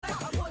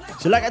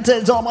So like I said,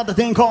 it's all about the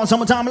thing called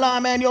Summertime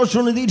Live, man. Yours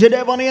truly, DJ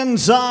Dev on the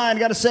inside.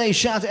 Gotta say,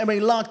 shout out to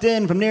everybody locked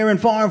in from near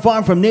and far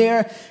from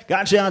near.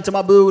 Got shout out to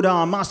my boo,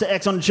 Master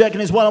X on the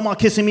check-in as well. I'm on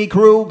Kissing Me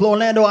crew.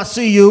 Orlando, I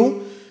see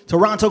you.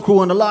 Toronto crew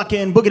on the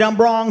lock-in. Boogie Down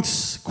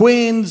Bronx,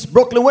 Queens,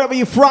 Brooklyn, wherever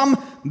you're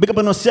from. Big up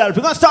on yourself.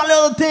 We're gonna start a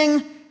little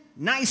thing.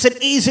 Nice and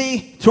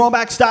easy.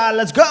 Throwback style.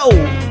 Let's go.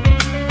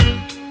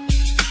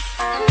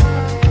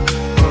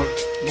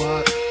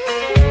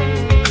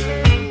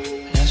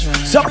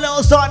 Some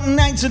little starting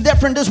nights are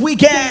different this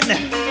weekend.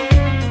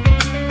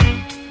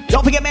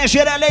 Don't forget, man,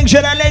 share that link.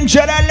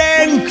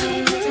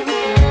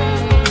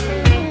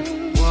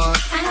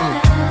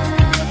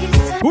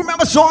 Who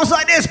remember songs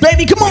like this,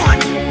 baby? Come on.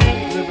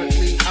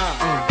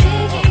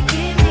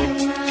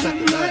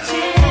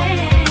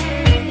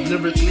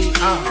 Lyrically,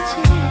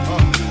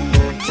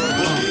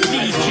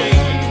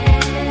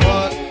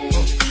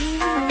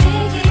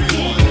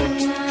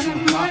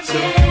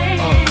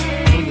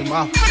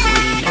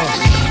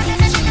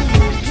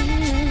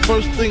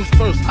 First things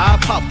first, I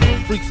pop up,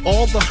 freaks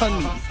all the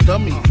honeys,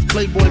 dummies,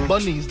 playboy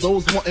bunnies,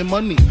 those wanting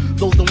money,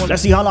 those the ones.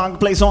 Let's see how long I can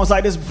play songs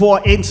like this before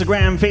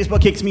Instagram,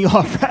 Facebook kicks me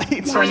off,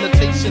 right?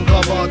 Sanitation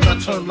garbage, I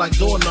turn like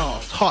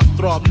doorknobs, heart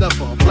throb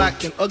never,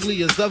 black and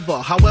ugly as ever.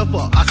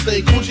 However, I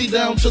stay Gucci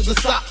down to the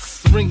socks.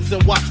 Rings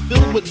and watch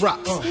filled with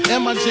rocks.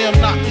 And my jam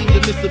knocking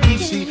your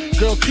Mitsubishi.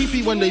 Girls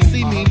pee-pee when they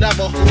see me.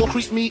 Navajo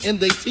creep me in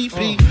they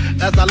teepee.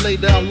 As I lay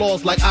down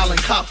laws like Island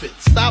Coppet.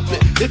 Stop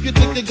it, if you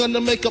think they're gonna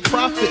make a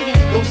profit.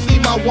 Don't see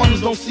my ones,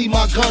 don't see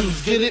my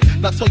guns. Get it?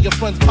 Now tell your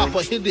friends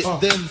Papa hit it.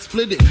 Then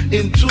split it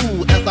in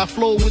two. As I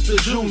flow with the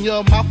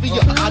Junior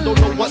Mafia. I don't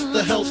know what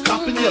the hell's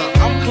stopping ya.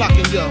 I'm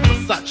clocking ya.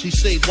 Versace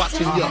shade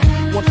watching ya.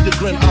 Once the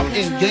grin, I'm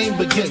in, game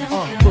begins.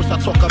 First I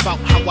talk about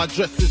how I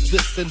dress is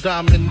this. And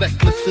diamond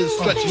necklaces,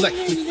 stretch Lexus.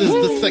 Is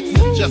the sex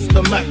is just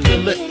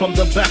immaculate. From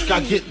the back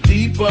I get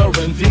deeper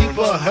and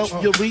deeper. Help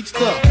you reach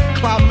the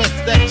climax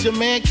that your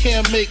man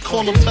can't make.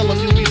 Call him, tell him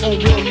you be home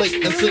real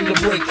late and sing the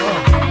break.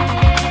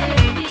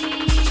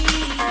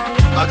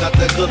 I got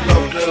that good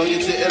love, girl, you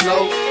didn't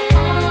know.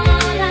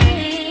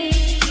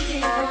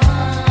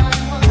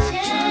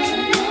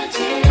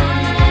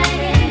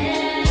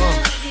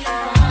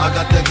 I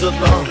got that good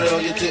love,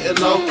 girl, you didn't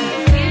know.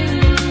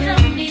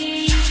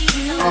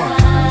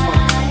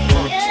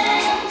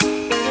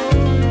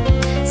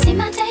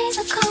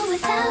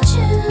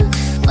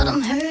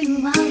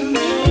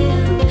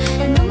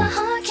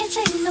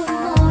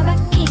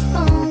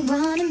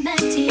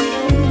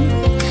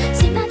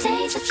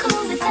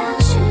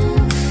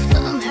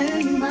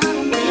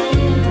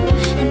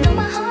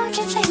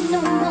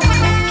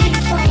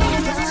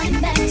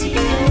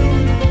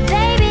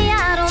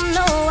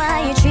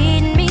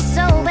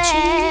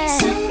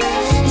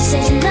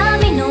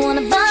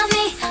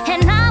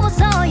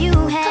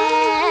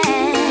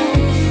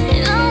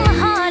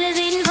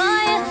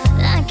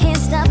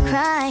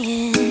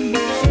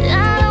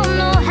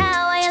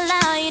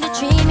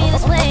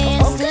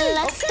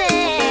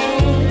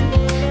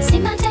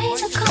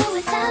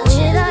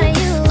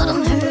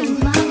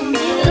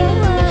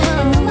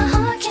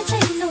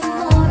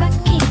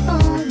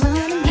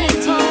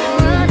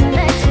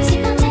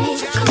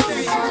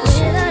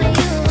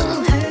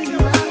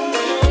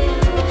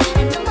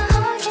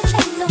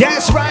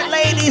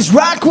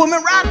 Rock with me,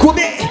 rock with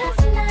me.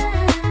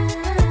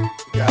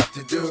 Got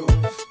to do it.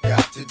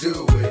 Got to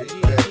do it,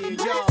 baby.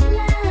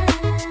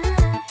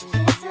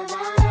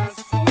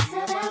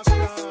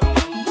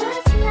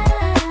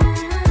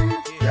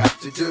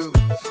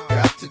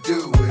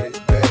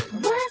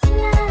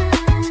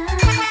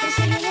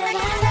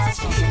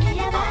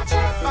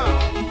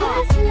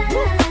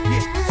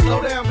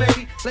 Slow down,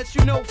 baby. Let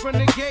you know from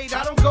the gate,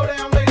 I don't go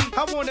down, lady.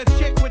 I want a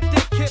chick with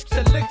thick hips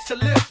and licks her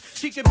lips.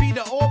 She could be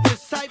the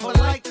office type, but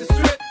like the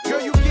strip.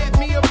 Girl, you get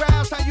me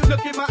aroused, how you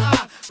look in my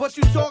eye. But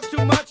you talk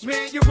too much,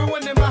 man, you're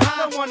ruining my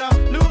high. I don't wanna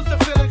lose the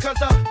feeling, cause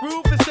the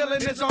roof is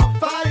ceiling is on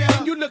fire.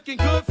 And you looking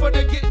good for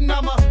the getting,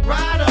 I'm a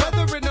rider.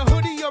 Whether in a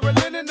hoodie or a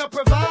linen, a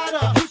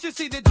provider. You should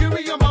see the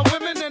jury on my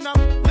women, and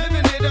I'm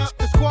living it up.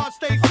 The squad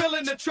stay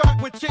filling the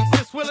truck with chicks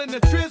that's willing to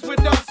trizz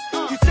with us.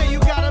 You say you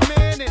got a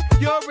man and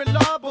you're in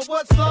love, but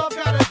what's love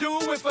gotta do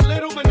with a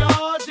little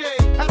menage?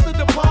 After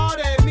the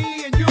party,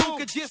 me and you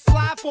could just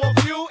slide for a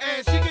few,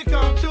 and she can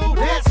come too.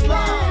 That's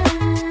love.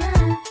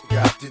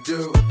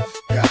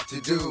 Got to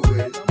do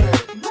it,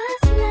 baby.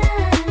 What's love?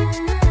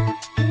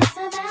 It's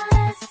about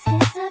us,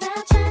 it's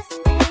about trust,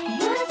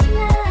 baby. What's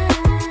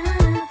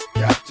love?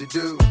 Got to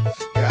do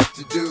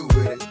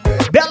it,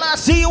 baby. Bella,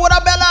 see you. What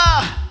up,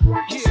 Bella?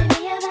 It should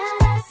be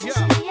about us, it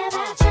should be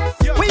about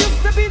trust. We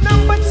used to be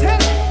number 10,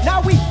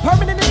 now we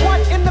permanent in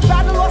one. In the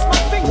battle, lost my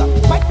finger.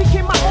 Mike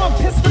became my arm,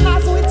 pistol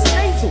nozzle, it's your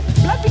nasal.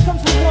 Blood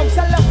becomes warm,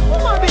 tell her, who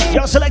my baby?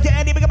 Yo, select the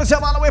Andy, pick up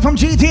yourself all the way from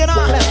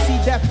GTNR. Let's see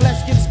that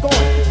flesh get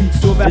scorned.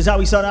 So this is how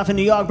we start off in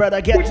New York,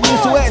 brother. Get used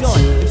to it.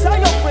 Tell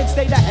your friends,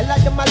 stay the hell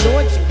out of my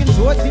lord. Chicken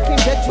George became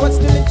dead George,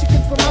 stealing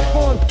chickens from my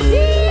farm.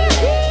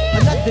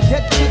 Another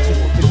dead pigeon.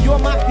 If you're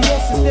my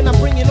theosis, then I'm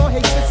bringing on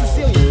Hey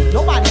Sicilian.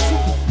 Nobody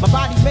shoot me, my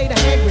body's made a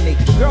hand grenade.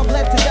 Girl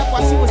bled to death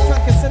while she was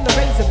tongue kissing the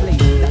razor blade.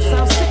 That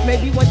sounds sick,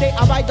 maybe one day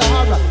I'll write the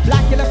horror.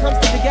 Black killer comes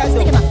to the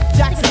ghetto.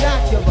 Jackson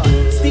Acura.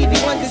 Stevie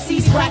Wonder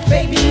sees crack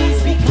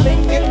babies. Be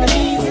killing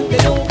enemies in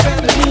their own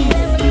families.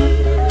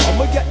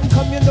 I'ma get them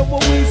come, you know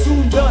what we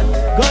soon done.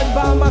 Gun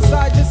by my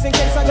side just in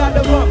case I got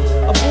the rum.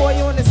 A boy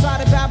on the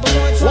side of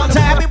Babylon. One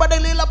time, everybody,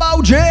 Lil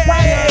Bow J.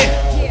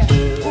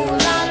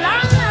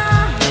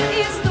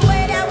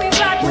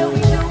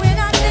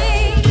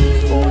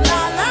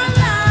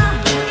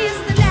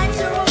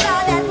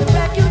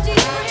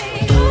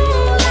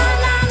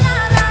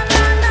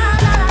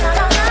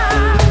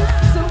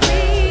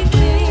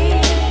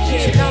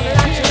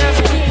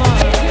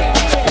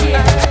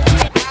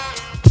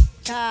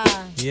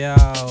 Yo,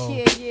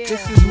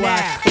 this is why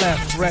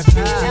Clef Refuge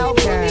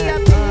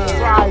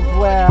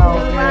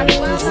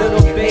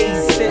little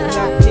bass sitting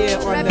up here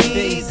on the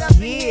bass.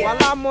 While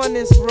I'm on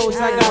this road,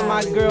 I got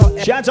my girl.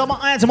 Shout out to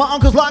my aunts and my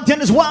uncles locked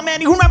in as well, man.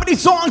 You remember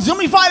these songs? Show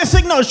me fire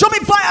signals. Show me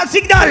fire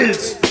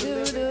signals.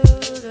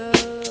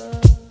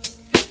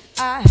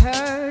 I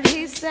heard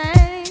he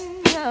sang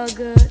a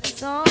good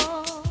song.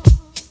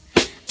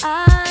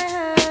 I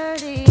heard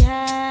he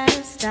had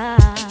a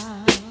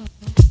style.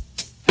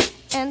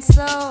 And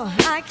so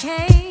I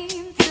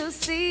came to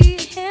see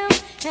him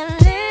and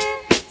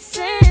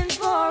listen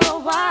for a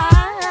while.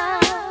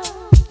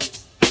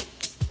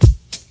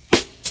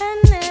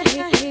 And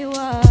there he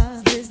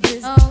was, this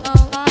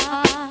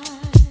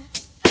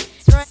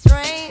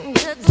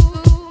stranger to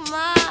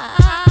my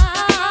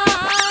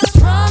eyes,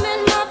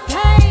 strumming my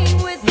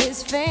pain with his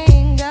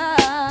fingers,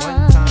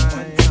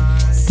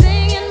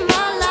 singing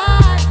my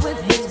life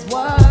with his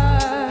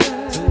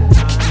words,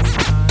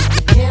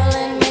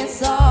 killing me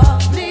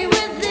softly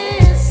with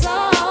this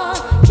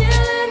song,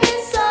 killing me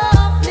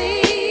softly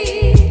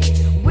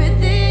with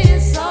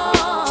this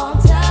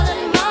song,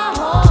 telling my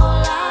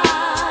whole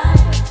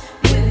life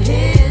with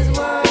his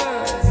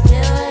words,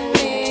 killing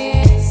me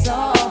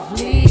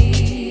softly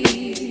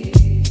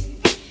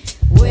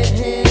with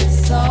his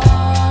song.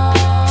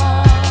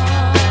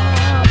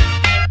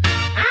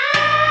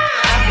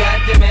 I got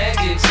the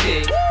magic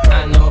stick.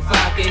 I know if I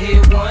could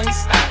hit once,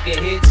 I could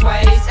hit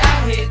twice. I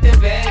hit the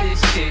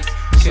baddest chicks.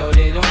 Sure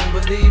they don't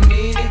believe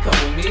me, then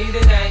come with me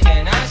tonight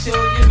and I'll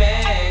show you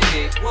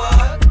magic.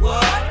 What?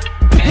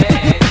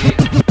 Magic.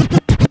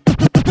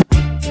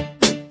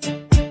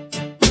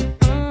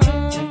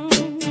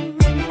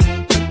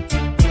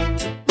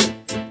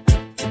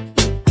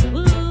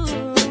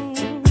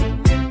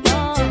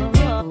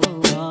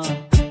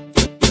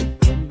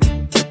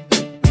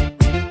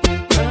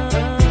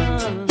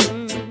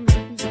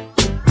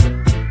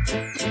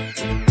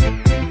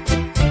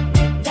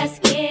 Let's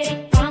get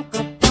it crunk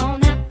up on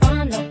that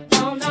fun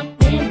up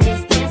in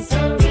this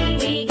dancery.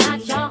 We got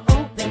y'all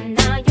open,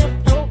 now you're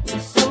floating,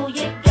 so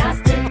you got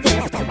to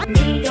dance.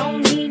 We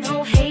don't need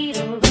no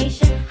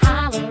hateration,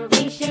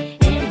 holleration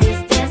in this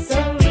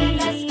dancery.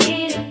 Let's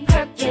get it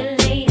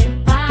percolated.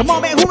 Come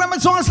on, man. Who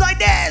remembers songs like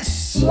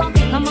this?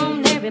 Come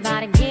on,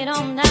 everybody, get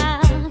on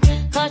down.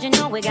 Cause you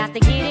know we got to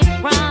get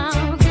it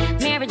wrong.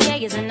 Mary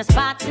J is in the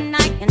spot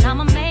tonight, and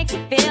I'ma make you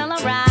feel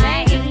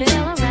alright.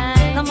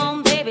 Come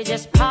on, baby,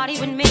 just party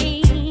with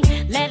me.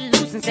 Let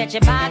loose and set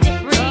your body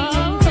free.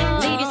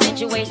 Leave your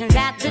situations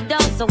at the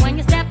door, so when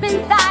you step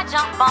inside,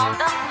 jump on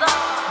the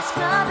floor.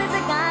 Scrub is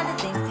a guy that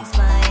thinks he's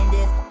fine,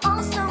 is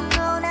also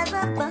known as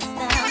a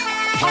buster.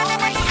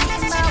 Always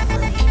thinking about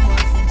what he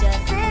wants, he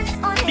just sits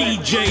on his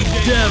DJ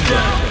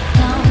Devil.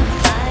 No,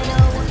 I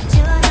don't want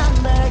your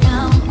number, no.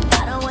 I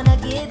don't wanna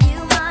give you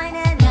mine,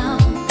 and no,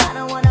 I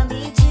don't wanna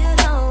meet you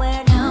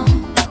nowhere, no.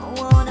 Don't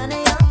want none of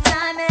your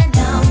time, and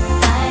no,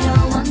 I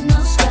don't want no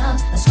scrub.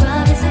 A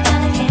scrub is a guy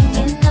that can't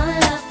get no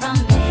love from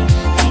me.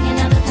 Hanging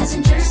on the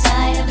passenger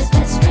side of his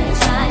best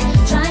friend's ride,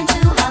 trying to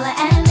holler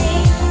at me.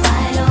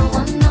 I don't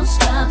want no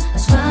scrub. A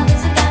scrub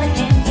is a guy that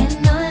can't get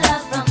no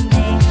love from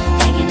me.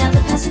 Hanging on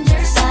the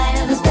passenger side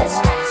of his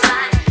best friend's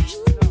ride.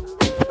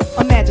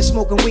 Imagine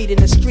smoking weed in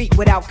the street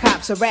without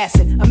cops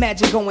harassing.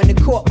 Imagine going to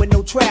court with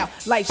no trial.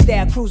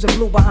 Lifestyle cruising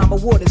blue Bahama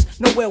waters.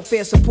 No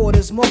welfare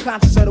supporters. More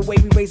conscious of the way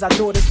we raise our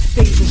daughters.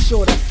 Days are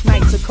shorter,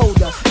 nights are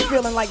colder.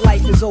 Feeling like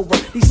life is over.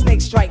 These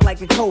snakes strike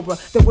like a cobra.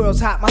 The world's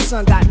hot, my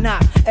son got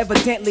knocked.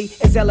 Evidently,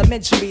 it's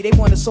elementary. They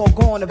want us all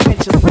gone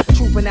eventually.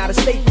 Trooping out of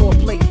state for a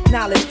plate.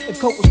 Knowledge, if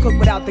coke was cooked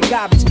without the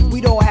garbage,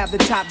 we'd all have the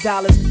top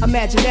dollars.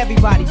 Imagine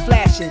everybody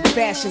flashing.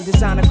 Fashion,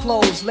 designer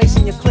clothes.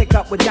 Lacing your click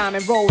up with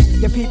diamond rolls.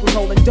 Your people's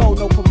holding dough,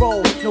 no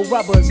parole, no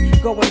rubbers.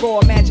 Going raw,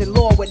 imagine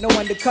law with no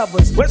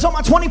undercovers. Where's all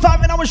my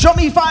 25 and I was show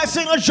me fire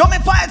signals. Show me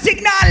fire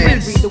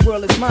signals. Read the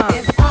world is mine.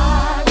 If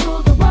I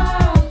rule the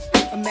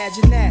world,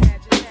 Imagine that.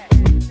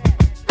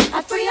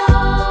 I free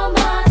all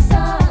my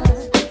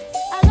sons.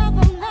 I love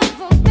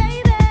them,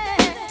 baby.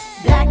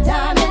 Black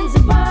diamonds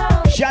and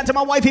pearls. Shout out to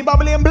my wifey,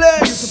 Bubbly and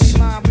Bliss. Be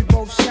mine, we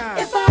both shine.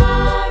 If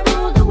I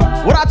rule the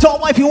world, What I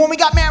told wifey when we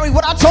got married,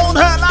 what I told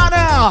her,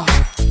 Lana. I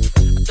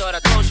thought I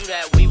told you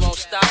that we won't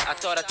stop. I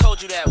thought I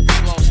told you that we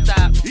won't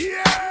stop. I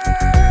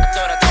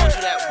thought I told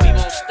you that we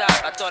won't stop.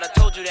 I thought I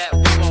told you that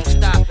we won't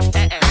stop.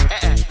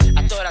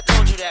 I thought I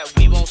told you that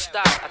we won't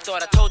stop. I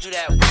thought I told you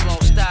that we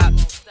won't stop.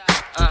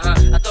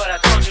 I thought I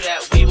told you that.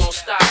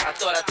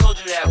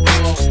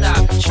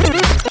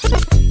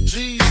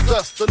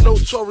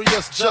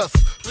 notorious, just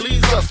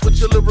please us with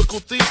your lyrical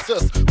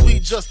thesis. We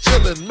just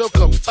chillin', milk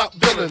 'em, top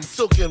billin',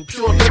 silkin',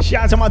 pure lip.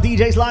 Shout out to my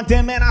DJs locked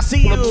in, man. I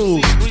see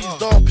you. Breeze,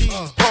 dawn, peas,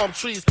 palm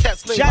trees,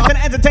 cats named Shout out to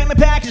the entertainment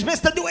package,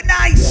 Mr. Do It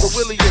Nice. the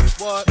williest.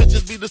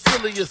 Bitches be the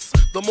silliest.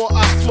 The more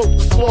I smoke,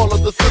 the smaller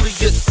the silly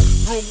gets.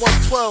 Room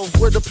 112,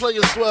 where the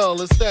players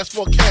dwell, and stash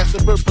more cash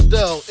than Bert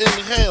Fidel.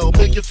 Inhale,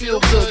 make you feel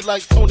good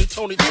like Tony.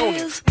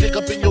 Pick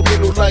up in your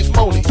middle like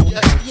Moni.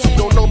 Yeah. She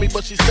don't know me,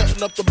 but she's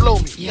setting up to blow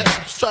me. Yeah.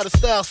 Try to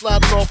style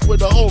sliding off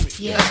with a homie.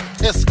 Yeah.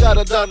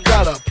 Escada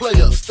Dangada,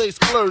 player, stay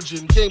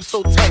splurging. Game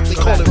so tight, they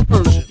call it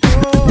Persian.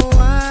 Oh,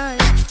 I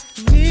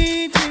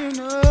need to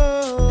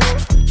know.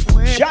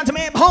 Shout out to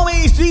me,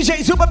 homies,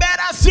 DJ Superbad.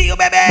 I see you,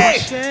 baby.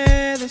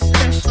 Share the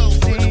special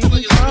thing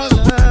called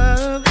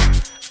love.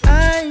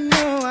 I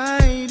know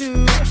I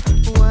do.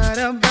 What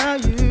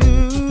about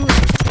you?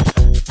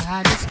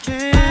 I just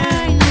can't.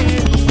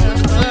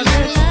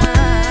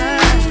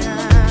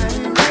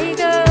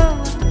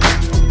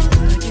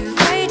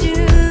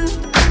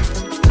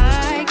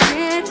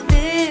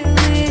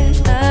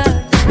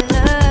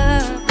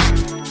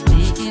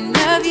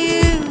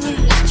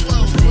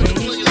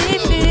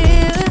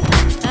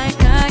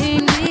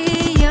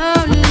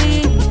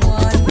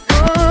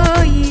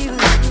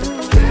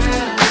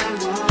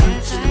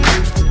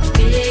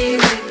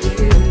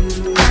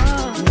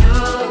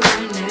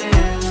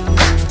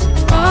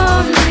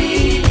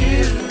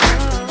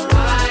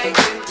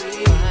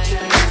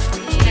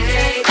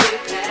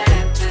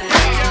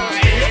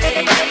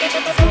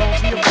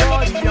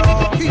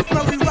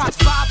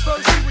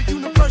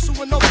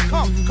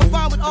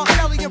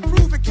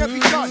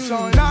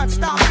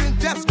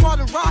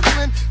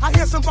 I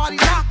hear somebody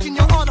knocking,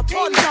 you're on a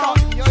party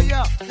starting. Yo,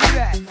 yeah, do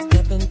that.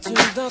 Step into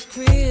the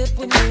crib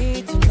with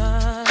me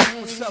tonight.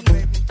 What's up,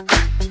 baby?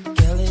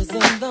 Kelly's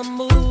in the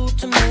mood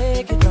to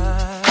make it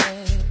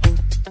right.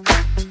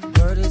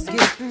 Word is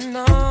getting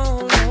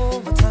all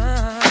over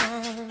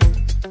town.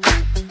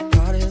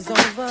 Party's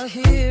over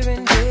here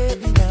and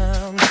getting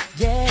down.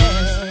 Yeah.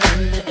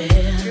 In the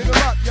air. Get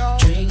 'em up, y'all.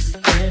 Drinks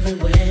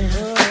everywhere.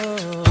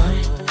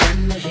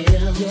 In the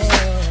hills.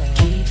 Yeah.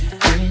 Keep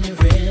bringing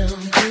it real.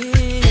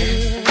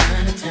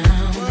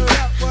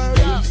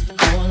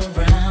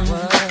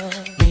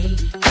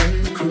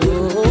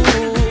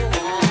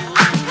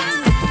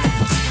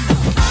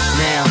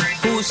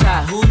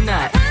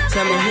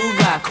 Tell me who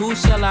rock, who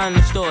sell out in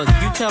the stores.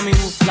 You tell me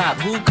who flop,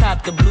 who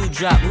cop the blue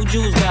drop, who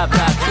jewels got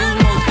blocked,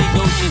 who's mostly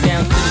Dolce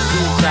down to the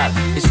jewel top.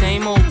 The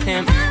same old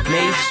pimp,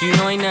 Mace, you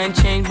know ain't nothing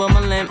changed but my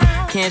limp.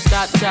 Can't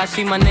stop till I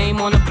see my name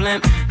on the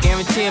blimp.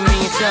 Guarantee a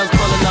million sales,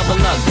 call it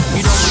level up.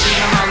 You don't believe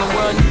I'm around the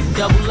world,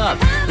 double up.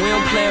 We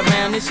don't play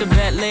around, it's a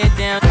bet, lay it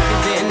down.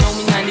 Niggas didn't know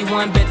me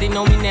 91, bet they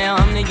know me now.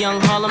 I'm the young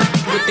Harlem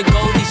with the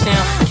Goldie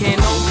sound. Can't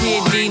no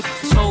PD,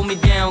 hold me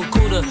down,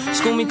 cooler.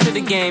 School me to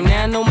the game,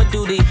 now I know my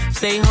duty.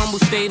 Stay humble,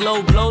 stay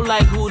low, blow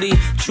like Hootie.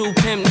 True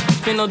pimp,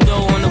 spin no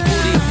dough on the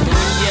booty. And when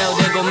you yell,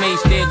 there go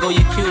Mace, there go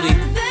your cutie.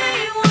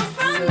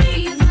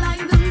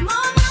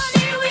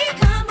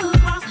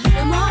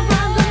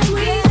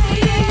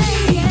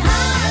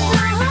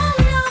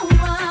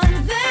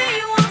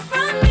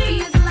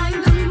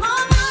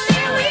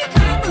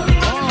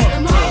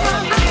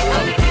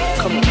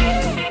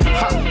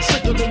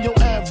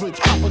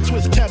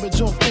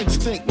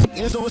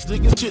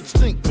 Shit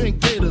stink, pink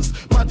gators,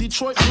 my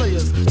Detroit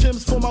players.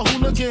 Tim's for my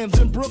hooligans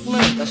in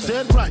Brooklyn.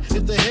 Dead right,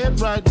 if the head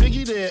right,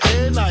 Biggie there,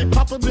 every night.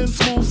 Papa been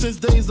smooth since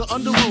days of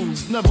under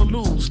rules. Never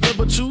lose,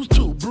 never choose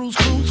to. Bruise,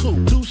 cruise,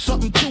 who? Do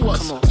something to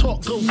us.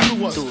 Talk, go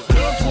through us.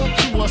 Girls want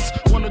to us,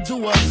 wanna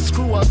do us,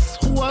 screw us.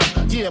 Who us?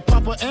 Yeah,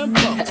 Papa and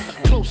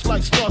Puff. Close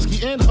like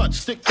Starsky and Hutch,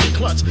 stick to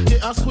clutch.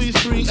 Yeah, I squeeze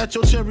 3 at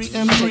your cherry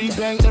M3.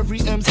 Bang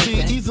every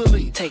MC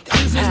easily.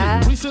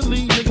 Easily.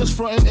 Recently, niggas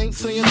frontin' ain't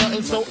saying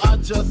nothing, so I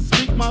just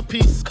speak my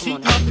peace.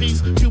 Keep my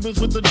peace. Cubans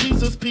with the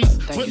Jesus piece.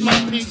 With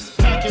my peace.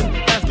 Packing,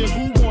 asking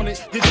who want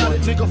it. You got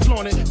it, nigga,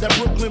 flaunt it. That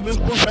Brooklyn been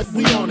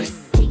we on it.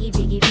 Biggie,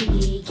 biggie,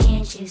 biggie,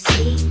 can't you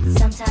see?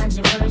 Sometimes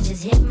your words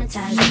just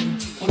hypnotize me.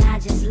 And I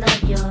just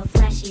love your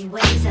flashy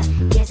ways.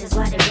 Guess that's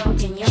why they're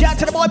broken. Shout out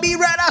to the boy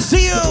B-Red, I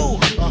see you.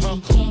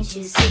 Can't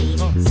you see?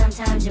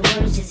 Sometimes your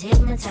words just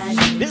hypnotize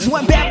me. This is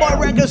when Bad Boy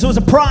Records was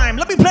a prime.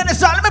 Let me play this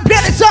song,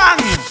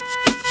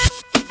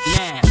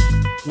 Now,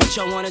 what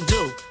y'all wanna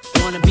do?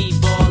 Wanna be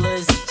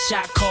ballers,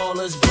 shot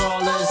callers,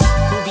 brawlers.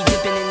 Who be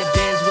dipping in the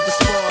bins with the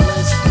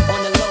spoilers?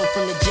 On the low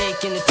from the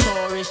Jake and the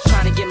Taurus.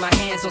 Trying to get my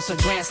hands on some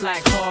grants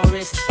like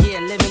Horace. Yeah,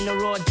 living the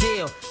raw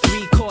deal.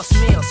 3-course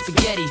meal,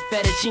 spaghetti,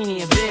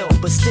 fettuccine, and bill.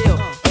 But still,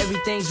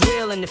 everything's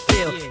real in the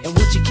field. And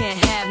what you can't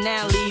have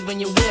now, leave when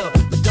you will.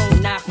 But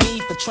don't knock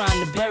me for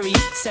trying to bury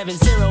 7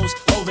 zeros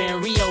over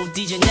in Rio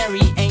de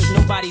Janeiro. Ain't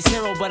nobody's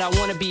hero, but I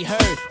wanna be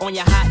heard. On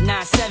your hot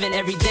 9-7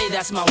 every day,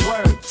 that's my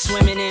word.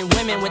 Swimming in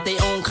women with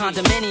their own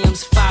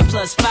condominiums.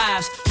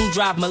 5+5s who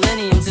drive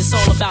millenniums. It's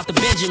all about the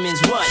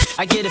Benjamins. What?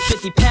 I get a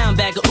 50-pound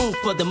bag of oomph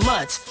for the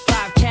mutts.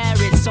 5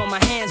 carats on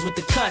my hands with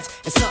the cuts.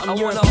 And something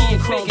European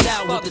chromed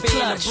out with the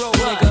clutch.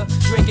 Nigga,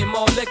 drinking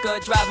more liquor,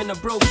 driving a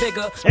bro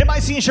bigger.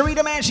 Everybody seeing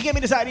Sharita, man? She gave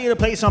me this idea to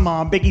play some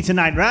Biggie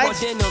tonight, More right?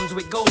 denims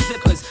with gold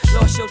zippers.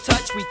 Lost your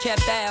touch, we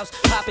kept ours.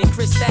 Popping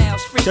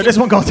crystals. So this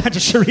one goes out to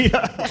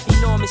Sharita.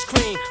 Enormous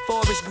cream,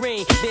 Forest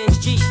Green, Benz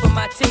G for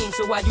my team.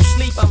 So while you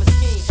sleep, I'm a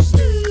scheme.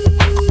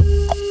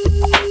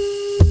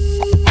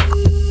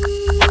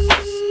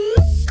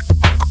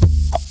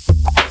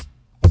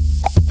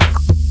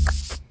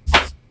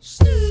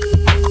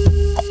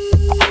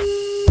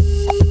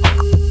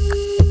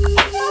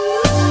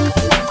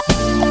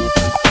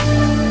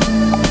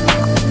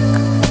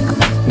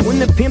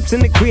 The pimps in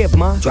the crib,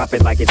 ma. Drop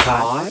it like it's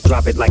hot.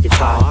 Drop it like it's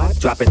hot.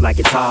 Drop it like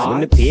it's hot. When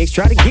the pigs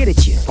try to get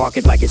at you, park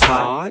it like it's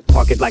hot.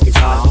 Park it like it's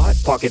hot.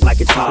 Park it like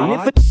it's hot. And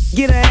if a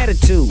get an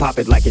attitude, pop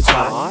it like it's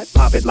hot.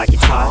 Pop it like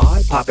it's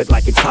hot. Pop it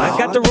like it's hot. I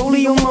got the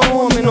rollie on my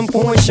arm and I'm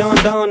pouring Sean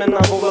down and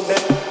I'm over there.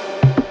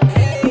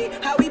 Hey,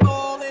 how we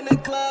ball in the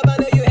club? I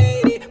know you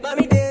hate it.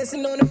 Mommy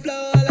dancing on the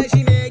floor like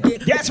she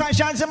naked. Yes, right,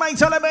 Sean. Somebody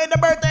celebrate the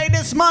birthday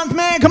this month,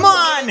 man. Come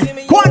on.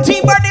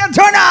 Quarantine birthday and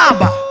turn up.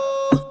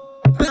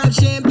 Pop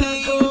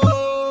champagne.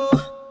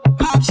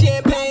 Pop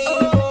champagne,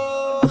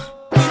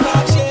 we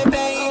pop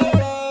champagne, we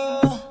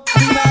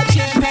pop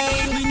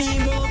champagne. We need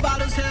more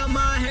bottles, hell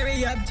my,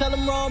 hurry up. Tell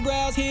them Ron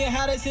Browns here,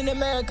 hottest in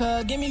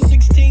America. Give me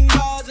 16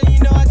 bars and you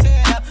know I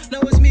tear it up.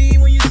 Know it's me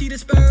when you see the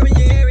spur in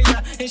your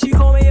area. And she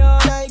call me all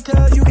night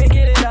cause you can't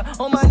get it up.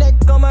 On my neck,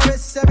 on my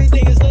wrist,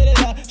 everything is lit it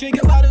up.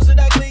 Drinking bottles of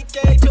that click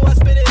cake till I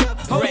spit it up.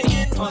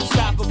 Ready,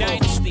 unstoppable,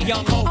 dynasty,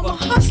 young over. I'm a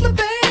hustler,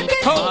 baby.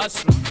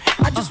 Hustler.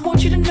 I just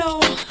want you to know.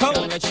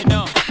 Gonna let you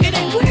know. It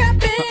ain't where I've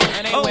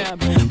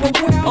been,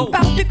 but where I'm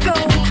about to go.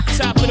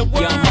 Top of the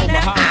world.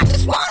 Now I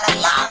just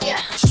wanna love you.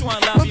 Just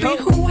wanna love you.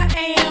 Be who I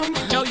am.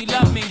 Know you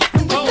love me.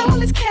 And with all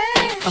this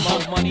cash, more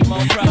money, more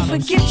don't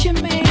problems. forget your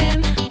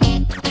man.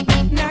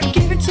 Now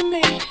give it to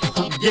me.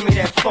 Give me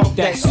that funk,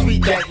 that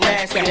sweet, that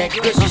nasty, that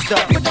gushy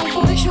stuff. But don't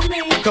bullshit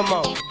me. Come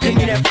on, give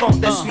me that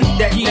funk, that sweet,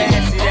 that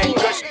nasty, that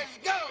gushy.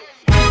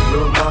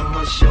 Little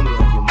mama, show me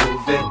how you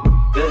move it.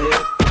 Go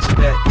ahead, put your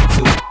back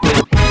into it.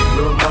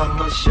 Little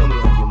mama, show me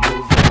how you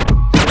move it.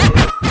 Go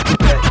ahead, put your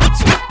back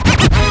into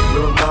it.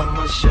 Little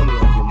mama, show me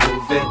how you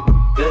move it.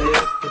 Go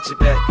ahead, put your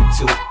back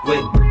into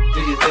it. Do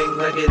your thing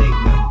like it ain't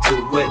nothing to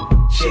it.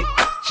 Shake,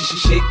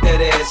 shake that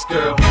ass,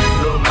 girl.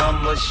 Little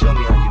mama, show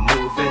me how you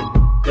move it.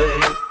 Go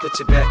ahead, put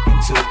your back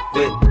into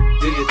it.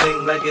 Do your thing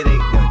like it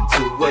ain't nothing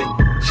to it.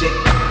 Shake,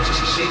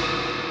 shake.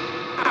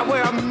 I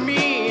wear a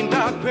mean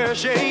dark pair of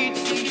shades.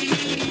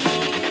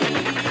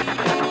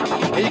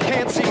 And you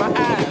can't see my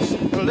eyes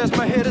unless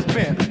my head is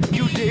bent.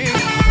 You dig?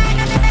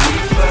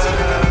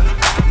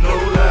 No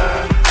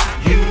lie,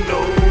 you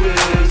know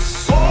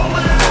this.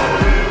 Foreign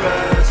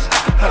rise,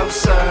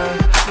 outside,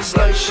 it's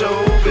like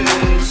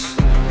showbiz.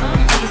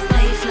 We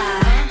stay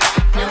fly,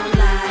 no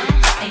lie,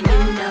 and you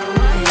know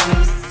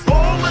this.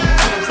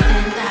 Lips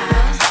and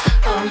thighs,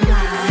 oh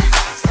my,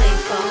 stay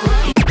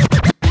focused.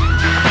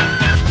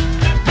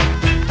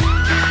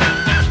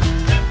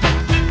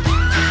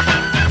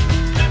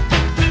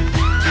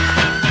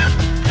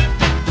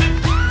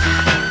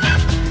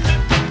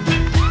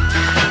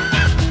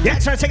 Yeah,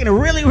 start taking it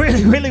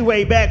really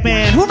way back,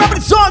 man. Who remember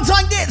the songs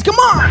like this? Come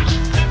on!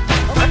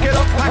 Back it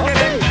up, pack it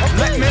in,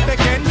 let me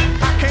begin.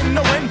 I came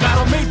to win,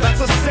 battle me,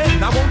 that's a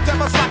sin. I won't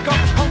ever slack up,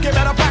 hunky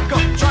better back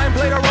up. Try and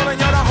play the role and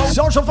you're the host.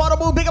 Social photo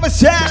booth, big up a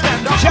set.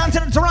 Shout out to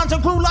the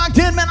Toronto crew locked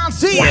in, man. I'll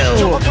see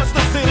you. I'll touch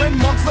the ceiling,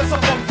 monsters of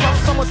funk flow.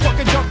 Someone's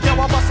fucking junk, yo,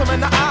 I'll bust them in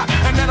the eye.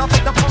 And then I'll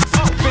take the punks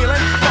out,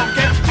 feeling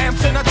funky.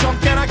 Amps in a trunk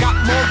and I got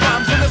more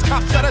rhymes than this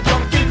cops at a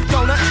junkie.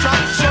 Donut shop,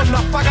 sure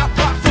enough, I got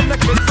pop from the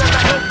kids on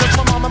the hill with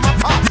my mom and my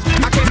pops.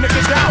 I came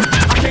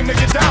to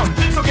get down,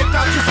 so get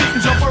out your seat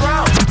and jump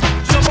around.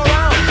 Jump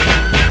around,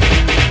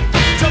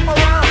 jump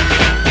around,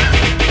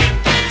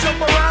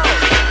 jump around.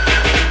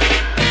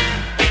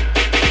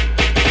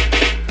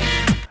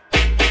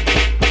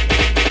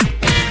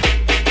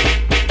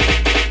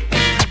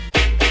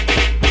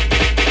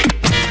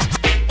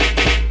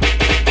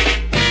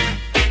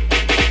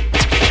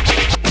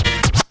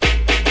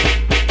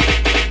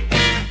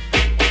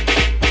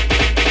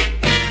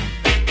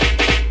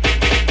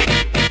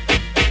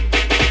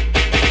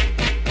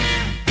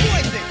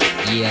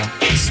 Yeah,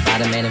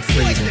 Spider-Man and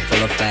freezing,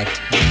 full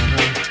effect.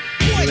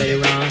 You ready,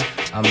 Ron?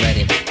 I'm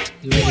ready.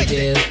 You ready,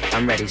 Dave?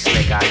 I'm ready,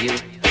 Slick, are you?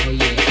 Oh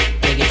yeah,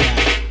 take it down.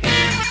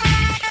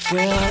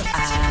 Girl,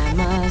 I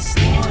must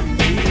warn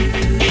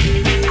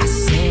you, I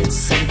sense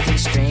something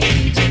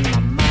strange in my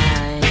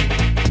mind.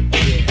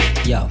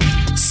 Yo,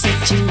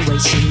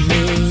 situation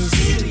is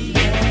serious.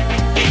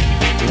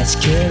 Let's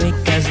cure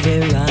it cause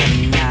we're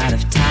running out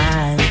of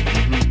time.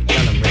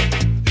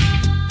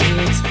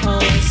 It's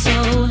all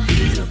so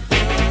beautiful.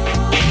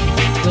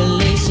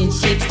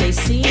 Relationships they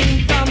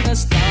seem from the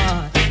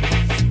start.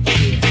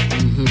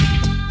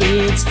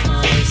 It's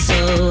all so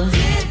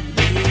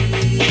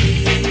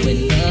when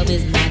love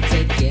is not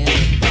together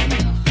from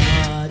the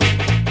heart.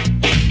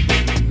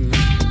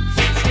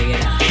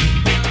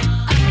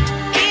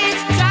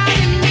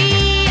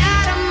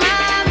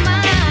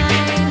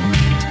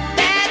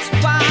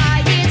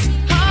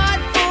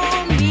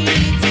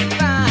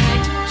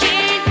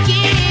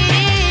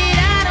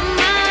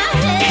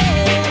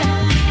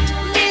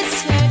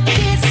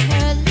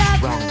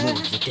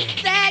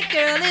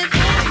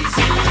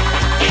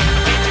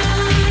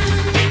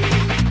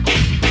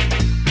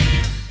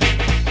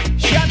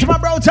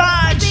 Bro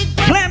Taj.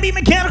 Plan B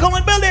Mechanical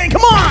in building.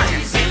 Come on.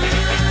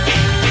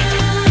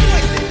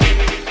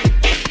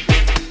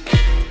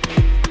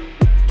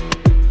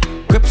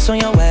 Grips on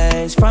your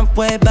ways, front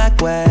way, back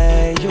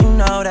way. You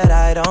know that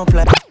I don't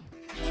play.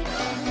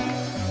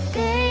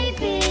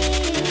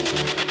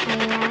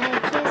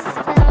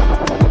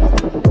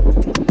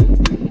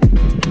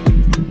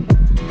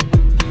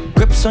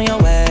 Grips on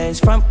your ways,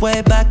 front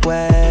way, back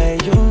way.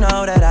 You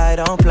know that I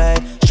don't play.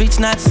 Streets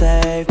not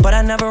safe, but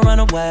I never run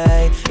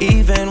away,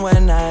 even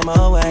when I'm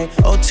away.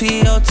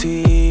 OT,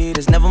 OT,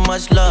 there's never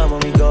much love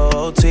when we go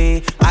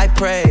OT. I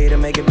pray to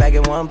make it back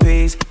in one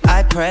piece.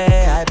 I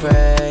pray, I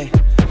pray.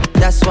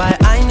 That's why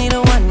I need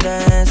a one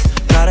dance.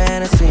 Got a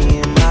Hennessy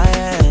in my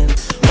hand.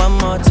 One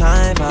more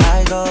time before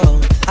I go.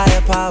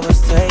 Higher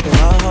powers taking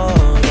a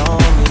hold on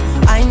me.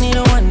 I need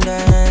a one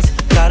dance.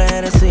 Got a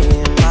Hennessy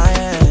in my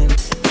hand.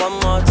 One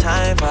more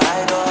time before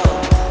I go.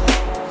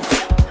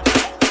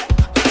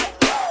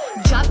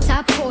 Drop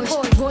top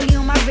Porsche, rollie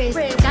on my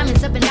wrist,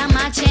 diamonds up and down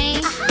my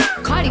chain.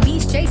 Cardi B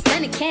straight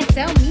stunning, can't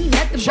tell me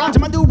nothing. Shout out to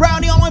my dude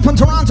Brownie all the way from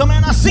Toronto,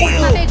 man. I see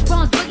you. My big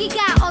bronze boogie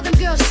got all them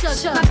girls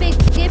shook. My big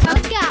dip, I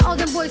got all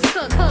them boys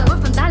cook. We're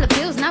from dollar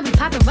bills, now we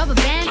popping rubber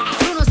bands.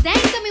 Bruno sang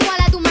to me while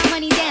I do my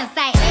money dance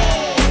like,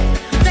 hey.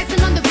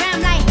 Flexing on the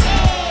gram like,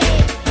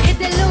 hey. Hit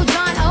that Lil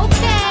Jon,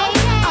 okay.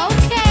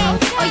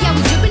 Oh yeah,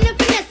 we dripping and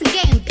finesse and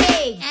getting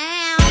paid.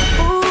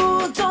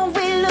 Ooh, don't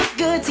we look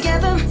good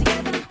together?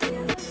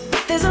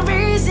 There's a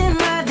reason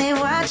why they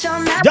watch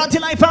on that. Dirty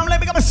Life family,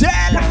 big up yourself.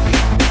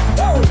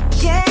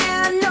 Yeah,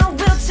 I know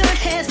we'll turn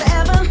heads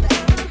forever.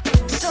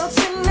 So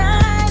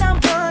tonight I'm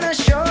gonna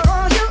show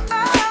you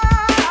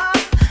off.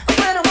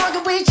 When I'm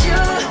walking with you,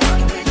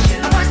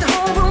 I watch the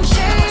whole room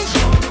change.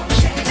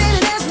 Baby,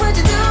 that's what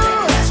you do.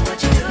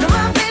 No,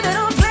 my baby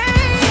don't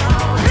play.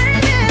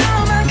 Blaming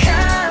on my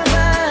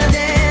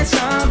confidence.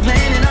 I'm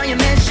blaming on your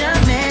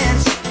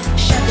measurements.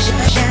 Shut the shit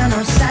down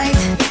on sight.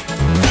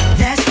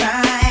 That's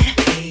right.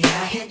 We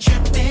out here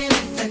dripping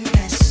in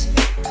finesse.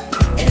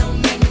 It don't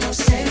make no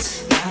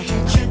sense. Out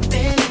here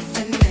dripping in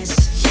finesse.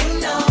 You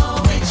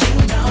know it, you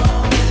know.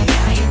 We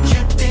out here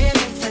dripping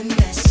in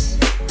finesse.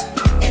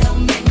 It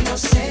don't make no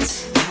sense.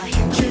 Out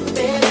here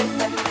dripping in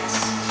finesse.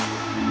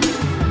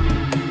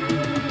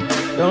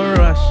 Don't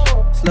rush,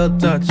 slow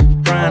touch,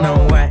 brown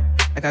and white.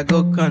 Like I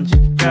go country,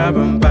 grab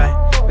and buy.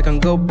 We can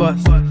go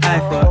bust,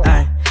 eye for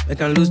eye. We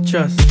can lose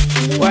trust.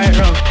 White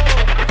rum,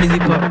 easy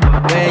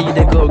pop. Where you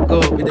they go,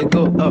 we they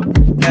go up.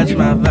 Catch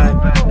my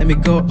vibe, let me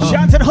go up. Shout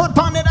out to the hood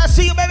pundit, I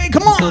see you, baby.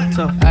 Come on.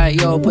 Alright,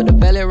 yo, put the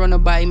belly on the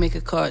body, make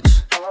a clutch.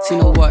 Seen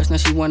her watch, now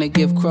she wanna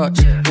give crutch.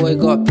 Boy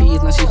got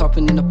peas, now she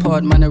hopping in the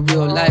pod. Man, a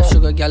real life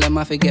sugar gal, and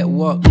my forget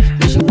walk.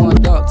 When she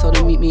want dark, told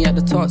her meet me at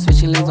the top.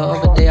 Switching lanes the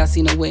other day, I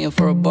seen her waiting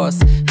for a bus.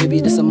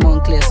 Maybe this a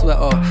Moncler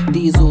sweater,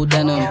 diesel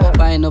denim.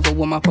 Buy another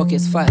one, my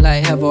pockets fat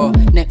like heather.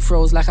 Neck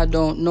froze like I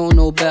don't know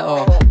no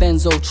better.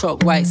 Benzo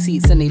truck, white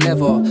seats and they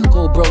leather.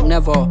 Go broke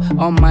never,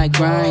 on my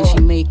grind. She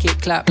make it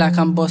clap like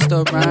I'm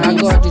Busta Rhymes. I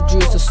got the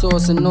juice, the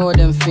sauce and all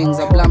them things.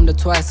 I blammed her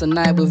twice a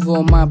night with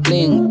all my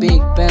bling. Big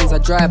Benz I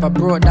drive, I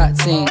brought that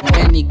thing.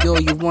 Any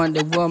girl you want,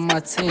 they want my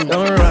team.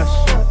 Don't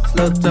rush,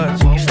 slow touch,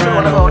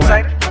 brown and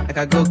white. Like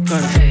I go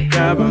country,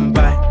 grab and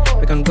buy.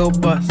 We can go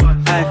bust,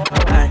 eye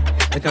for eye.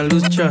 We can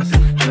lose trust.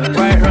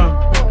 White rum,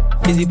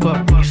 easy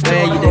pop.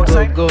 Where you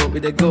they go, we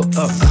they go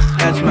up.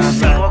 Catch my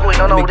vibe,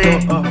 let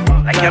me go up.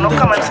 Like you no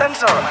common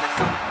sense on.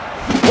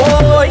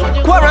 Boy,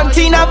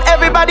 quarantine have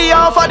everybody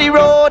off of the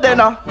road, you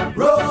know.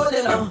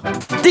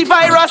 The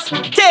virus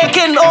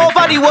taking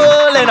over the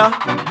world, you know.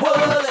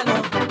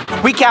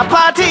 We can't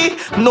party,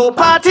 no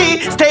party.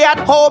 Stay at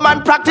home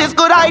and practice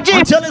good hygiene.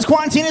 Until this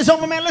quarantine is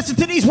over, man, listen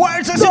to these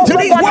words. Listen to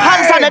these words.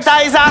 Hand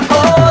sanitizer.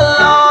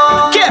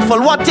 Oh,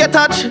 careful what you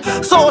touch.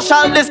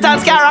 Social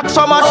distance can't rock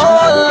so much.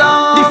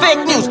 The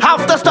fake news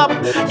have to stop.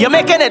 You're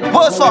making it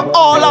worse for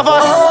all of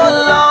us.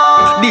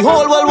 The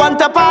whole world want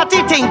a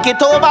party. Think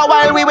it over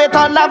while we wait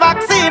on the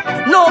vaccine.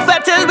 No fair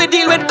till we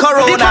deal with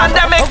corona. The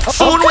pandemic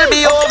soon will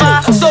be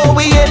over. So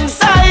we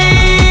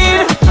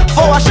inside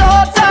for a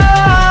short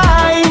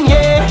time,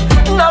 yeah.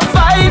 No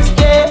vibes,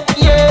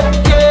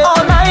 yeah.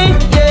 All night,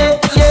 yeah.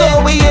 So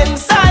we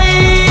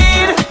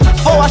inside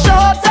for a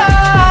short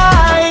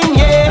time,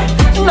 yeah.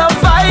 No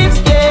vibes,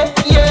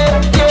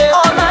 yeah.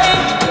 All night.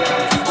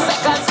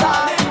 Second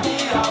side,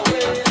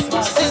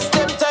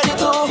 System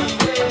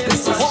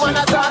 32. Woman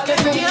are talking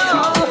to you.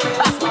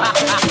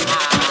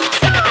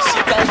 She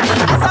tell me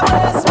as a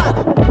waste man.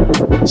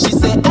 She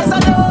say as a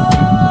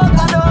dog,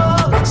 I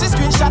know. She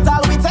screenshot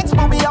all we text,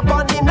 put me up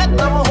on the net.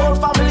 Now my whole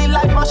family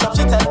life mash up.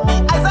 She tell me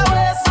as a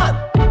waste man.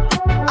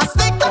 I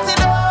stick to the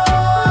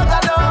dog, I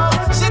know.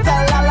 She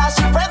tell Lala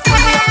she friends put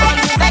me up on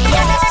the net.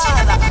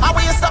 How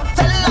will you stop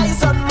tell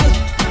lies on me?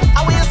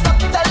 How will you stop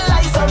tell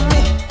lies on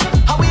me?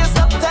 How will you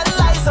stop tell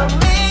lies on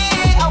me?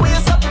 How will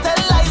you stop tell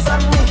lies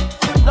on me?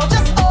 Now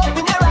just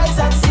open your eyes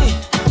and see.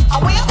 How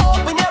will you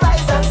open your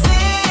eyes and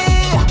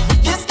see?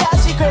 This girl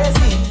she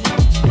crazy,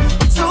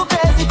 too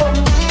crazy for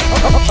me.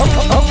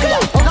 Okay.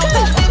 Now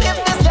tell me if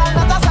this girl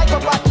not a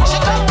psychopath. She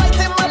come right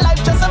in my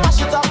life just to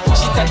mash it up.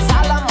 She takes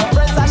all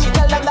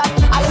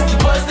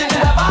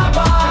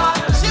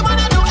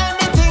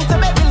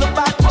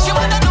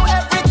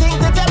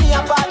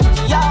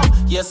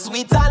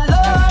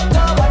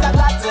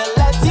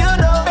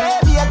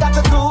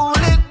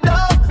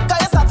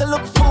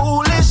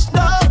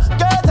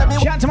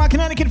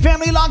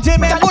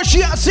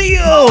see you.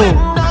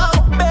 Now,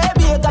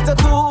 baby, you got to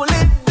cool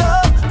it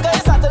down. Cause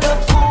you start to look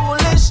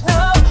foolish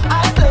now.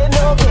 I play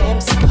no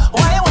games.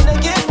 Why you wanna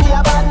give me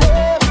a bad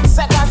name?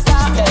 Second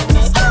star, tell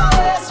me.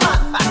 Yes,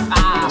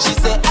 man. She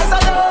say,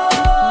 I know.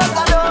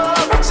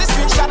 She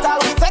screenshot all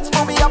we text,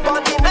 put me up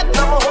on the net.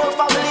 Now my whole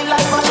family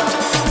like my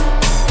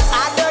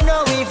I don't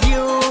know if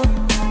you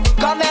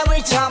come here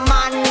with your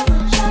man,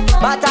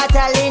 but I'm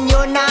telling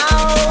you now,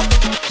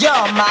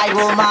 you're my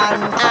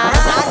woman.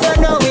 I don't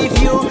know if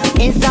you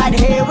inside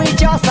here with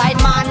your side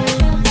man,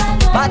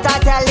 but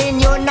I'm telling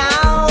you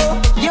now,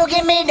 you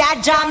give me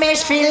that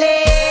jamish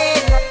feeling.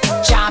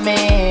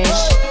 Jamish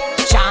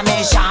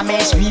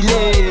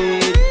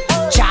feeling.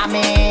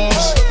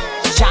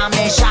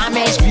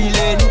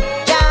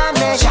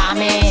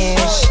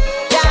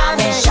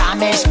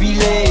 Jamish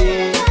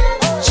feeling.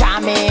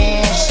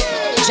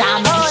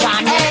 Jamish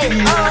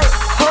feeling.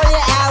 Hold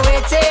your air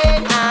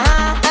waiting,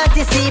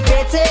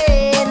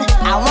 anticipating.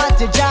 I want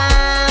to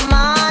jam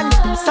on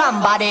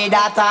somebody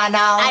that I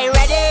know. I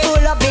ready?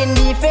 Pull up in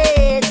the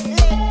face,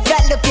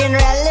 felt looking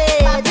really.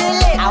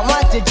 I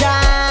want to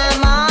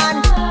jam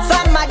on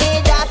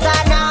somebody that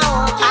I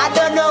know. I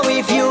don't know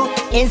if you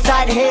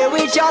inside here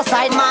with your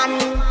side man,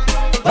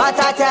 but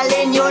I'm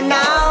telling you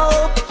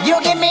now,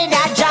 you give me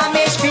that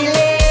jamish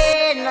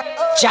feeling.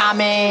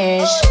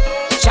 Jamish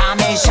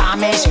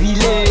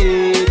feeling.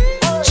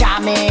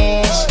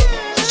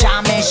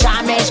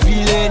 Jamish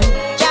feeling.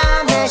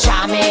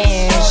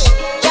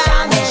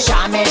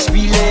 Jamish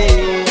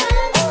feeling.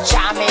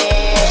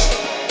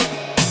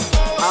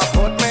 I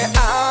put my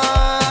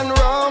hand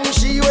round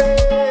she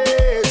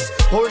waist,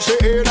 push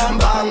it in and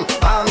bang,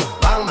 bang,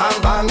 bang, bang,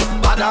 bang,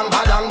 badang,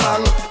 badang,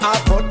 bang. I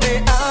put my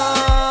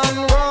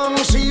hand round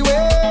she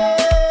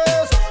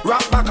waist,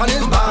 rock back on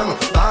his bang,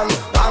 bang,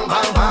 bang,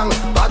 bang, bang,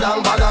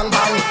 badang, badang,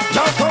 bang.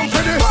 Just come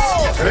for the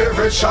your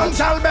favorite shot,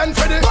 tell Ben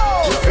for the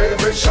your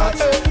favorite shot.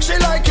 She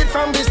like it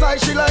from the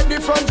side, she like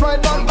the front,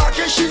 right down back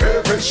is she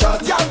favorite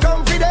shot. Y'all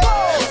come for the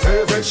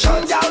favorite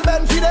shot, y'all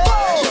Ben for the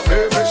your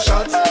favorite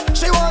shot.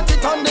 She want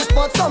it on the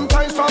spot,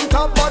 sometimes from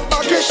top, but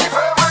back is she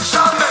favorite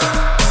shot.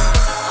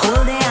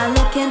 Whole day I'm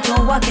looking to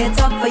walk it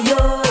up for you,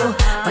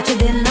 but you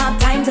didn't have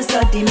time to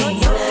study me.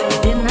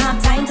 You didn't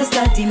have time to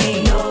study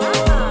me.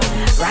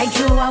 Right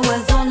through I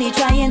was only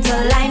trying to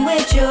line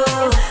with you,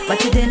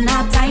 but you didn't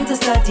have time to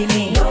study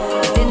me.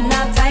 You didn't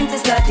have time to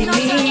study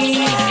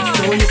me.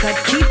 So you could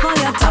keep on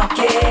your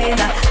talking.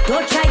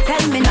 Don't try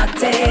tell me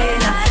nothing.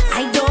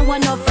 I don't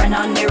want no friend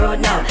on the road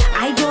now.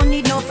 I don't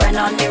need no friend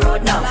on the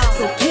road now.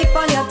 So keep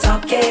on your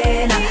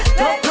talking.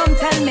 Don't come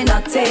tell me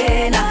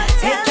nothing.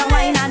 Take your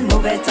wine and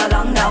move it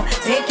along now.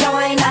 Take your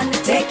wine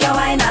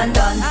and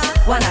done.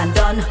 One and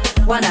done,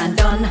 one and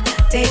done.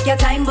 Take your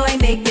time, boy,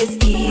 make this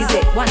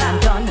easy. One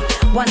and done,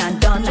 one and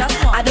done.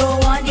 I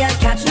don't want you to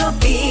catch no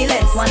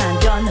feelings. One and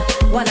done,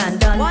 one and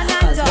done.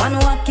 Cause one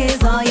walk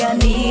is all you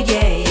need,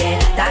 yeah, yeah.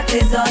 That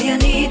is all you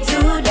need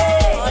today.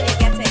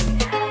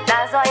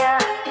 That's all you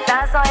need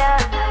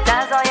today.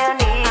 That's all you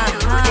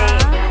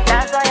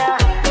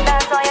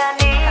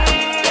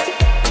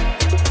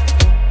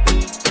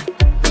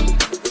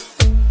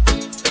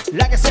need.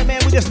 Like I said, man,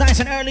 we just nice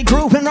and early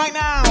grooving right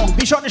now.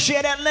 Be sure to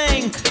share that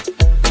link.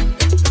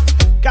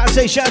 Gotta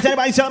say shout out to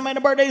anybody celebrating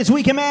a birthday this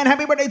weekend, man.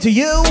 Happy birthday to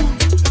you.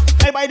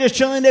 Anybody just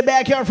chilling in their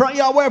backyard, front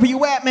yard, wherever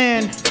you at,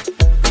 man.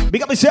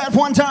 Big up yourself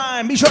one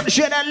time. Be sure to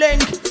share that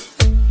link.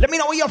 Let me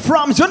know where you're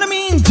from. So in the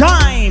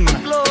meantime,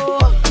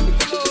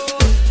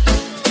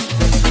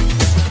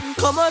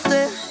 Como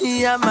te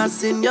llamas,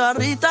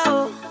 señorita?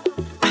 Oh.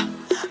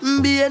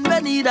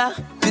 Bienvenida,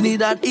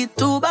 Trinidad y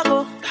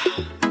Tobago.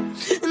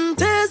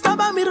 Te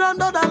estaba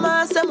mirando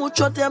dama hace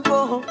mucho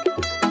tiempo.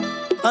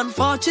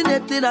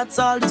 Unfortunately, that's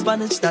all the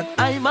Spanish that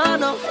I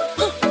know.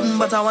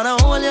 But I wanna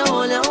hold you,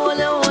 hold you, hold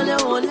you, hold you,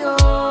 hold you.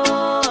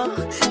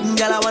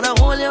 Girl, I wanna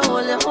hold you,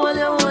 hold you, hold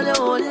you, hold you,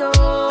 hold you.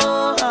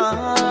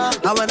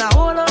 I wanna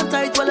hold on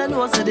tight while I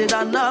know I said it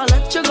and I'll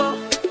let you go.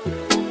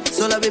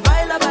 So let me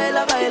baila,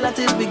 baila, baila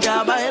till we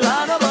can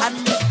baila no more. And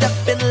we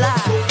step in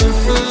line.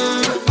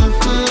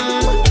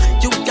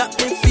 You got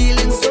me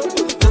feeling so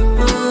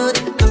good,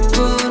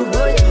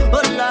 boy.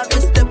 Oh Lord, we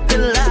step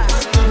in line.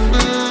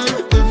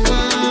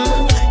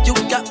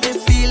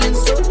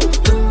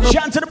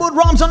 shout out to the Boot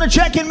Roms on the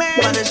check-in, man.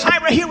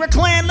 Ira Hero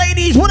Clan,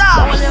 ladies, what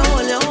up?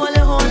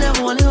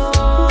 Hold you.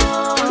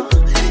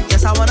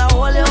 Yes, I wanna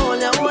hold you.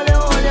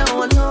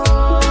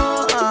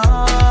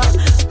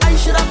 I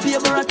should have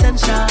paid more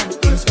attention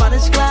in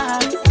Spanish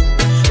class.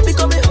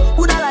 Because me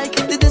would I like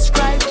it to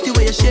describe the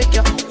way you shake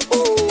your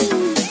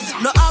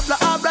no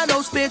habla,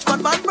 no speech,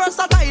 but man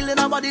versatile in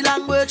her body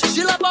language.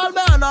 She love all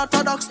my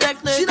unorthodox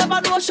technique. She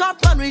never know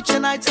short man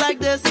reaching heights like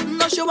this.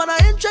 No, she wanna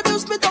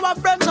introduce me to her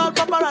friends, all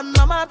Papa and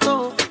Mama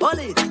too. Hold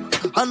it.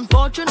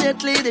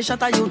 Unfortunately, the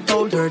shatter you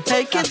told her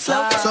take it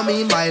slow. So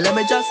meanwhile, let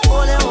me just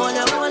hold you.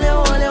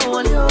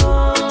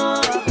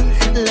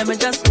 Let me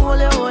just hold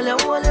you.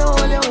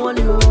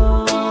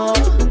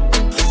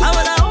 I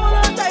wanna hold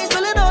on tight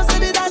till you know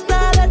say that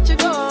I'll let you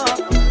go.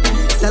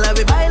 So let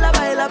me baila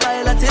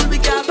till we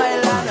can't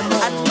baila.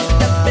 And we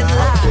step in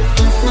line.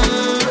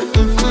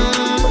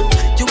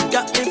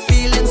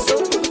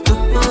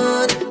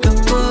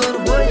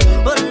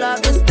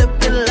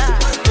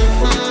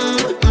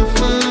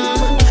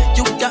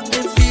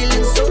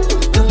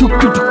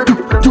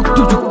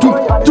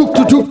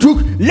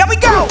 Let me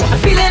go. I'm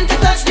feeling to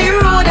touch the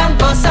road and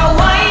bust a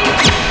wine.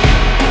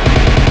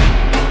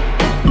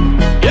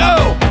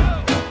 Yo!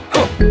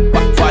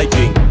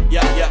 Fighting.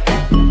 Yeah.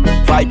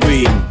 Fight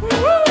green.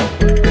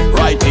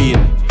 Right in.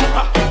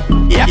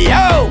 Yeah.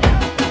 Yo!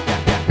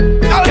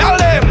 Tell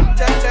them.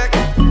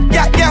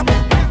 Yeah.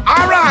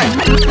 Alright.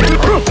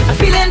 I'm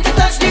feeling to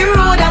touch the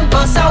road and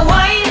bust a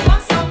wine.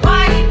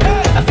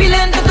 I'm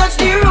feeling to touch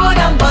the road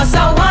and bust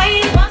a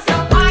wine. Bust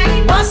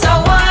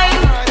a wine.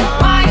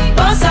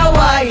 Bust a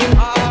wine.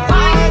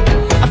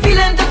 I'm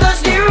feeling to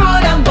touch the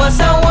road and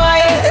bust a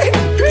wine.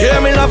 Hear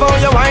me love how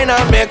you whine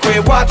and make we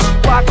watch.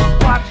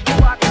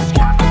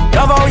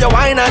 Love how you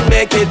whine and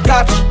make it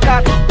catch.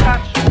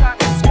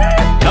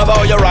 Love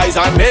how you rise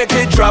and make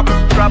it drop.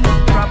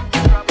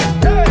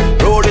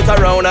 Roll it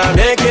around and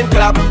make it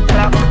clap.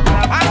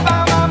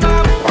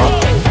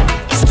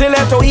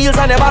 Stiletto heels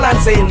and the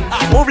balancing.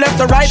 Move left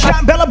to right.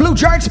 Shot Bella Blue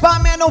Jerk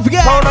Spot, man. Don't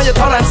forget. Pound on your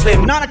tall and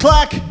slim. 9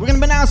 o'clock. We're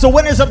gonna announce the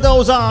winners of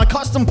those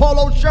custom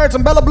polo shirts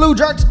and Bella Blue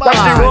Jerk Spot. Watch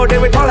the road,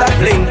 then we call that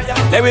bling.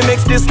 Then we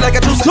mix this like a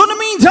juice. So in the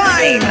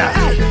meantime,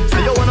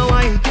 say you wanna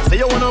wine, say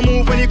you wanna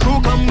move when your crew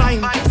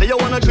combine. Say you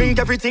wanna drink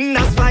everything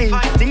that's fine,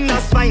 thing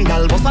that's fine.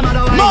 Girl, what's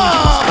another wine?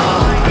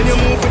 When you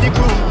move with the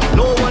crew,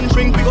 no one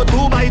drink, we go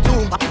 2 by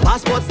 2.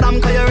 Passport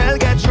stamp, cause your rail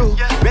get through.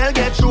 Rail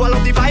get through, I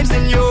love the vibes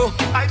in you.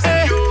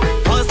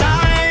 Cause I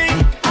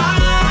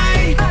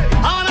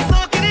wanna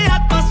soak in the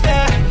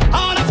atmosphere. I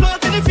wanna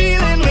float in the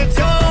feeling with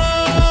you.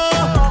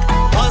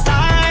 Cause I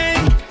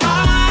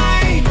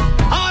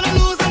wanna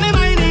lose my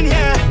mind in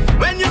here.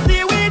 When you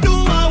see we do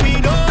what we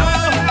do.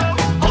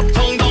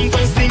 Uptown,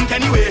 downtown, stink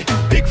anyway.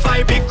 Big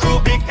fight, big crew,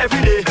 big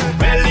everyday.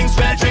 Well links,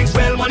 well drinks,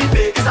 well money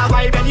pay. It's a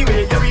vibe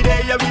anyway, every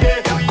day.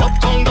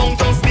 Uptown,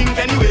 downtown, stink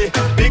anyway.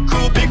 Big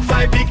crew, big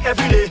fight, big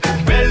everyday.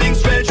 Well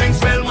links, well drinks,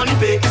 well money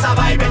pay. It's a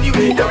vibe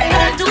anyway,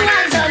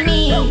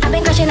 I've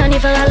been crushing on you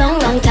for a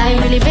long time.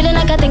 Really feeling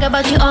like I think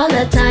about you all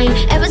the time.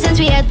 Ever since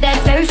we had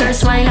that very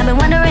first wine, I've been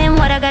wondering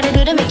what I gotta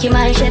do to make you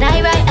mine. Should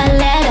I write a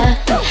letter?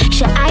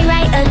 Should I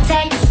write a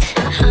text?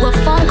 Will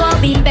phone call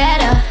be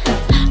better?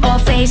 Or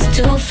face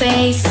to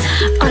face?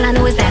 All I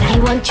know is that I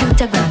want you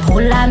to grab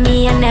hold of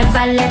me and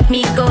never let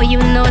me go. You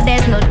know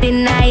there's no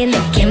denying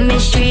the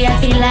chemistry. I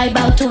feel like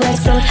about to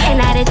explode,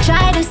 and I did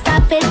try to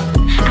stop it.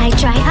 I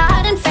try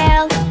hard and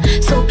fail.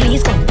 So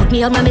please come put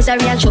me out my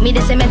misery and show me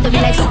the cement to be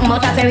like something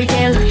out of fairy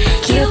tale.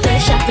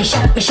 Cupid shot me,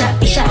 shot me, shot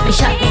me, shot me,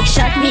 shot me,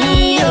 shot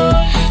me, oh.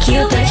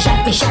 Cupid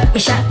shot me, shot me,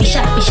 shot me,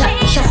 shot me,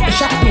 shot me, shot me,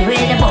 shot me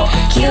with a bow.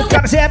 Cupid.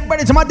 Gotta say happy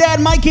birthday to my dad,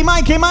 Mikey.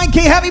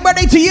 Happy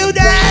birthday to you,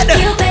 Dad.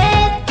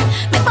 Cupid,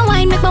 make my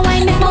wine, make my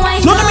wine, make my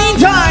wine. So in the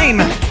meantime,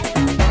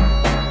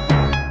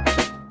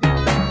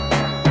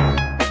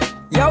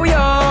 yo,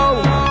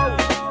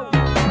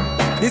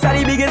 these are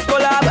the biggest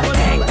collab.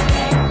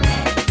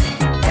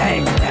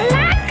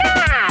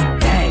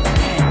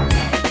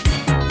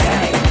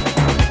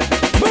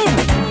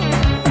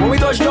 When we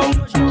touch down,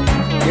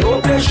 they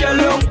won't play shell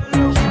long.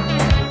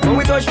 When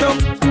we touch down,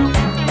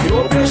 they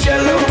won't play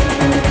shell long.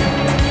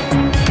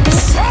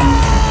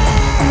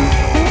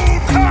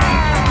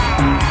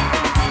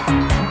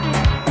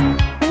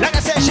 like I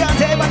said, shout out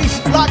to everybody's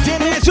locked in,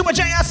 man. Super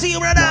J, I see you,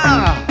 brother.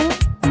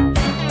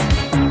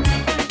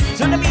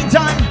 So in the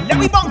meantime, let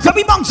me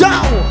bounce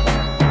out.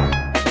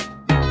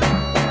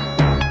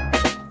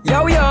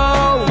 Yo.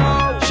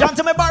 Shout out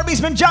to my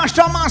Barbiesman, Josh,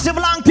 Tom, Massive,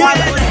 Long time.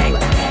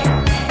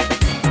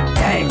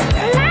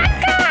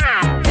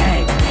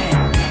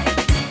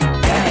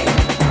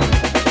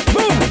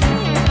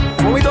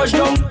 When we touch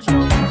down,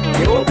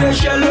 they won't play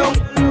shell long.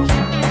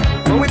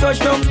 When we touch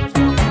down,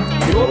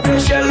 they won't play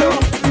shell long.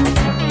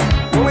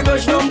 When we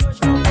touch down,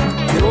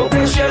 they won't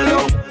play shell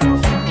long.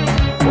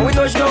 When we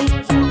touch down,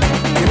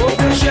 they won't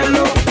play shell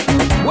long.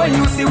 When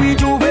you see we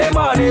Juve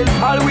morning,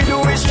 all we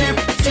do is chip.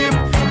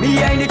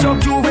 Behind the truck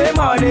Juve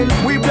morning,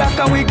 we black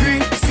and we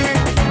green. See,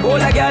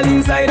 all a girl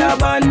inside a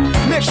van,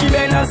 make she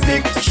bend and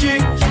stick. She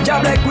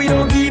job like we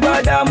don't give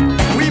a damn.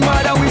 We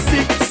mad and we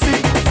sick.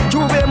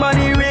 Juve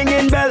money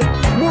ringing bell,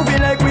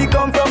 moving like we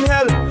come from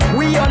hell.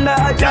 We on the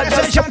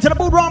agenda. Shout out to the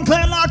Boot Rum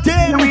Clan locked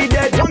in. We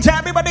dead. One time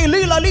everybody,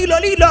 Lila.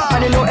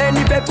 And you know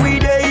any effect we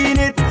day in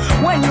it.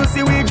 When you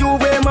see we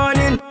Juve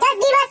morning, just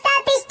give us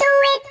a piece to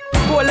it.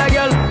 pull a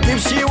girl, give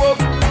she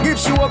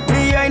walk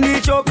behind the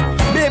truck.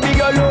 Baby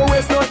girl, no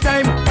waste no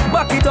time.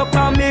 Back it up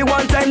on me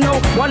one time now.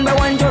 One by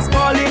one, just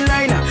fall in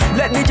line.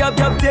 Let the job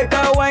take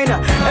a wine.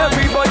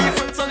 Everybody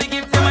front, so they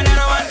give them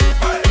another one.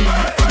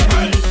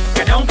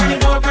 Get down, pretty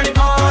boy, pretty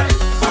boy.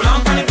 Pull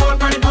on, pretty boy,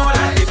 pretty boy.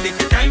 If it's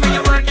the time when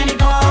you work any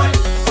boy.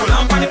 Pull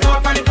on, pretty boy,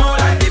 pretty boy.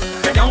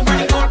 Get down,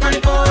 pretty boy,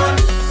 pretty boy.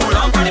 Pull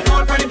on, pretty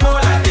boy, pretty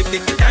boy. If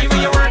it's the time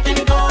when you work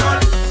any boy.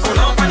 Pull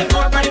on, pretty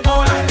boy, pretty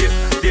boy.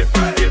 Dip.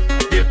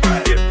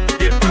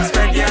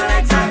 Spread your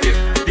legs and dip.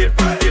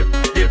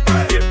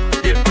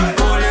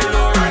 Go a little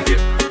lower and dip.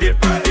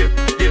 Go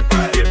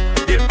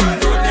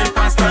a little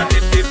faster,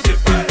 dip.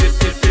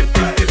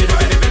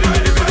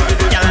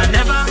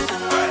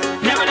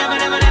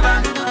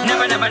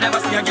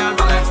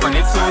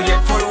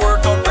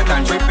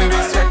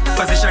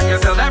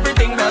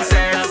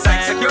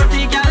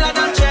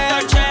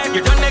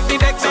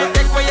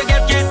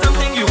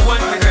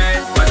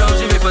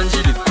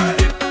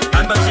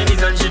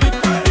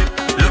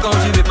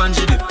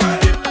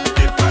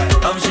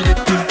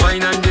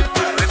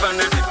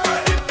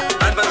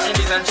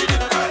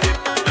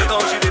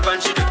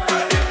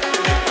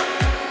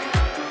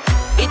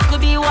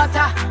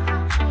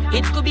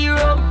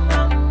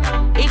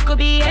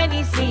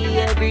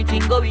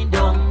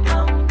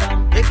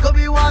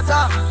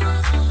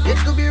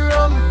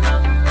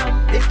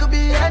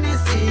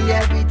 see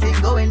everything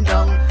going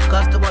down.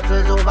 Cause the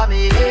bottles over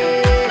me.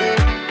 Hey,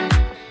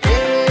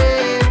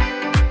 hey,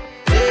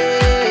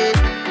 hey.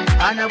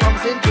 And I'm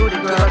bouncing through the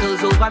ground.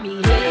 Bottles over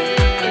me.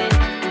 Hey,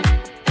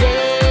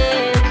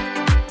 hey,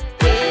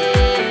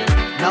 hey.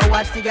 Now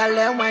watch the girl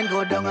and wine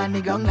go down on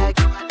the ground like.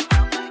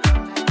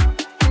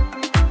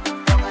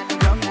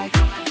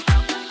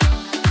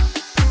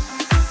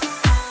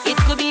 It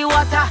could be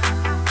water,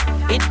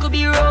 it could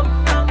be rum,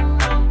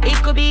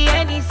 it could be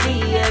any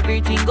sea,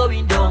 everything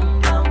going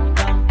down.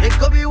 It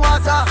could be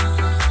water,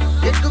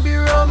 it could be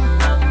rum,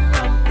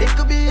 it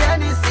could be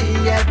any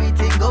sea,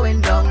 everything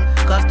going down.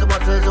 Cause the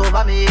bottles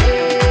over me.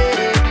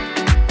 Hey,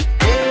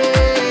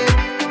 hey,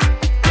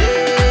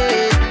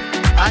 hey.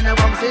 And I'm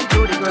bouncing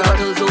through the ground.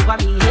 Bottles over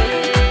me.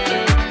 Hey,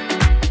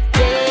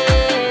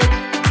 hey,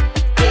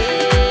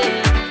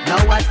 hey.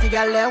 Now watch the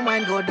girl and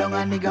wine go down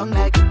on the ground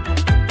like.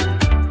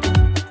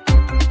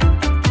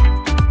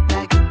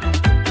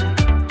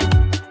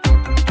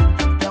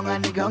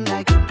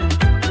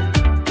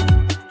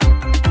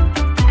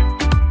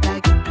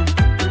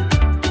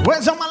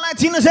 Where's all my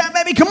Latinos at,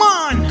 baby? Come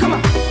on! Come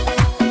on!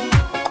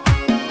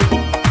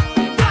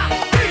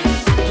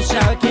 Tú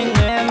sabes quién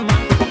es,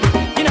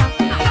 you know.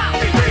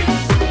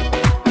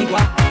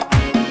 Igual.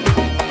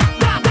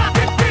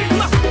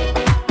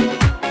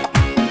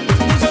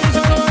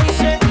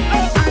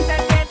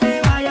 Antes que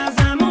te vayas,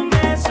 dame un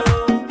beso.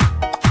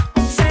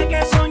 Sé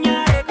que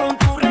soñaré con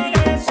tu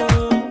regreso.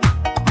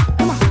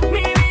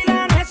 Mi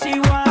vida no es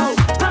igual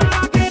a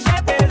lo que te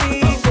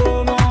pedí.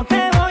 ¿Cómo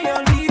te voy a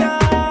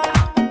olvidar?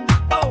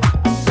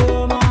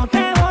 ¿Cómo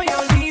te voy a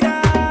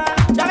olvidar?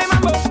 Dale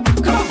mambo,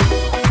 come on.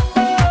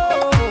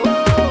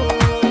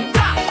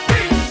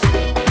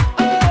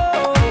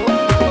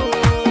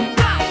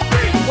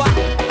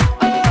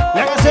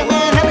 Like I said,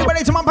 man, happy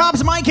birthday to my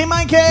pops, Mikey.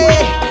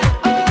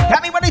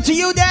 Happy birthday to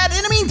you, Dad.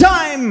 In the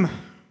meantime,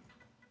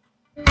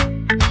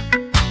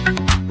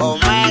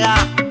 Omega,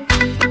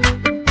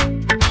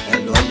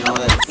 el dueño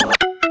del flow.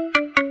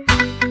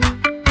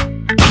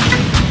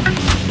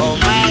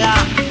 Omega,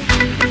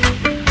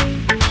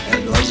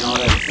 el dueño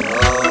del flow.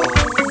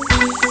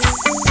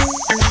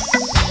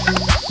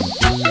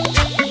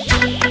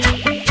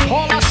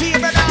 all I see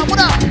is right what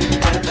up?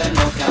 ¿Qué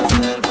tengo que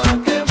hacer para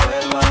que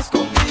vuelvas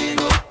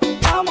conmigo?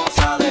 Vamos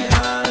a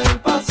dejar el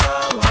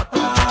pasado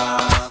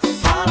atrás.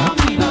 Para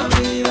mí la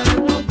vida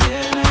no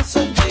tiene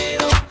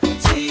sentido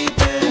si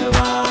te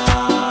vas.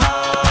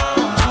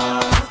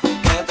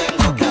 ¿Qué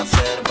tengo que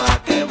hacer para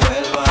que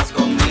vuelvas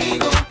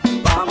conmigo?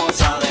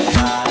 Vamos a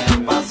dejar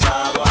el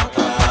pasado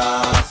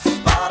atrás.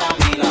 Para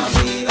mí la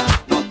vida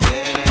no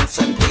tiene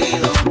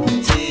sentido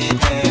si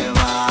te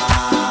vas.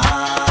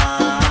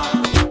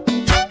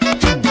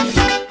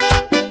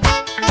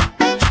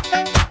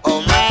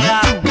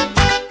 Omega,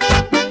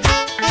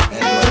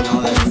 el dueño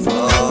del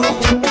flow.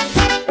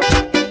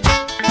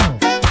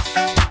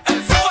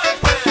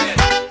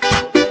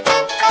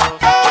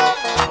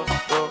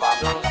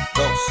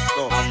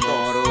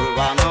 Amor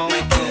urbano, me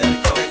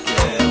quiero,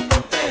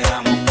 te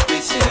amo, me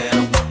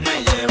hicieron, me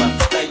llevan,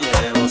 te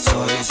llevo,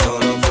 soy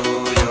solo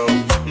tuyo.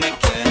 Me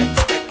quieres,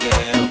 te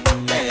quiero,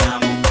 te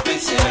amo, me You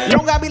hicieron.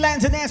 don't gotta be lying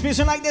to dance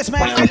music like this,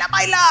 man. Baila,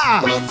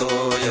 baila! Lo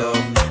tuyo.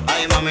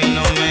 Ay, mami,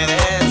 no me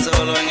dejes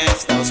solo en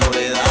esta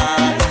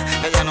oscuridad.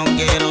 Que ya no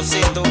quiero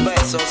sin tus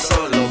besos,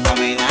 solo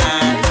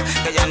caminar.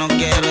 Que ya no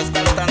quiero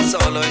estar tan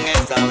solo en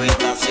esta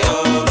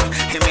habitación,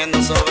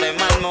 gimiendo sobre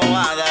mi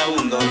almohada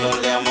un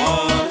dolor de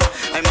amor.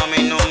 Ay,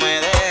 mami, no me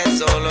dejes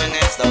solo en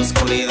esta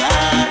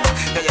oscuridad.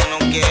 Que ya no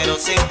quiero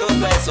sin tus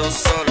besos,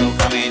 solo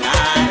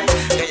caminar.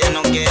 Que ya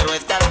no quiero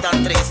estar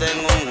tan triste en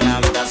una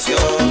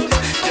habitación,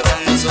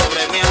 llorando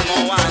sobre mi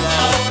almohada.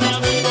 Ahora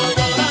vivo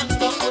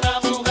llorando por una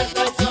mujer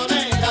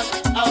traicionera.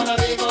 Ahora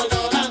vivo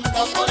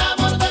llorando por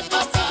amor de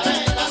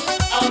pasarela.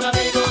 Ahora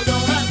vivo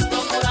llorando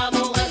por una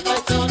mujer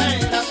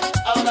traicionera.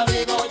 Ahora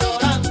vivo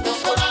llorando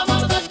por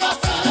amor de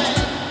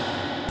pasarela.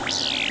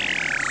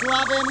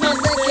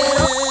 Suavemente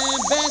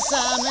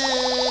bésame,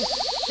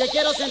 que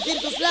quiero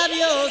sentir tus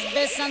labios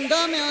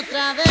besándome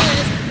otra vez.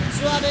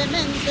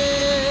 Suavemente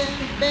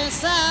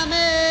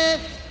bésame,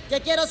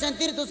 que quiero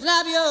sentir tus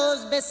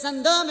labios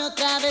besándome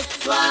otra vez.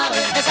 Suave,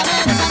 bésame,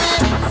 bésame,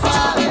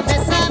 suave,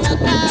 bésame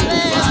otra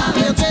vez.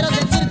 Suave, yo quiero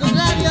sentir tus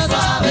labios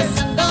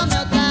besándome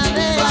otra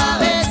vez.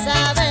 Suave,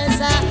 besa,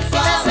 besa,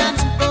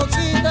 bésame un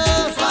poquito.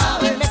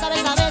 Suave, besa,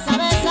 besa, besa,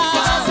 besa,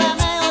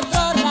 bésame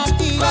otro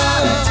ratito.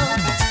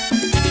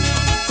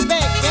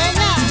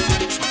 Pequeña,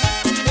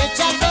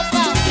 échate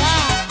pa' acá.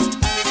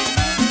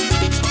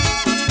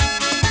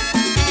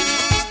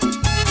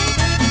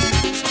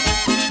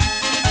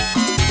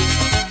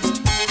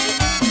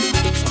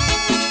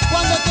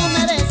 Cuando tú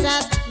me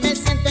besas, me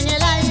siento en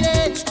el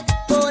aire.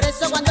 Por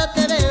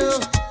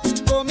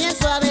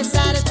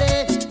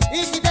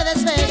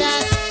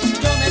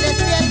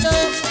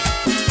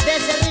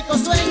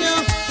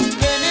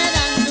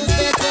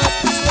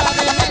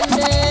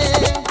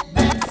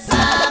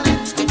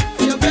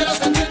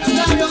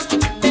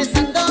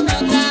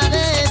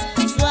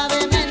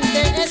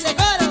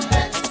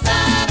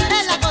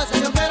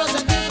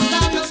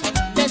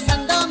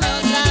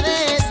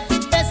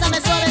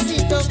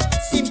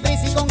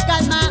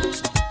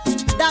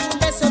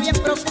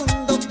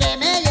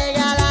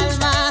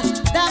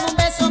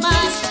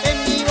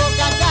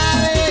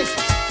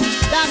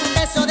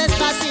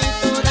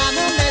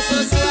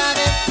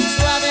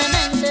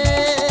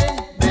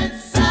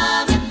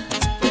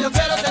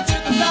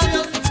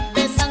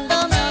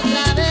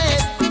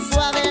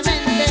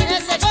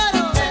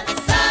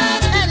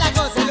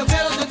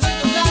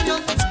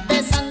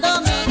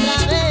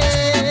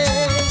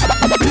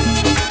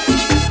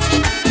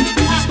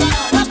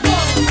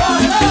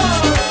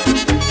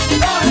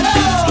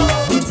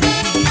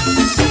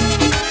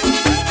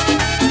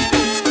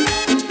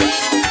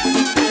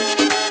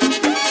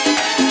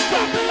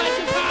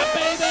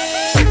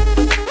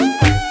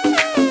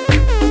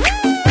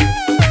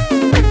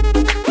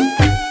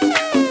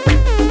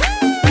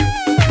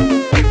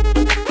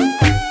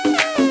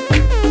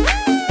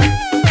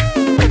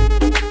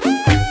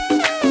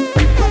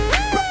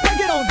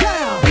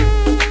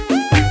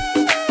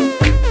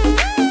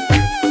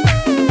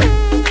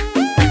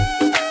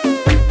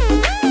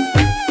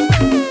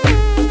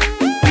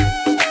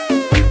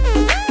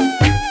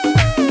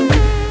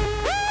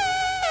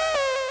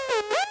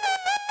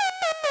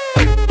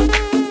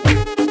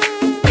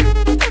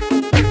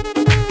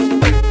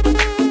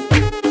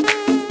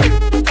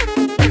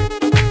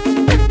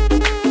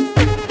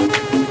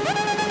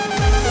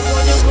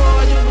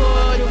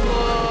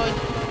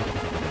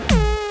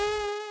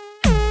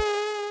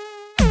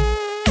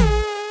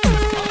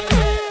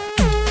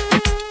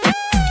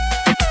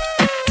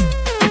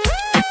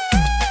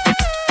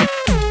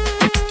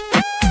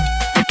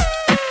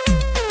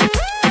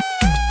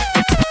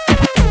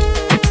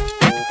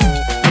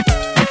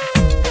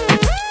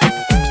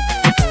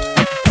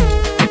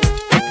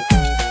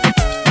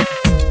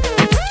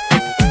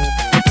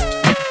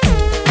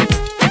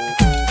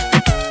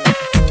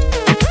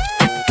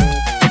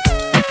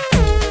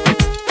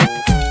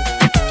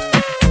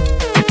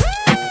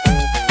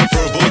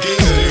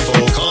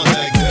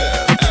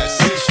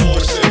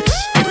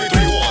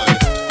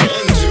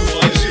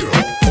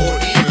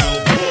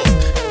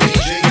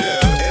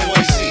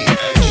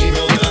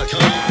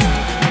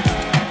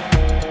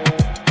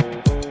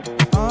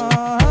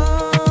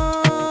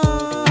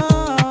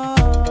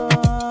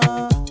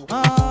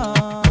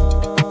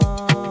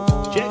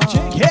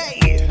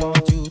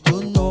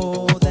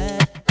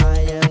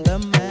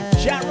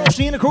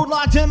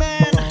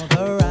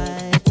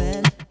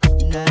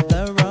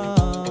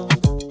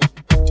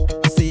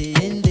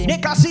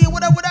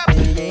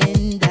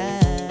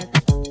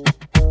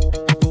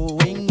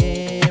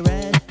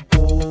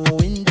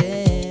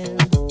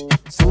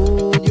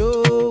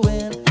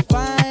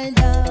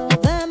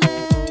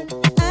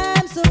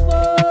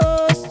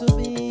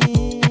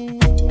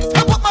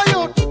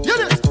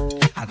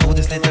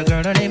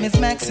is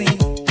Maxine.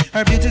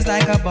 Her beauty's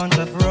like a bunch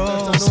of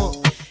roses.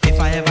 If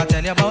I ever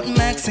tell you about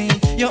Maxine,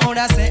 you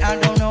older say I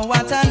don't know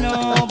what I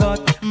know,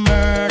 but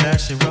murder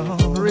she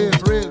wrote.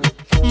 Real.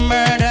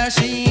 Murder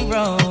she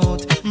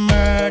wrote.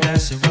 Murder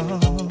she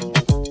wrote.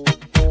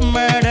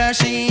 Murder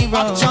she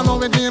wrote. Action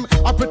with him,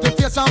 a pretty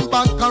face and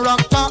bad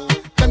character.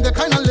 Them the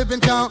kind of living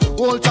can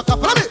hold chaka.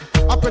 Follow me.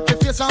 A pretty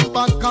face and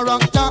bad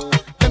character.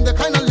 Them the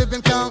kind of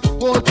living can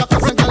hold chaka.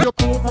 Send tell you.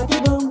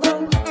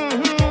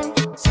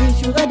 Sweet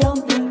sugar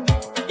dumpling.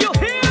 You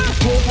hear?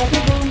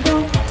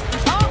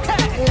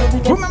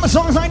 Remember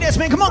songs like this,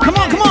 man. Come on.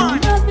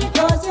 Not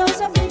because you're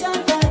so big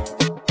and fat.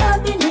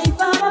 Not believe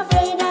I'm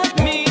afraid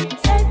of me.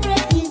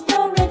 Secret is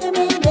no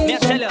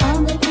recommendation.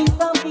 I'm the chief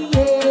of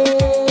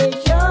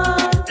creation.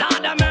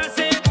 Lord have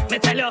mercy, me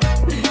tell you,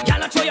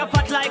 y'all show your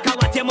fat like a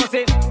what you must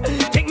say.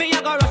 Think me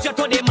I go rush you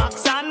to the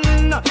max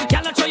and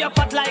y'all show your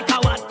fat like a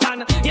what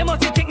and you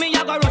must think me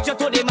I go rush you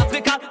to the max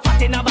because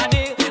fat in a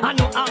body and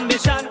no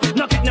ambition,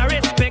 no get no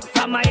respect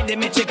from my the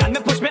Michigan. Me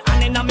push me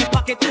hand in my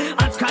pocket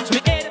and scratch me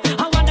head.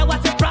 I wonder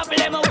what's the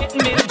problem with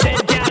me,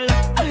 girl.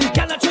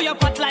 Y'all show your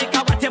fat like a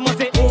what you must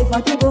say. Hey,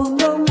 fatty boom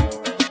boom,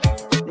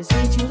 the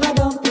sweet sugar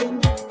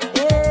dumpling.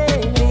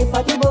 Hey,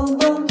 fatty boom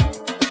boom.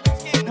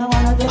 I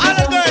wanna get All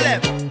the something. girl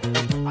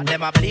them. And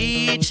them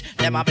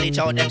a bleach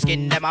out them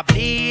skin, them a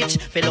bleach.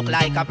 Feel look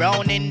like a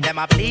browning, them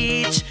a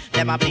bleach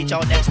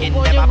out them skin,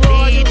 them a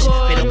bleach.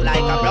 Feel look like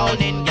a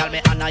browning, girl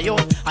me honor you,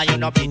 and you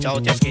no bleach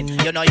out your skin.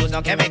 You no use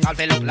no chemical,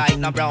 feel look like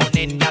no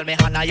browning, girl me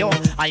honor you,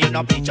 and you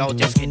no bleach out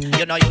your skin.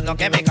 You no use no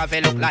chemical,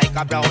 feel look like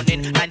a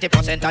browning.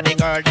 90% of the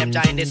girl them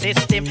join the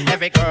system.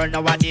 Every girl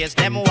nowadays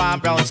them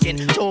want brown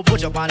skin. So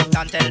put your pants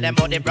and tell them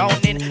about the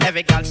browning.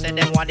 Every girl say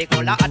them want the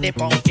color of the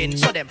pumpkin.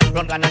 So them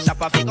run gonna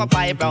shop a figure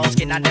buy brown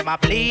skin and them a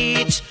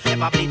bleach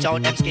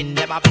out them skin,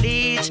 them a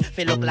bleach.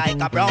 Feel look like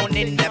a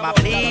browning, them a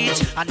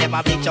bleach, and them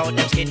a bleach out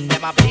them skin,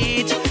 them a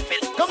bleach.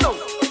 Come now.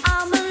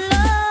 I'm in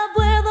love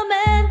with a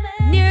man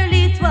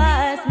nearly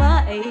twice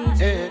my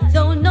age.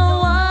 Don't know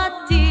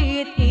what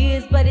it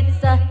is, but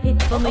it's a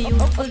hit for my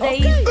youthful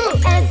days.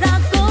 As I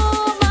go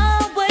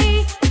my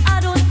way, I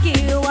don't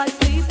care what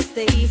people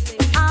say.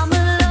 I'm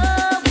in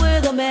love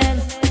with a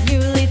man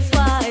nearly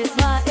twice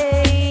my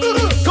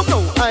age. Come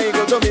now,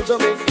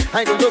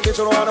 I go to me,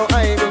 so no one know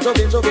I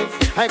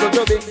go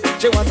to me.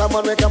 She want a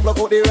man we can block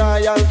out the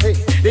royalty.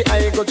 The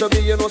I go to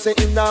me, you know say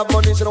in that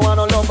money, she don't want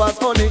no lovers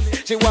honey.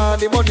 She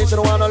want the money, she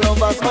don't want no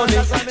lovers honey.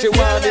 She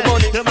want the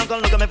money. The man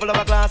come look at me full of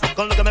a class,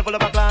 come look at me full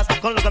of a class,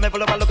 come look at me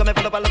full of a, look at me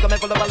full of a, look at me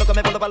full of a, look at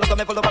me full of a, look at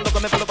me full of a, look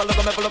at me full of a, look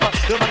at me full of a.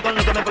 The man come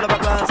look at me full of a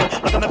class,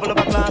 look at me full of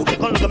a class,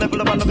 come look at me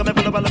full of a, look at me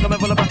full of a, look at me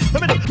full of a.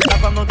 Let me do. Stop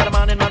from noon to the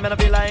morning, man, I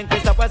feel like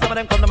Chris. Why some of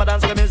them come to my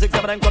dance with music,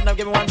 some of them come to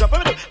give me one drop.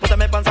 Let me do. Put on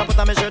me pants and put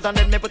on me shirt and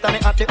then me put on me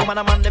hat. The woman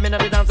and man them in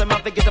the dance, them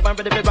have to get up and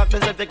ready to rock.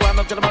 Themselves they climb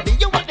up till them have the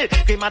you want it.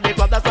 Cream and the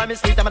club, that's why me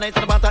sweet and me nice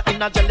and the water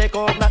in a jelly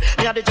coconut.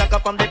 Me and the jacker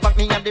from the back,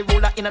 me and the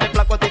ruler in the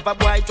black. What if a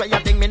boy try a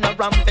thing, me no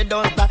ramp it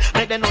don't stop.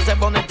 Make them know say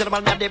bun it till the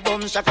man me and the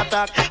boom shack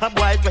attack. A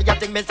boy try a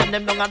thing, me send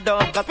them down and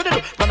down. Cause we do.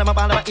 Run them a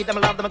ball, them a eat them, a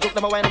love them, a cook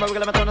them, a wine them, a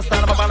wiggle them, a turn a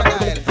stand, them a ball, them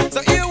a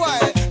So here why?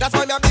 That's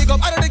why me a big up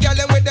all of the girl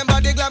them with them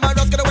body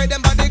glamorous. Get away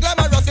them body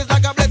glamorous is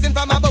like a blessing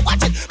from above.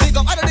 Watch it. Big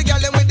up all of the girl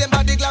them with them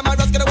body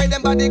glamorous. Get away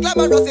them body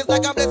glamorous is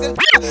like a blessing.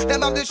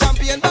 Them have the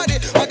champion body,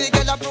 what the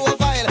girl a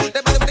profile. The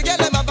body with the girl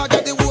them have a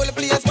got the whole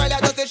place while I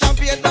just the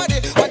champion body,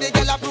 what the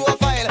girl a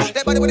profile.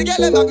 The body with the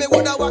girl them have me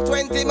woulda walk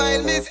 20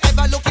 miles. Miss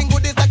ever looking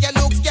good is like your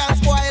looks can't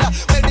spoil.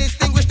 Well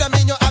distinguished them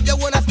in you have your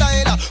own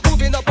style.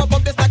 Moving up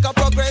this like a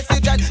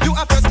progressive jet. You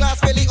a first class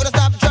filly, you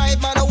stop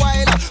drive man a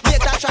while.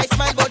 Make that try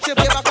smile but you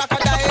feel a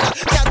crocodile.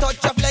 Can't touch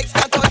your flex,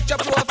 can't touch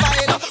your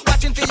profile.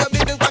 Watching for your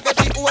business pocket,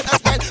 she own a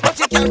style, but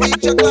you can't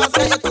reach your class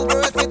 'cause you're too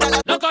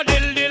versatile. Look a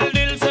dill dill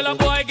dill, sell a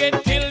boy get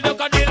killed.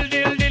 Look a dill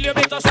dill dill, you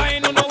better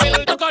sign on the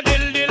will. Look a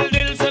dill dill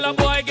dill, sell a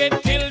boy get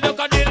killed. Look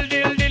a dill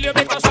dill dill, you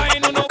better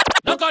sign on the.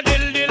 Look a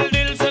dill dill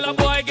dill, sell a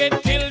boy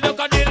get killed. Look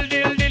a dill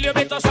dill dill, you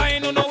better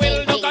sign on the will.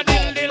 Look a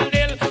dill dill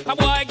dill, a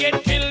boy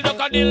get killed. Look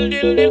a dill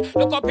dill dill,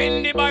 look up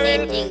in the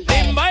barrel.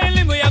 Limb by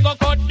limb we a go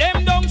cut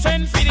them down,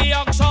 send for the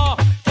oxa.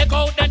 Take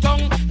out the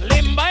tongue.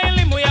 Limb by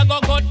limb we a go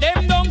cut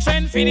them down,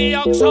 send for the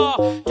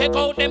oxa. Take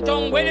out them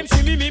tongue. When them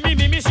see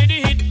me, see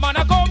the hit man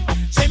a come.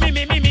 See me,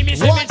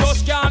 see me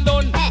just can't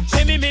done.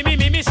 See me,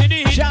 see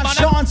the hit man a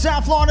come. Sean,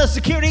 South Florida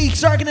security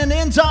circuit in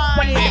the inside.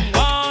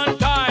 One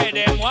tie,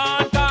 them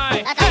one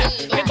tie.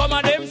 They come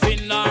a them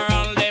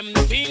funeral, them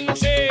things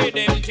say,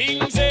 them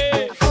things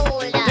say.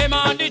 Them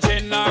on the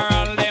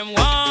general, them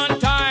one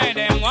tie,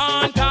 them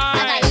one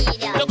tie.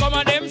 They come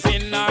a them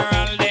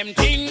funeral, them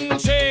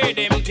things say,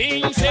 them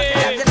things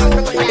say.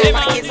 Them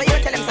on the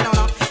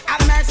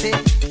Have mercy.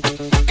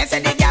 And say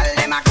the girl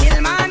them a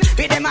kill man.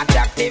 With them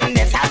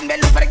attractiveness. And be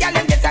look for the girl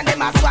them this and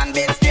them a swan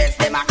base straight.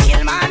 Them a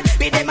kill man.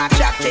 With them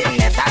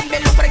attractiveness. And be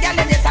look for the girl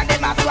them this and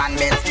them a swan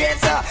base straight.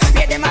 So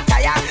make them a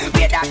tire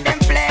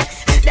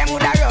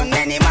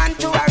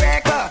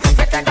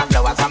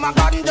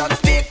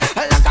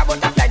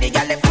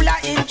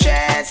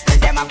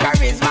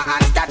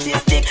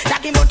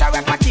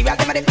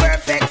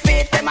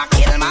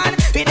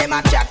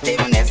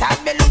tag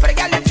me look for the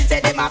girl them she say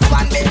them a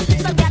fan me.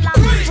 Some gyal a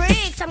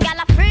freak, some gyal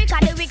a freak of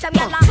the week, some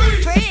gyal a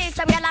freak,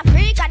 some gyal a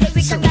freak of the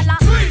week, some gyal a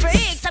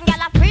freak, some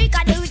gyal a freak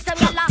of the week, some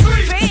gyal a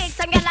freak,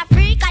 some gyal a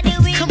freak of the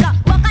week.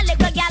 Walk a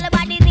little gyal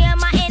body near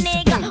my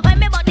enigma. When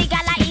me bought the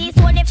gyal a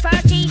east, when the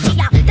first she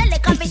a the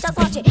little bitch a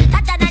watch it.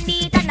 That and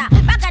neat and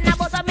back and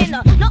about a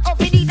minute. No up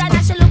with it and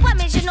she look at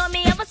me, she know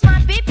me have a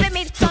smart beat with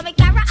me. So me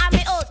carry on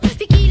me out,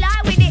 tequila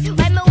with it.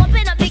 When me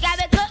open up the gyal,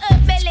 me go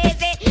up me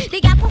lazy. The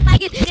gyal put my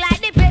it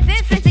like the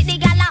perfect fit. The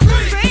gyal a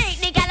freak,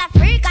 the gyal a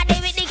freak of the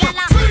week, the gyal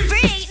a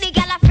freak, the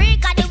gyal a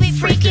freak of the week.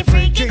 Freaky,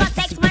 freaky, go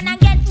text man and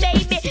get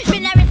baby. Me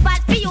no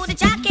respect for you, the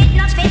jacket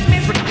not fit me.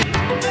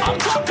 I'm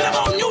talking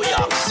about New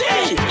York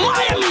City,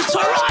 Miami,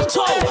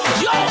 Toronto,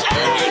 yo,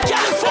 LA,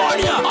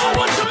 California, all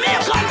the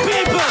Jamaican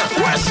people,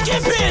 we're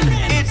skipping.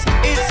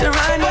 It's a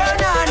run, na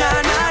na na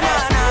na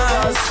na.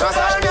 Oh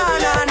na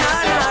na na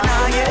na na,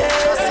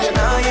 yes,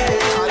 yeah.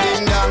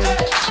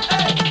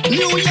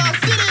 New York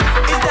City.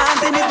 It's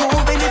dancing, it's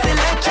moving, it's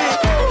electric.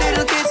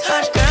 Little kids,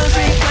 hot girls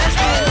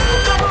requesting.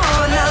 Come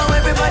on now,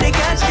 everybody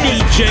catch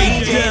this. DJ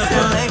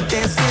select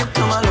this, skip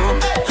to my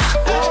loop.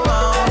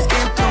 Oh,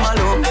 skip to my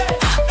loop.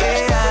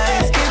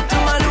 Yeah, skip to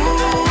my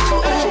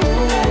loop.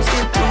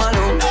 Skip to my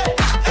loop.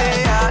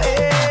 Yeah.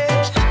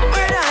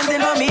 We're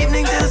dancing from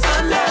evening till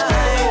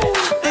sunlight.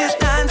 This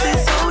dance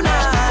is so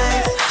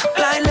nice.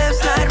 Slide left,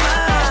 slide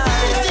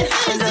right.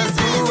 And just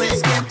do it,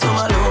 skip to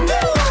my loop.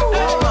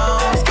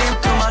 Oh, skip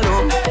to my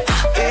loop.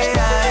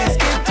 Yeah,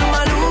 skip to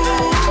my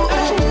loop.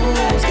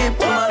 Skip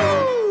to my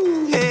loop.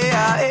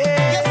 Yeah.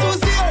 Guess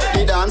who's here?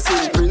 The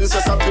dancing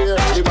princess appear.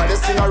 The body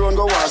sing around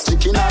go wash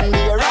chicken and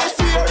beer. Right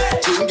here,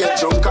 Jim get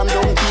drunk and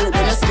don't care.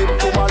 Then you skip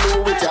to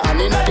Malou with your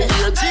hand in the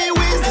ear. Gee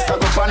whiz, this a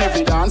go on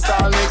every dance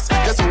all mix.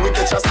 Guess who we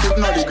catch a skip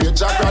now? The great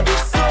Jack Rabbit.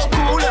 So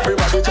cool,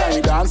 everybody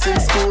join dancing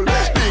school.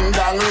 Ding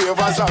dong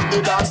ravers of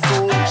the dance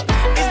stool.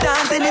 It's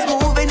dancing, it's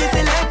moving, it's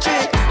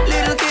electric.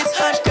 Little kids,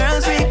 hot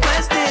girls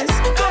request this.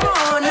 Come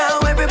on now,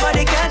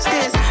 everybody catch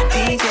this.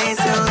 DJ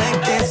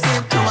select this,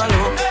 skip to my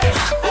loop.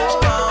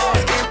 Oh,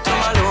 skip to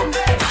my loop.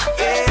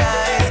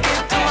 Yeah,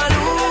 skip to my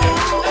loop.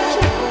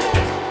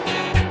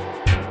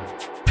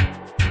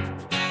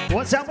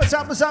 What's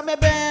up, my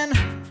band?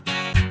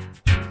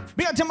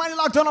 Be out to Mighty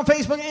Locked On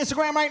Facebook and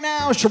Instagram right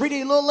now.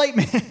 Shariti, a little late,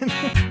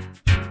 man.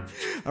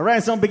 I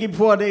ran some biggie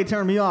before they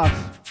turned me off.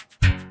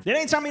 They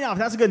didn't turn me off.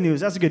 That's good news.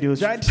 That's good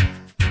news, right?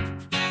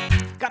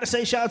 Gotta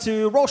say shout out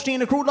to Roshni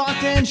and the crew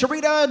locked in.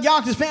 Sharita,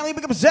 Yonkers family,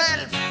 big up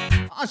yourself.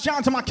 Shout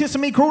out to my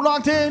Kissing Me crew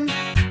locked in.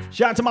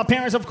 Shout out to my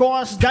parents, of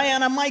course.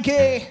 Diana,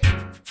 Mikey.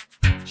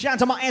 Shout out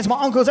to my aunts, my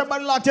uncles,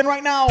 everybody locked in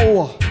right now.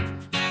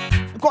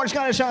 Of course,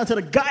 gotta shout out to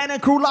the Guyana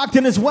crew locked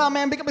in as well,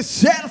 man. Big up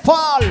yourself,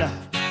 all.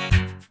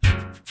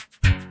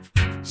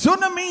 So in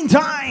the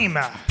meantime,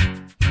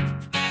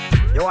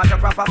 you want a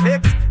proper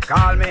fix?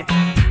 Call me.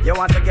 You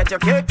want to get your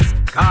kicks?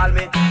 Call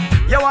me.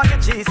 You want your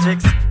cheese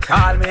sticks?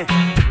 Call me.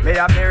 Me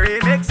have the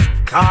remix?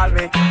 Call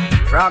me.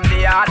 From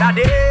the other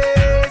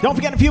day. Don't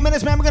forget in a few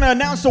minutes, man, we're gonna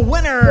announce the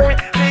winner.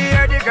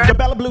 The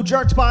Bella Blue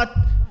Jerk Spot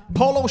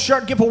polo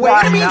shirt giveaway.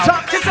 In the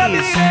meantime,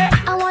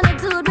 I want a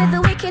dude with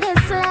the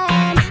wickedest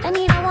slang. I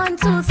need a 1,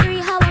 2, 3,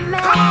 how a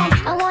man.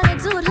 I want a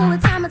dude who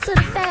would time it to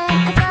the fan.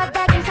 I felt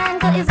back and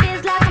tangle his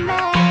biz like a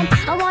man.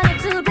 I want a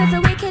dude with the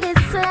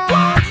wickedest slang.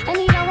 I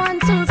need a 1,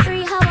 2,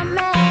 3, how a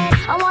man.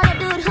 I want a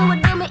dude who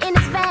would do me in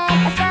his van.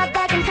 I felt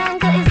back and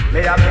tangle his.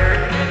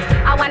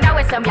 I wonder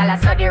where some gyal a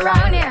study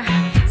round here.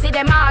 See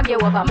them argue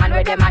over man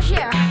where them a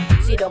share.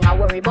 See don't a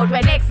worry about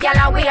where next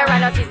gyal a wear.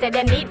 And us say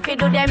they need fi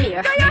do them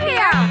here. Do you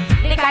hear?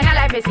 The kind of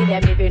life me see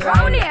them living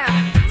round here.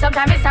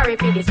 Sometimes it's sorry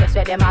for this just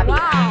where them a be.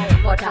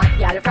 But hot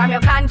gyal from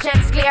your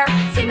conscience clear.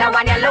 See now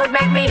when your load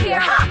make me hear.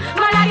 Ha!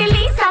 Man a the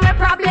least of my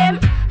problem.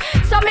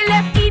 So me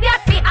left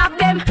idiot fi have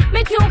them.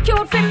 Me too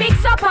cute fi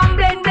mix up and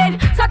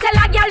blend. So tell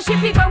a gyal she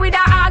fi go with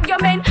her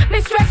argument. Me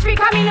stress free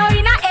cause me know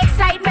in a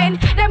excitement.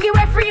 Them give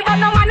away free but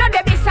no man no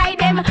dey beside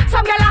them.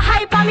 Some gyal a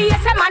hype on me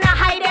yes a man a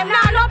hide them.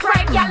 Nah no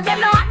pride gyal them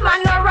no hot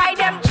man no ride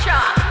them.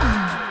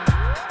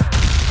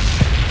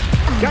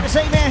 gotta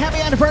say, man,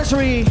 happy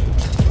anniversary.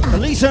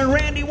 Lisa and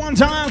Randy one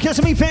time.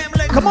 Kissing Me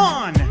family, come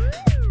on.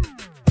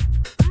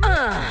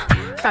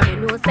 From you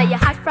know say you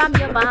hot from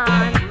your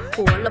band.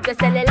 Hold up the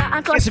cellular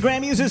and touch.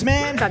 Instagram users,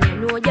 man. From you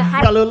know you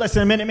hot. Got a little less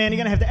than a minute, man. You're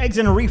gonna have to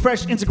exit and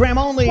refresh Instagram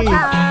only.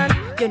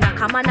 You're not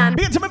coming on.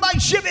 Be to me by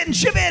Shivin.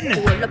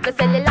 Hold up the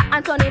cellular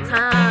and turn it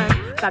on.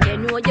 From you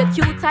know you're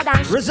cuter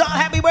than Rizal,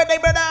 happy birthday,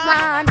 brother.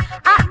 Man,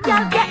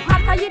 y'all get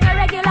mad cause you the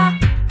regular.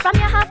 From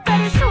your half to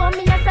the show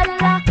me your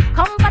cellular.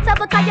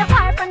 Comfortable cause your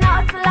boyfriend a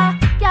hustler.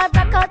 Y'all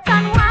break out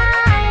and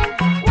wine.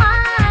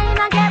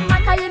 I get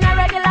mad cause you the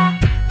regular.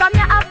 From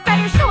your half to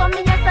the show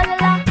me your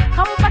cellular.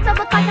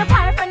 Comfortable cause your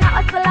boyfriend a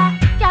hustler.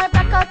 Y'all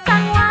break out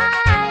and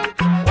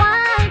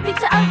wine.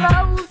 Picture a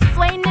rose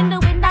swaying in the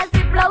wind as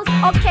it blows.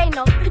 Okay,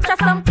 no, picture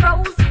some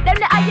pros. Them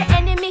they are your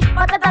enemy,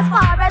 but that's as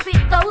far as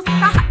it goes.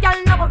 Y'all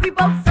know what we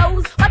both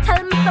those. But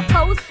tell me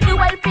suppose the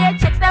welfare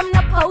checks them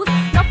the post.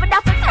 No for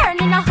that for terror.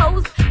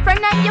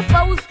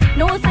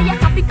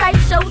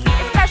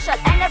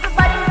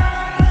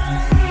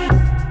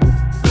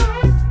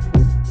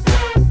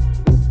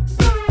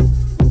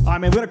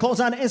 close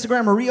on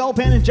Instagram will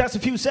reopen in just a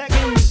few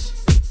seconds.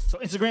 So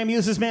Instagram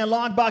users, man,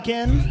 log back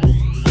in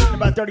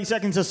about 30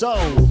 seconds or so.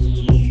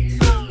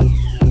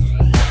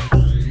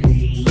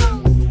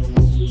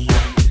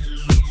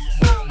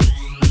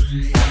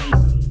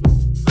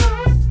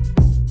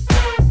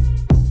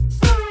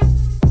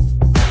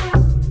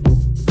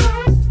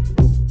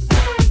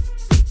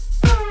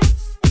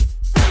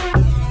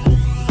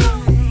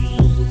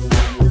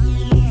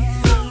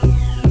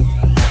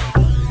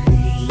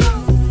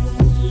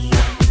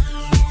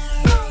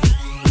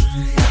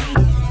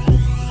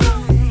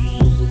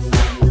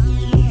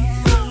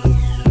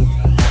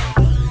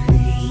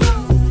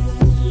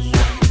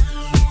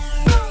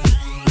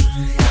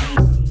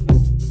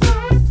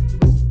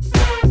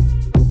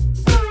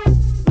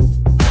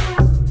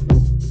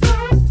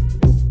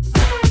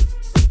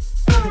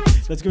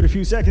 Let's give it a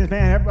few seconds,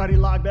 man. Everybody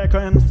log back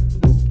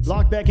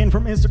in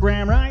from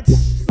Instagram, right?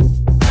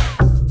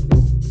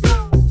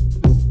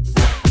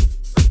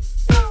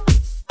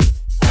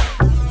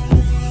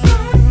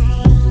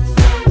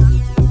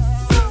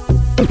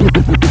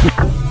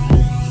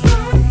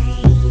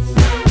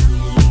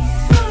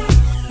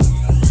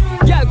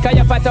 Can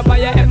you fight up on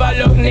your ever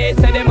look neat?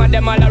 Say them and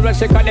them all a rush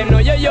cause them know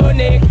you're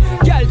unique.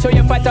 Girl, so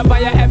you fight up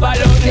on your ever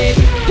look neat.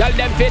 Girl,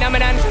 them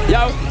phenomenon,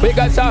 yo, we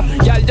got so.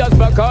 Girl, just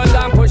broke out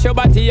and push your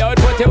body out.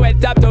 Put your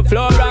head up to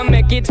floor and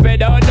make it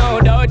spread out,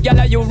 no doubt.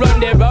 Girl, you run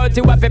the road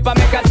to a paper,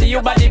 make her see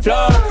you body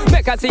floor.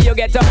 Make her see you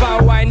get up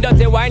and wine,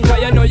 dirty wine.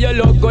 Cause you know you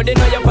look good, you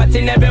know you're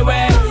fatting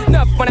everywhere.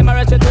 Enough when them a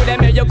rush you to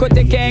them, you could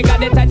take care. Got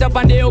the tight up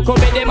on the hook,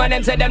 with them and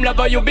them say them love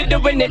how you be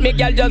doing it. Me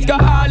girl, just go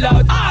all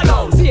out, all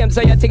out. See him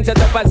so you think so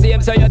tough and see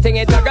him so you think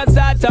it go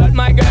start out,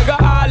 my girl go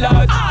all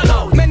out. All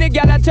out. Many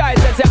girl a try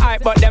to say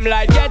hype, but them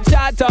like get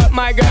shot out,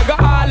 my girl go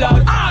all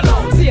out. All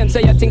out. See him so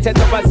you think set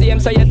up and see him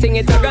so you think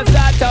it go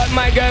start out,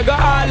 my girl go all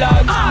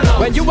out. All out.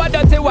 When you a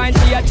dirty wine,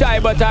 she a try,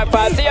 but her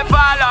pass see you fall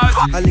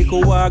out. A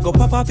little war go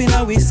pop up in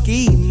a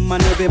whiskey,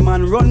 man every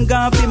man run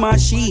gun for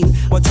machine.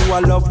 But you a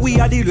love we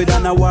a deal with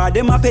and a war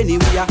them a penny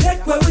we a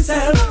take where we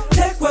sell,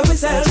 take where we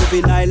sell.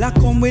 Juvenile a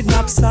come with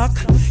knapsack,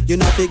 you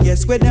know to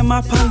guess where them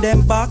up on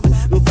them back.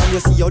 Look from you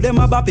see how them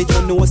a bop it,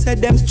 you know said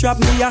them strap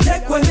me a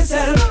take where me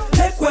sell,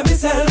 take where me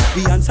sell.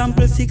 We on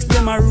sample 6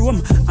 them a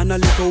room, and a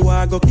little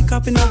war go kick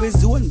up in our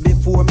zone.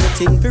 Before me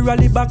think fi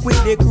rally back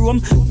with the chrome,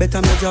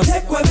 better me just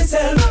take where me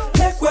sell,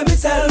 take where me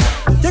sell.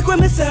 Take where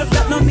me sell,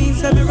 that no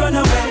means let me run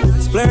away.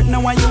 Splurt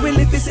now and you will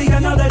live to see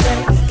another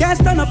day. Can't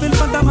stand up in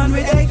front of man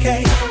with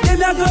AK.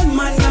 Them a gun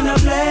man gonna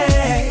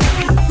play.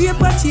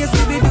 Paper chase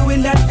we be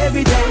doing that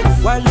every day.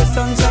 While the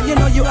sun shine, you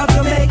know you have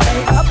to make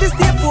hay. Up to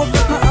stay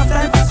focused, not have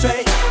time to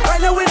stray.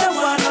 Right now we don't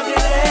want no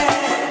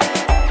delay.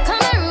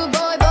 Come here, rude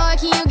boy, boy,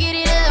 can you get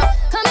it up?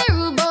 Come here,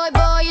 rude boy,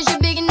 boy, is you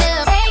big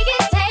enough? Take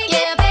it,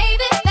 yeah,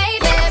 baby,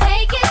 baby,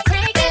 take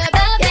it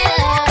up,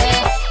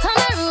 yeah. Come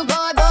here, rude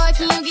boy, boy,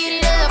 can you get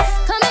it up?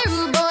 Come here,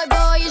 rude boy,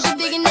 boy, is you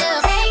big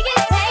enough? Take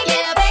it,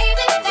 yeah,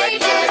 baby, baby.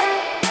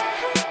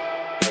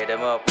 Hit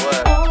them up,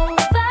 what?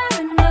 Over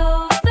and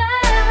over,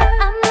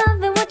 I'm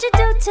loving what you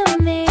do to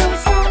me.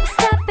 Don't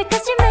stop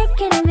because you're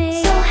making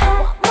me so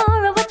hot.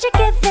 More of what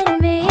you're giving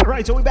me. All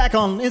right, so we're back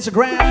on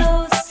Instagram,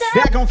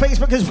 back on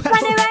Facebook as well.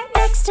 Running right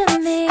next to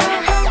me.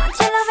 Want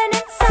your loving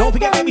inside. Don't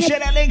forget, baby, share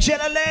that link, share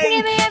that link.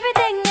 Give me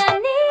everything I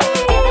need.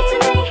 Give it to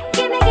me,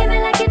 give me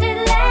like you did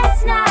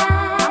last night.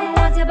 I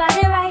want your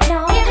body right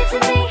now. Give it to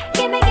me,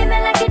 give me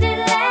like you did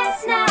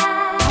last night.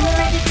 I'm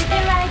ready to be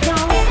right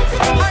now. Give it to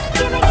me,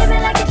 give me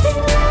like you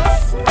did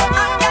last night.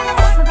 I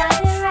want my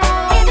body right.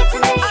 Give it to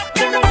me,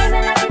 give me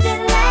like you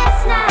did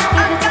last night.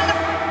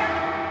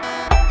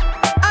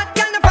 I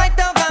can't fight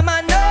over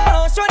man,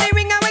 no. Show the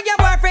ring and when your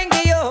boyfriend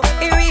give you,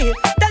 it real.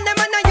 Tell them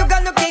man you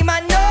gonna look him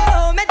man,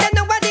 no. Make them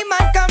know what the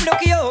man come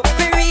look you,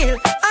 for real.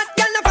 I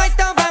can't fight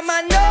over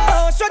man,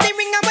 no. Show the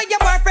ring and when your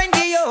boyfriend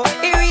give you,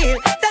 it real.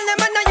 Tell them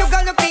man you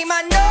gonna look him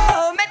man,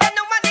 no. Make them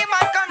know what the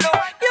man come look.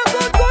 You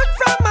good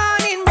from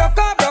morning, broke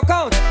out, broke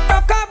out,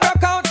 broke out,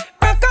 broke out,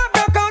 broke out,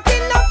 broke out.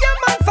 In love your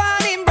man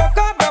falling, broke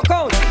out, broke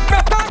out,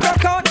 broke out,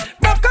 broke out,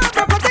 broke out,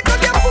 broke out. Take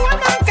out your phone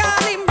and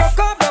call him,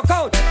 broke out, broke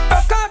out,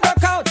 broke out,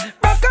 broke out,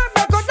 broke out,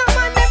 broke out. No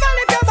man never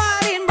leave your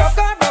body, broke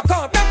out, broke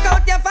out, broke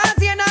out. Your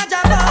fancy and a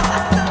job.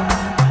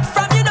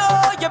 From you know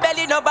your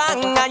belly no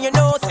bang and you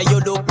know say you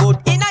look good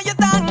inna your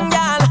tongue,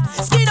 girl.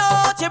 Skin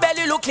out your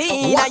belly look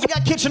clean. Wow, we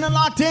got Kitchen and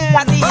locked in.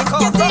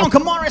 You see,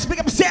 Come on, speak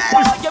up, Sam.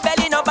 oh your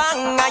belly no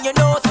bang and you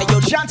know say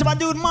you Shout out to my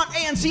dude, Mont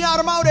ANC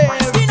Automotive.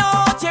 skin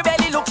out your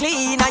belly look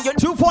clean and you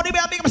 240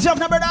 bell, big up myself,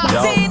 number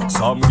 9. Yo,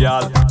 some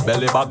gal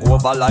belly back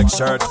over like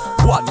shirt.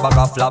 One bag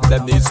of flap,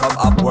 them need some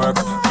up work.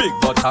 Big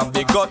butt and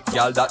big gut,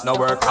 gal that no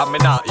work. And me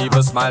not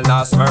even smile,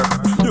 not smirk.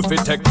 You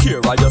fit take care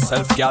of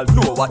yourself, gal,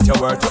 know what you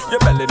worth. Your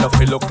belly no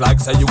feel look like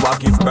say you a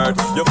give birth.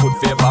 Your foot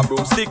favor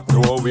broomstick,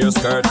 no wear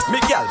skirt. Me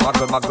gal,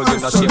 muggle in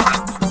the shape.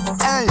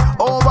 Hey,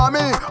 over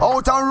me,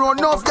 out and road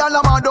enough gal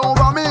a mad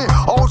over me.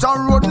 Out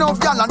and road enough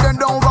gal and then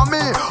down over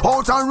me.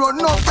 Out and road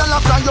enough gal a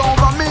fly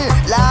over me.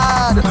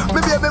 Lad, me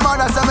baby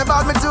mother say me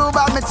bad, me too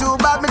bad, me too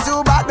bad, me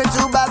too bad, me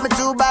too bad, me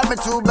too bad, me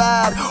too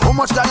bad. How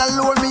much gal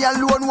alone me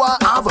alone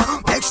want have?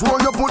 Make sure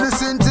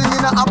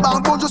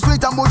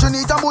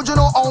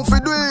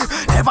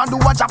never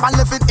do a job and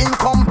left it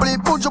incomplete.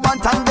 Put you one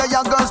time there,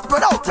 your girl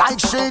spread out like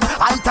shit.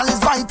 Ital is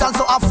vital,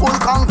 so a full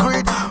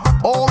concrete.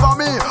 Over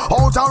me,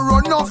 out and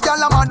run off,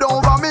 y'all mad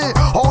over me.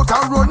 Out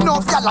and run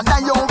off, y'all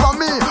die over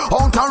me.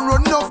 Out and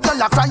run off,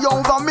 y'all cry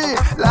over me.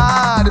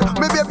 Lad,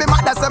 me baby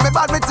mother say me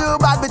bad, me too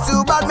bad, me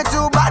too bad, me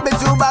too bad, me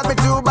too bad, me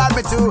too bad,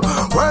 me too.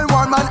 Well,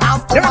 one man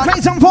and Let me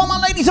play some for my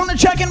ladies on the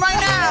check-in right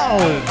now.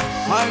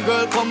 My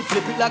girl, come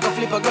flip it like a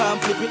flippergram,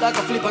 flip it like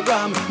a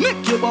flippergram.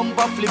 Make your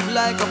bumper flip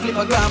like a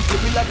flippergram,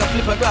 flip it like a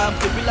flippergram,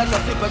 flip it like a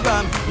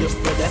flippergram. Yes,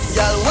 brother.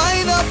 Girl,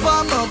 wind up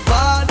on my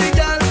body,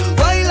 girl.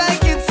 Why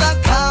like it's a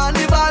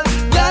carnival?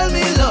 Girl,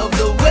 me love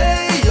the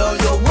way you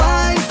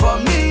wine for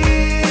me.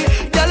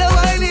 Girl, your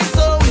wine is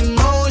so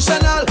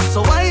emotional.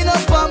 So wind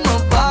up on my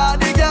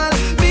body, girl.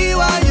 Me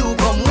while you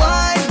come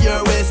wine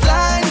your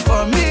waistline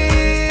for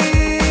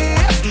me.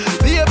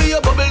 Baby, you're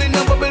bubbling,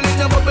 you're bubbling,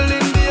 you're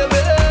bubbling, baby.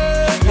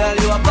 Girl,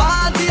 you a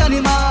party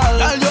animal.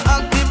 Girl, you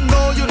active,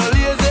 no, you no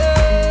lazy.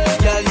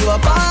 Girl, you a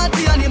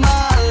party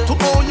animal. To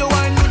own your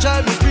wine, you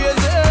drive me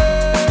crazy.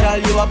 Girl,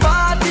 you a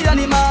party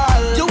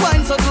animal. You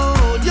wine so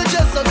good, you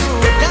just so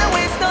good. Don't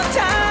waste no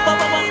time.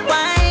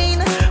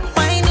 Wine,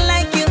 wine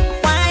like you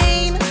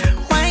wine,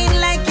 wine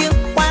like you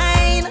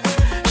wine.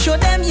 Show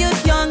them you're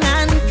young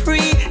and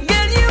free.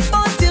 Girl, you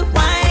want to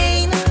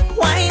wine,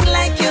 wine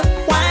like you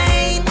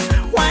wine,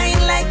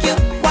 wine like you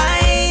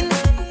wine.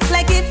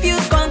 Like if you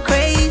gone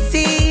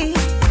crazy.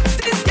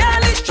 This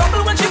girl is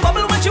trouble when she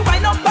bubble when she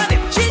wind up on it.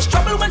 She's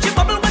trouble when she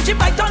bubble when she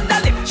bite on the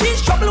lip.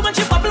 She's trouble when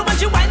she bubble when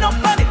she wind up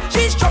on it.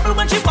 She's trouble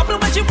when she bubble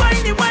when she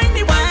whiny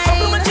whiny whine.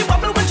 Trouble when she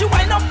bubble when she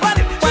wind up on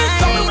it. She's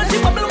trouble when she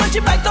bubble when she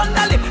bite on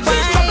the lip.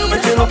 She's trouble when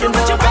she bubble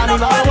when she wind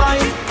up on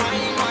it.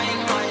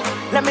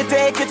 Let me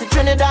take you to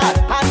Trinidad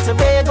and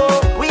Tobago.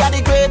 We are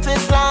the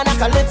greatest land of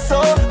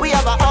calypso. We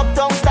have a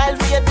uptown style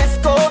for your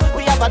disco.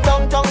 We have a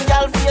downtown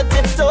gal for your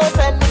tiptoe.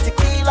 Send me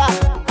tequila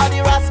or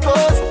the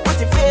Rascals. With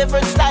your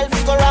favorite style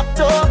for go rock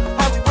to.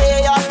 And we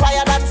way up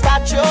higher than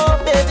statue.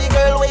 Baby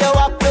girl, where you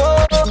up to?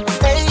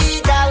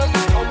 Hey gal,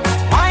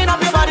 wind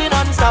up your body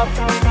non-stop.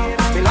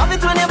 We love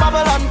it when you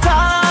bubble on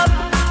top.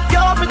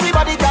 Your pretty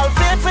body gal,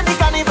 fit for the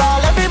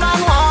carnival. Every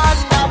man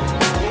want that.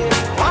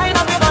 Wind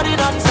up your body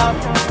non-stop.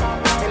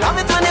 Love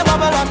it when you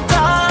bubble on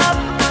top.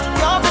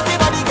 Your pretty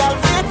body girl,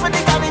 fit for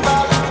the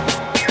carnival.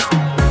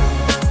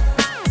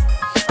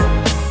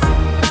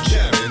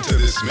 Jam into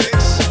this mix.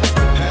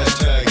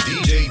 Hashtag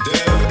DJ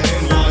Dev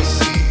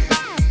NYC.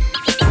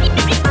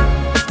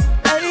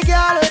 Hey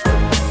girl,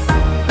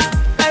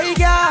 hey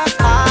girl.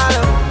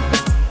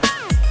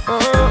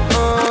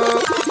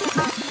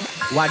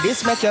 Why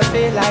this make you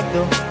feel like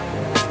though?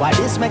 Why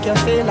this make you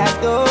feel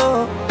like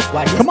though?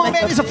 Why this Come on,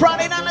 make baby, you it's a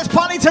Friday night. Let's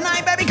party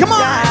tonight, baby. Come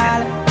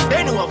on.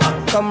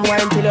 Come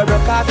wine till you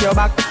broke off your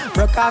back,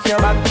 broke off your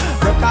back,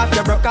 broke off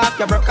your, broke off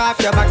your, broke off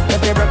your back.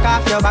 If you broke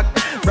off your back,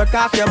 broke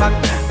off your back,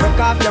 broke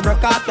off your,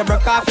 broke off your,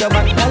 broke off your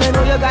back. Girl, you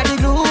know you got the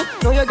glue,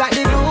 know you got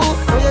the glue,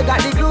 know you got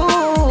the glue.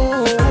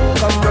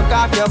 Come broke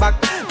off your back,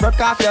 broke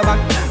off your back,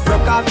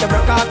 broke off your,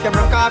 broke off your,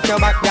 broke off your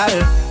back,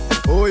 girl.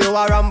 Who you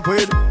are ramp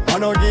with? On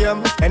no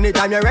game.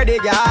 Anytime you're ready,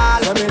 girl.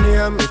 So me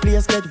name. The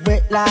place get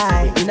wet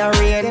like in a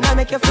rain, and I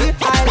make you feel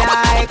high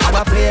like on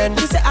a plane.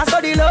 She say I saw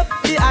the love,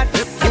 the art,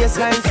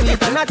 baseline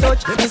sweet, and I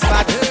touch the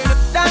spot.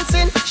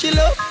 Dancing, she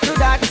love do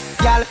that,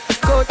 girl.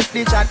 Cut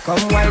the chat,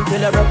 come wine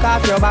till you broke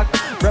off your back,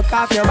 broke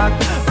off your back,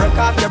 broke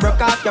off your, broke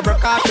off your,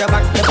 broke off your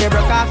back. If you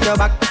broke off your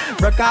back,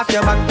 broke off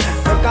your back,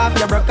 broke off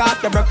your, broke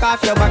off your, broke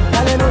off your back.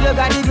 Girl, you know you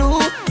got the glue,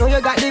 know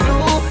you got the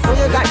glue, know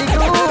you got the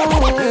glue.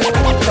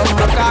 Come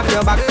broke off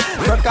your back,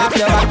 broke off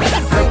your back,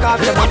 broke off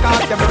your, broke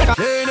off your, broke off.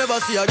 Me never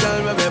see a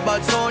girl with a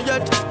bad song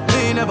yet.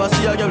 Me never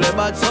see a girl with a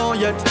bad song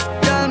yet.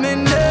 Girl, me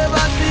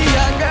never see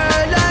a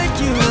girl like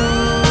you.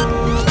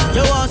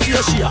 You want see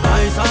a she a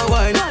ice and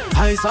wine,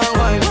 ice and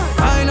wine.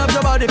 Wind up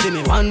your body for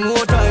me one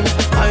more time.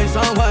 Ice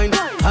and wine,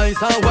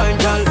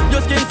 girl.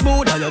 Your skin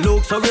smooth and your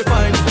look so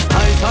refined.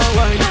 Ice and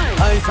wine,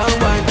 ice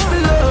and wine.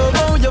 Love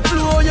how you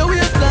flow your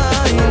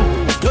waistline.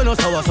 You know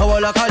sour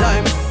like a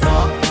lime.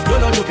 You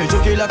know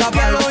juky like a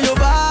pine. Girl, on your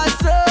bad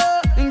so,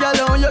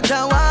 girl, on you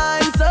can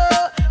wine so.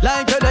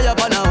 Like you're there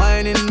upon a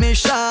whining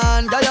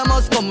mission. Girl, you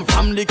must come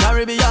from the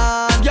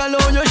Caribbean. Girl,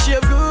 on your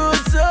shape good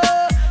so.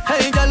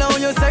 Hey, girl,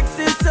 on your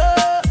sexy so.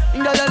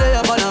 Girl, you're there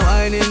upon a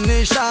whining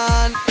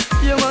mission.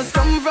 You must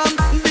come from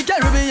the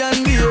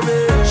Caribbean,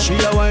 baby. She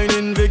a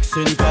whining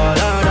vixen, call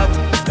her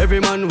that. Every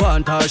man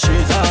want her,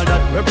 she's all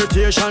that.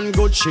 Reputation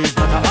good, she's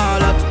not a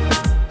harlot.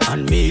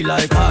 And me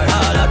like her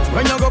all that.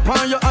 When you go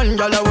on your hand,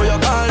 girl, what you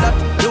call that?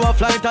 You a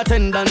flight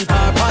attendant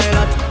or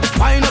pilot.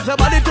 Wind up your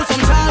body to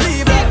some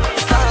Charlie Black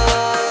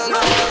song.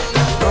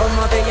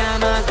 ¿Cómo te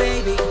llamas,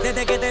 baby?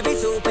 Desde que te vi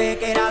supe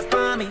que eras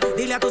pa' mí.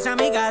 Dile a tus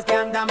amigas que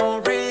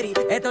andamos ready.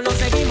 Esto lo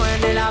seguimos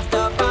en el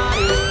after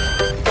party.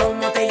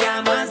 ¿Cómo te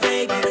llamas,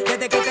 baby?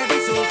 Desde que te vi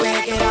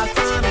supe que eras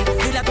pa' mí.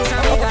 Dile a tus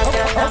amigas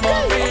que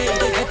andamos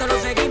ready. Esto lo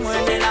seguimos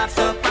en el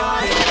after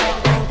party.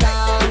 Con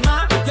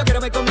calma, yo quiero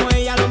ver cómo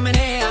ella lo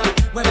menea.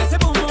 Mueve ese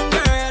pum pum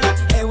girl.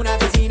 Es una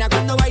asesina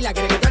cuando baila,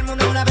 quiere que todo el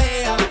mundo la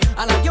vea.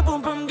 I like your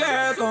pum pum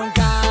girl. Con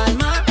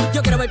calma.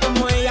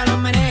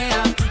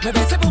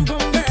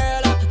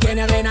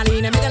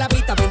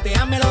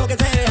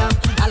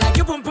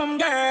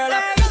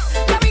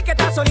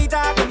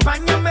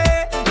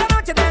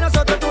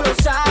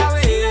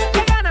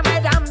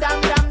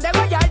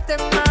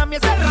 mí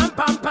es el ram,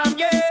 pam, pam,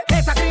 yeah.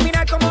 Esa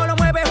criminal como lo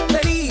mueve es un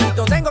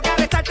delito. Tengo que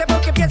arrestarte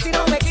porque empiezo y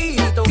no me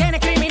quito. Tienes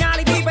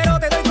criminality, pero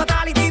te doy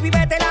fatality.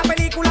 Vívete la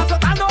película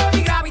flotando en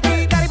mi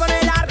gravity. Dale y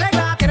poner la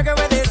regla, tienes que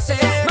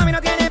obedecer. Mami, no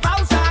tiene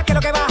pausa, ¿qué es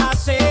lo que vas a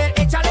hacer?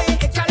 Échale,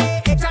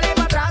 échale, échale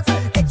para atrás.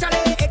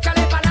 Échale,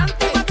 échale para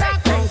adelante y para atrás.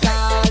 Con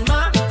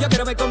calma, yo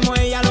quiero ver cómo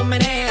ella lo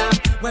menea.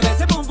 Mueve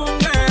ese pum pum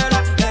girl.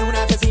 Es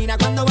una asesina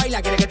cuando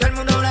baila, quiere que todo el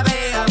mundo la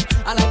vea.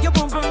 I like your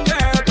pum pum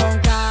girl. Con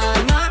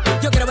calma,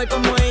 yo quiero ver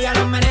cómo ella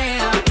lo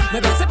menea.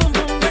 Mueve ese pum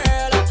pum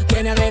girl.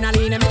 Tiene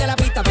adrenalina, mete la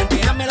pista,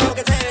 hazme lo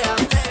que sea.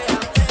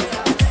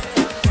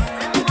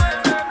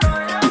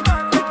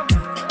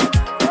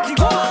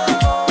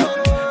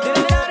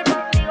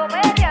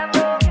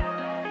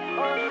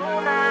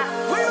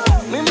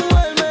 Mi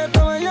mujer me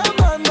estaba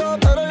llamando,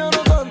 pero yo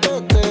no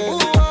contesté.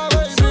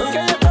 Porque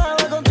ella estaba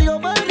contigo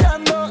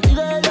perreando y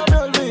de ella me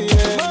olvidé.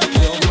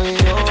 Dios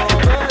mío,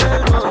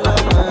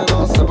 perdóname, no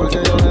sé por qué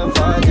yo le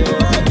fallé.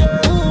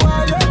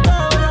 Yo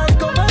estaba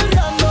ahí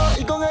perreando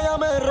y con ella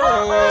me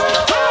regué.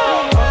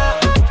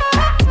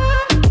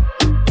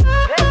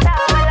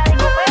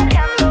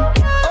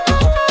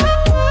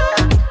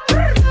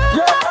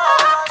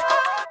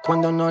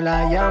 Cuando no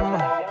la llamo,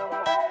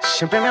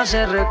 siempre me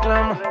hace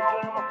reclamo.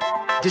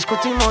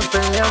 Discutimos,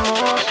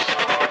 peleamos,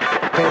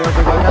 pero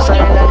que cuando sale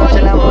la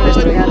noche la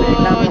molesto y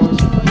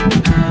arreglamos.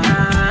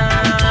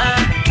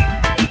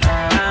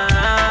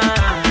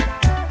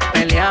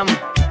 Peleamos,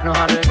 nos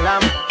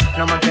arreglamos,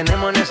 nos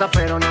mantenemos en esa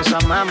pero nos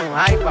amamos.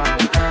 Ay,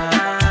 vamos.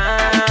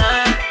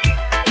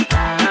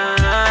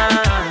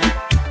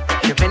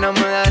 Qué pena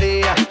me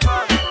daría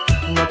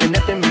no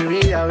tenerte en mi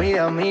vida,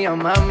 vida mía,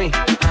 mami.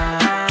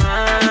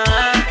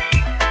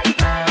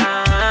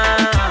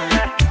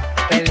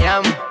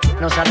 Peleamos,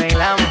 nos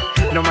arreglamos,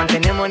 nos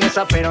mantenemos en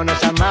esa pero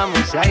nos amamos.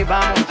 Y ahí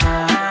vamos.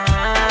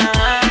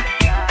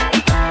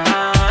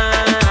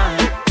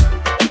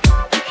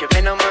 Qué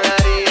pena me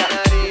daría.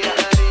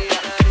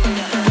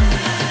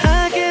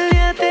 Aquel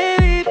día te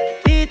vi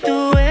y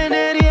tu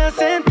energía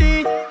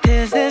sentí.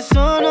 Desde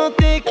eso no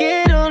te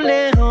quiero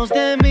lejos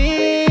de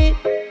mí.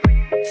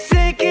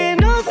 Sé que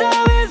no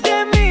sabes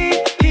de mí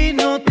y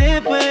no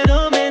te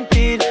puedo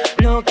mentir.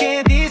 Lo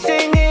que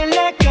dicen en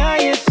la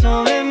calle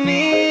sobre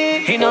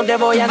mí y no te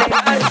voy a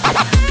negar.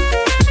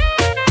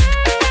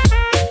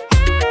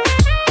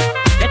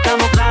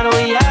 Estamos claros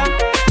y ya.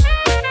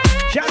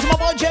 Shout out to my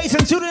boy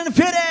Jason, suited and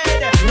fitted.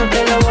 No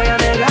te lo voy a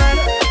negar.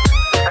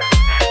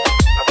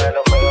 No te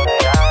lo puedo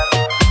negar.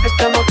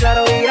 Estamos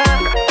claros y ya.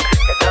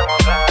 Estamos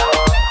claros.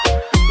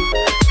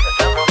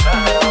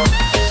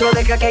 Solo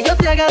deja que yo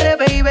te agarre,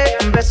 baby.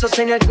 Besos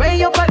en el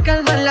cuello pa'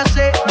 calmar la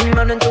sed. Mi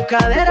mano en tu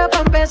cadera pa'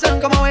 empezar,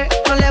 como ves.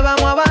 No le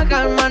vamos a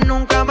bajar más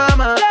nunca,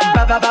 mamá.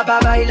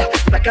 Baila,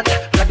 placata,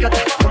 placata.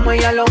 Como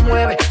ella lo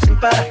mueve, sin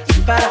parar,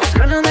 sin parar.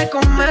 Ganas de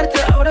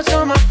comerte, ahora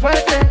son más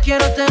fuertes.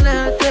 Quiero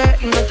tenerte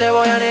y no te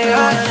voy a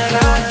negar.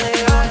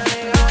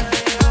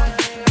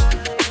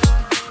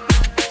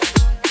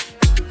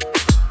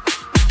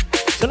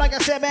 So like I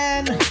said,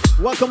 man,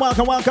 welcome.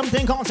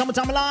 Think on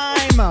Summertime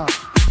Lime.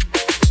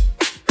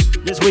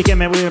 This weekend,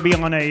 man, we're gonna be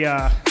on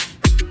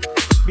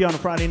a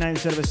Friday night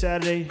instead of a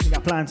Saturday. We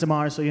got plans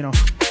tomorrow, so you know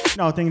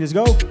how things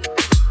go.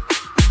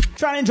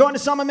 Trying to enjoy the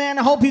summer, man.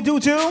 I hope you do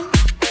too.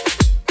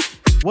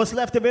 What's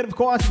left of it, of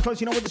course, because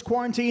you know with this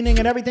quarantining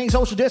and everything,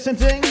 social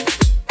distancing.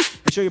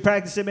 Make sure you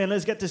practice it, man.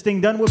 Let's get this thing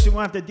done with, so we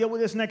won't have to deal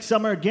with this next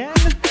summer again.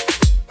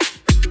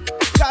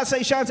 Gotta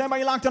say shout out to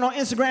everybody locked on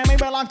Instagram,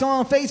 everybody locked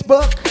on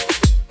Facebook.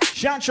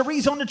 Shout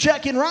Cherise on the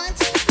check-in, right?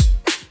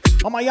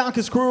 All my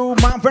Yonkers crew,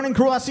 Mount Vernon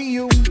crew, I see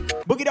you.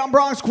 Boogie down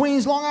Bronx,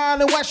 Queens, Long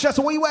Island,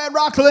 Westchester, where you at,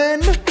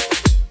 Rockland?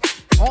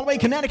 All the way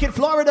Connecticut,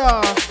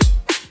 Florida.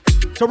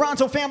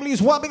 Toronto families,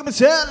 well, big up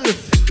yourself.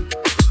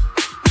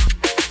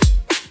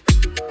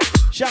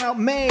 Shout out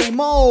May,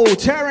 Mo,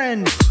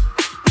 Terrence.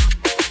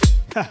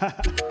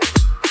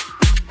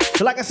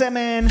 So like I said,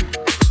 man,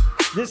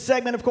 this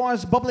segment, of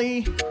course,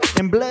 Bubbly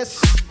and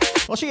Bliss.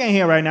 Well, she ain't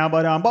here right now,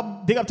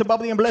 but big up to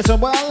Bubbly and Bliss as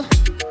well.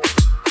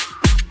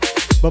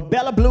 But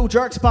Bella Blue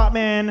Jerk Spot,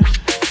 man.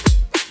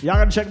 Y'all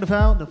gotta check this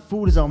out. The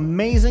food is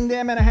amazing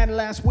there, man. I had it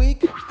last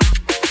week. The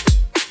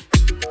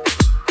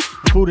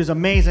food is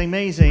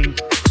amazing.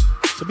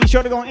 So be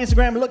sure to go on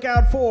Instagram and look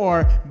out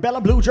for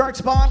Bella Blue Jerk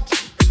Spot.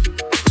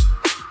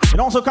 And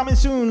also coming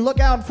soon,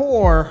 look out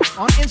for,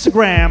 on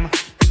Instagram,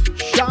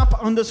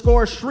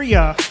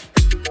 shop_Shreya.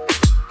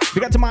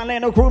 We got to my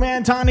Orlando crew,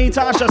 man. Tani,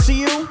 Tasha,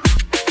 see you.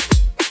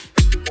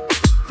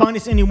 Find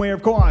us anywhere,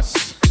 of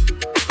course.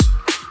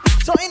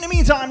 So in the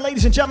meantime,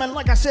 ladies and gentlemen,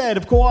 like I said,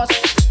 of course,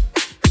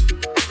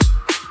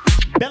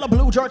 Bella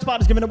Blue Jerk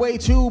Spot is giving away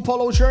 2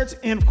 polo shirts.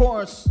 And of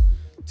course,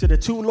 to the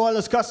 2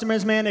 loyalist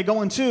customers, man, they're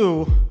going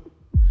to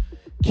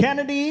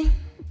Kennedy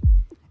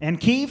and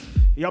Keith.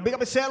 Y'all big up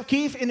yourself,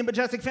 Keith, in the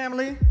Majestic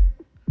family.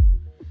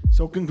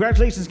 So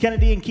congratulations,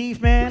 Kennedy and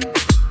Keith, man.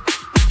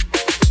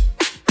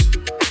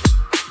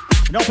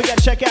 And don't forget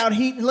to check out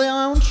Heat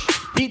Lounge,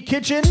 Heat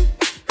Kitchen,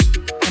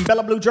 and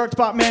Bella Blue Jerk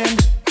Spot, man.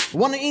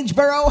 1 in each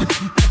borough.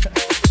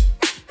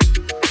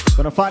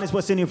 Gonna find us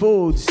what's in your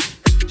foods.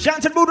 Shout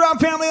out to the Voodoo Round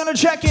family on the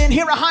check-in.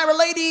 Here are Hyra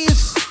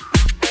ladies.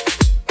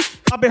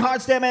 Up in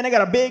Hardstep, man, they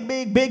got a big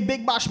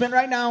bashment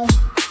right now.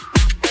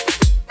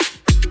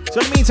 So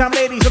in the meantime,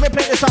 ladies, let me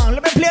play this song.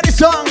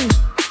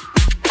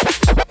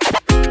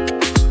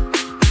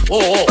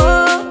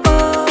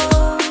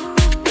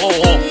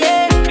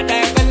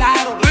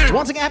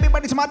 Once again, happy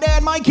birthday to my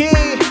dad, Mikey.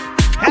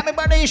 Happy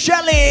birthday,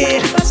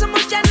 Shelly. Paso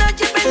muchas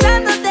noches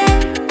pensándote.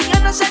 Yo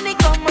no sé ni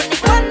cómo ni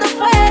cuándo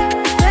fue,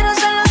 pero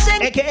solo sé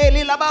AKA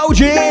Lila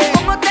Bauji.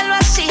 cómo te lo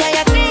hacía y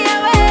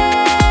aquella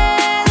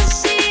vez.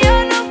 Si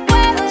yo no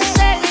puedo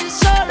seguir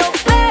solo,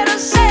 pero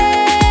sé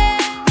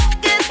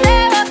que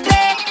te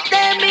boté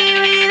de mi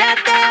vida,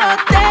 te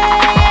boté.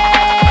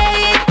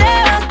 Y te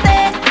boté,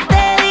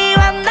 te di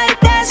banda y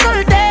te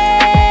solté.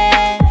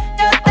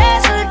 Yo te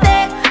solté,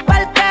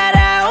 pa'l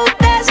carajo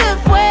usted se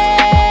fue.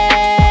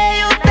 Y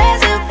usted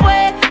se fue,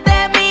 de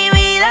mi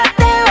vida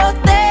te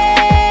boté.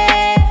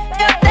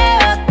 Yo te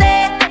boté,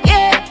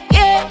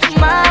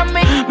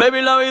 mami.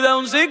 Baby, la vida es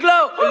un ciclo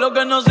y lo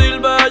que no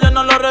sirve ella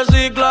no lo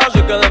recicla.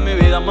 Así que de mi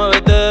vida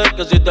muévete,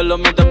 que si te lo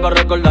metes para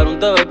recordar un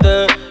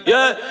TBT.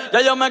 Yeah,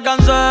 ya yo me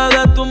cansé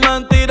de tus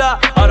mentiras.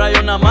 Ahora hay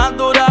una más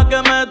dura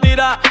que me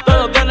tira.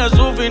 Todo tiene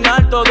su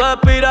final, todo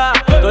expira.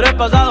 Tú eres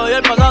pasado y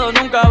el pasado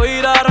nunca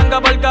vira.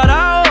 Arranca pa'l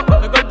carajo,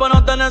 mi cuerpo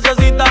no te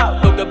necesita.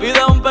 Lo que pide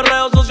es un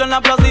perreo sucio en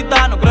la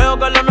placita. No creo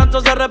que lo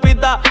nuestro se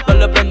repita.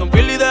 Dale, prende un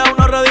fil y deja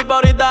uno ready pa'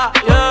 ahorita.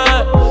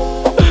 Yeah,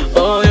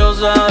 odio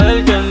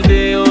saber que en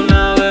ti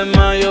una vez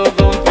más yo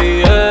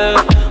confié.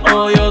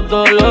 Odio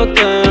todo lo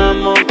que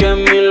amo que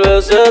mil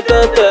veces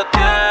te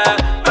testé.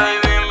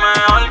 Baby,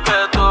 mejor que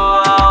tú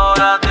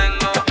ahora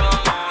tengo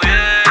como 10.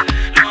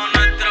 Lo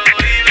nuestro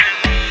vive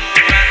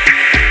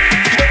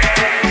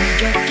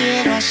Yo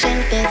quiero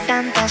hacerte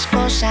tantas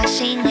cosas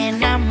sin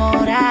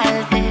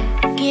enamorarte.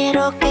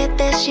 Quiero que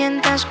te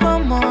sientas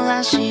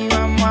cómoda si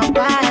vamos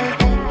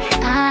aparte.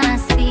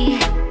 Así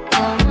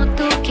como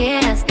tú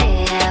quieras,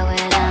 te hago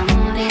el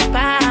amor. Y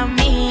para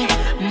mí,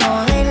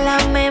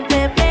 modélame,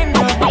 bebé,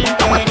 no mi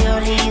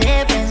interior y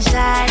de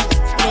pensar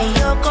que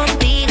yo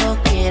contigo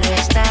quiero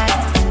estar.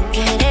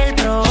 Querer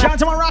probar. Shout out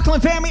to my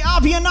Rockland family,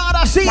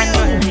 Avianada, see you.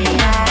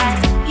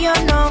 Yo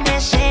no me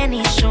sé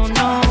ni su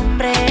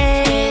nombre,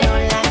 pero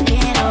la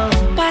quiero.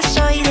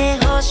 Paso y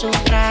dejo su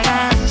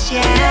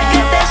fragancia.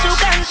 Cante su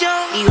canción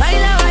y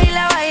baila,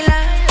 baila, baila.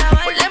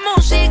 Ponle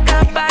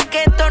música pa'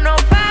 que esto no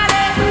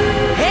pare.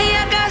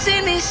 Ella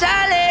casi ni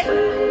sale,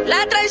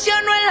 la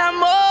traición no el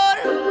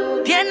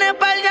amor. Tiene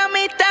par de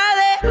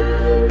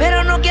amistades,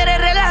 pero no quiere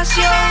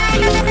relación.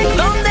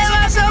 Donde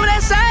va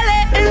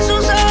sobresale, en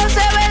sus ojos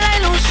se ve la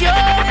ilusión.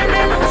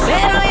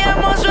 Pero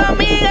llamo a su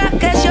amiga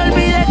que se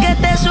olvide que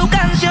esta es su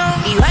canción.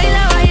 Y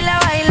baila, baila,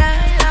 baila.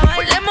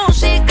 Ponle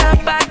música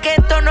pa' que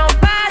esto no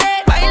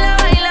pare. Baila,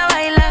 baila,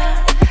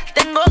 baila.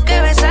 Tengo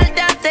que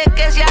besarte antes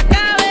que se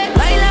acabe.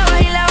 Baila,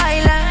 baila,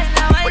 baila.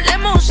 Ponle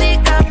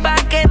música pa'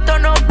 que esto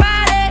no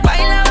pare.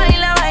 Baila,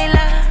 baila,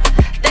 baila.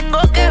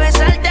 Tengo que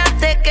besarte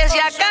antes que se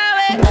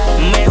acabe.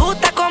 Me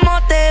gusta cómo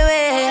te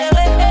ves,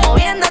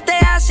 moviéndote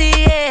así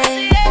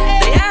es,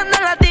 dejando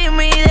la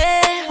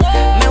timidez.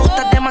 Me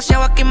gustas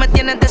demasiado, aquí me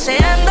tienes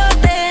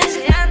deseándote.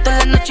 Toda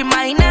la noche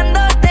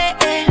imaginándote,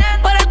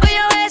 por el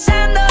cuello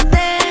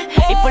besándote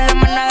y por la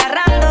mano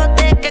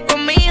agarrándote. Que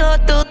conmigo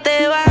tú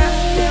te vas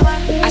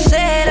a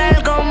hacer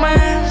algo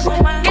más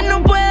que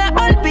no pueda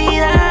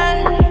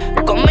olvidar.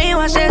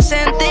 Conmigo haces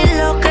sentir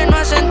lo que no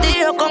has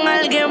sentido con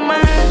alguien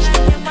más.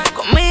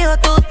 Conmigo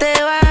tú te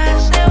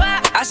vas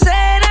a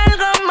hacer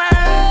algo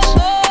más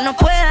que no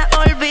pueda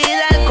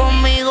olvidar.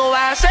 Conmigo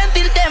vas a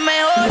sentirte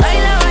mejor.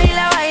 Baila,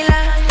 baila, baila.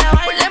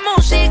 Ponle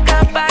música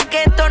pa'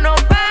 que esto no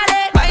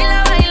pare.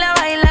 Baila, baila,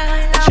 baila.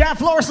 Chat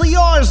flawlessly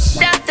yours.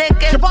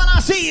 Shabana,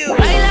 I see you.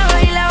 Baila,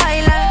 baila,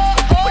 baila.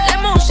 Ponle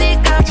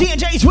música.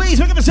 T&J Sweets,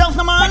 make up yourself,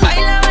 no man.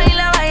 Baila,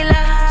 baila,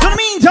 baila. So in the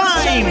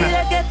meantime, Se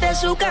olvida que esta es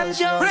su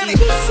canción.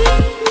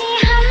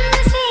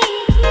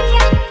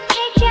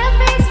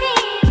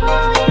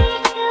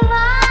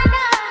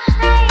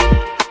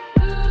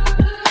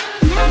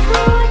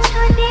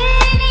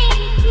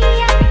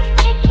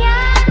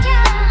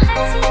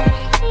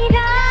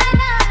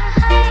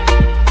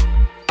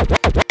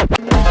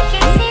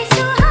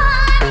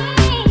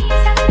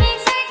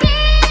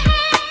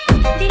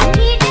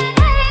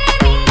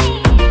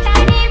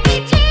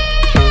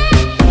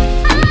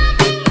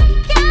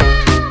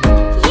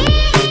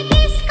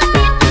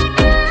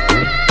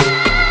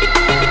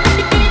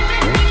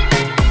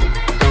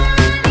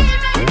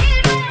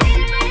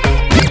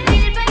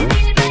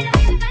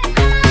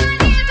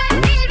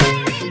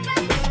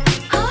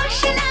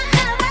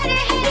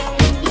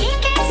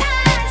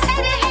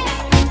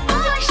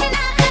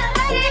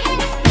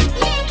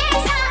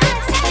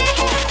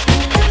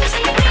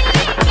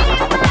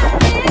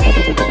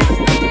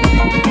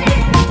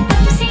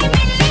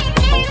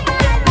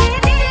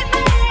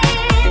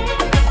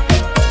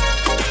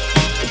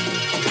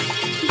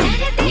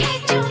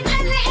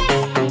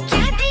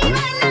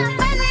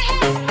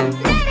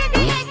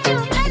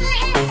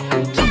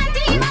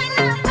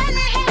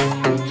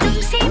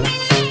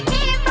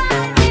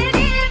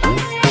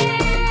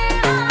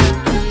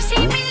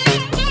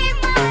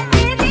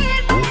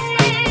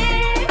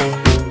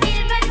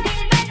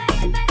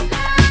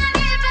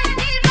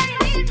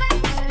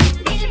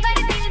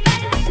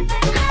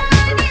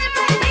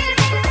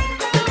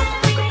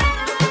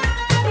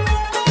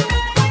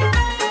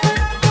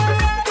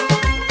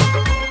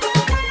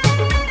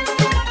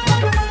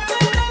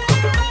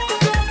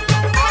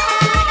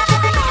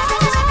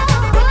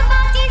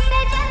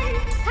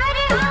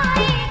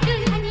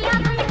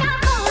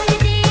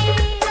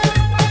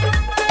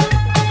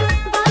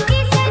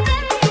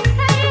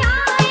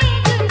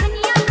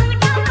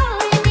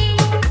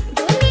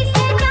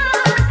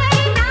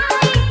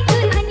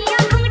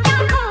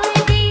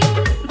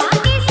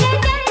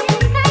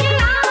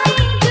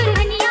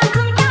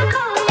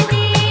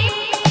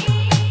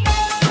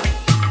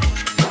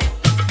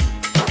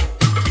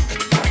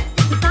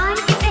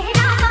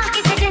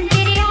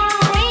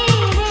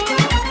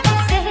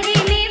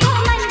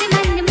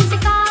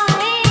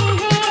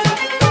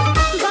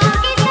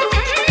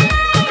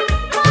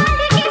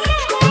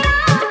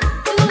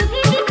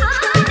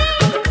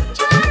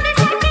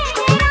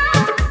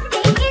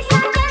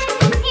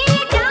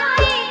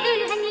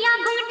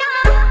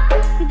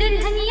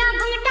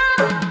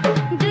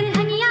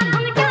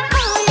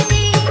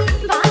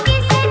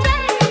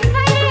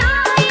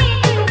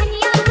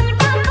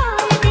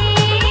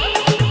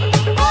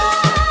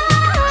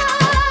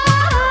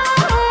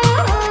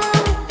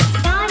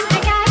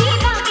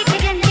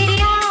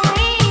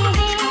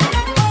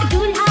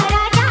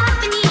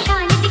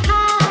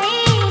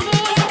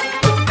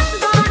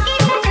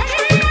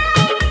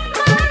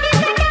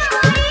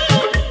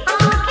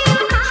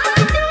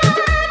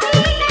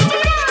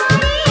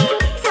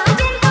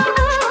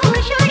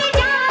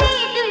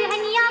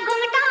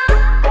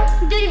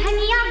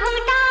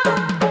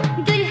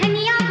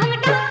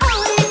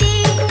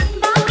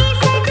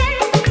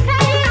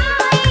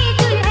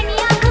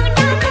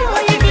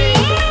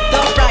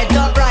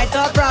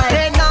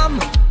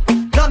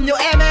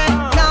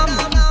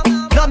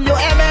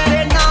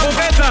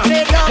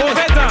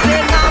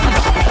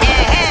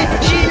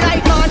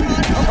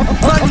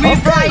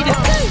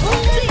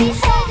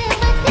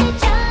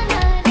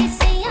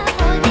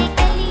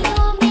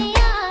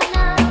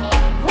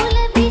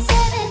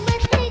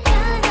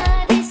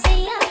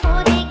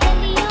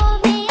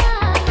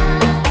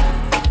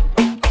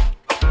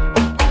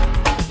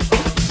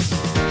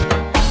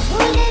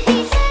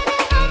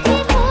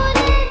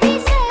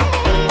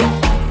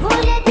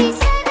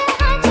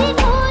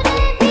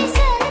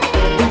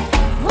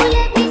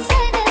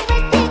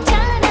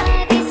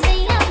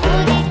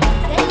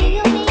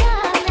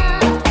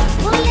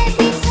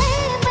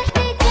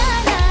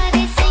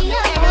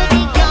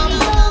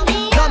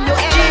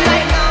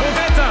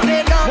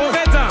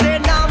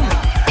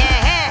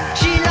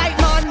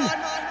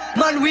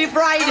 Man, we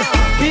fried.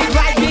 Big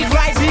ride, big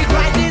ride, big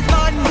ride this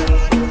man.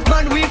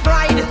 Man, we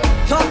fried.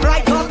 Top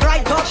right, top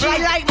right, top right.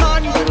 She like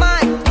man,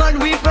 man,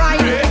 we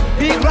fried.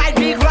 Big ride,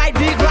 big ride,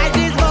 big ride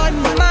this man.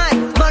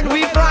 Man,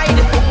 we fried.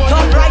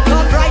 Top right,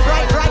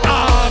 right.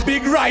 Ah,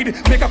 big ride.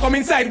 Make her come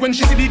inside when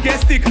she see the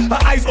gas stick. Her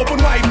eyes open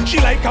wide. She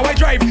like how I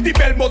drive the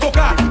bell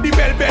motorcar. The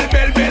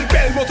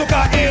bell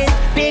motorcar is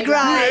big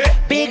ride.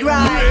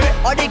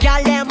 All the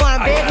girl them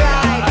want big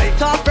ride.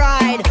 Top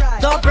ride.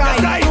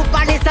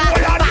 Super Nissan,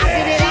 pass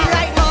it in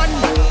right man.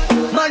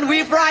 Man,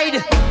 we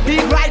fried.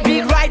 Big ride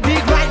this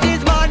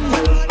man.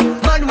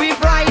 Man, we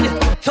fried.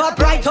 Top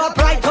right.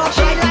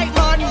 She like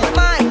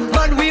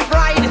man, we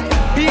fried.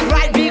 Big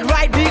ride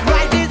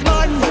this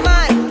man.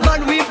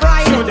 Man, we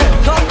fried.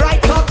 Top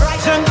right.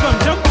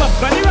 Jump up,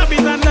 bunny rabbit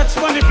and touch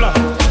bunny floor.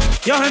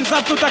 Your hands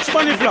have to touch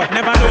bunny floor.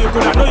 Never know you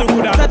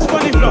coulda touch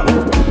bunny floor.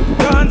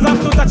 Your hands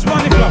have to touch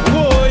bunny floor.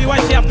 Whoa, why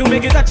she have to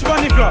make it touch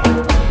bunny floor?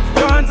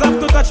 Your hands have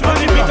to touch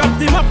bunny floor. Pick up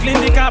the mop, clean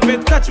the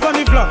carpet, touch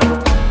bunny floor.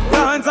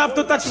 Your hands have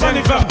to touch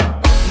bunny floor.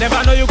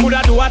 Never know you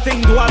coulda do a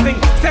thing.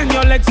 Send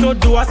your legs so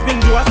do a spin.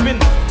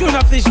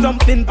 Tuna fish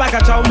dumpling, pack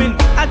a chow mein.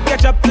 Add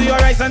ketchup to your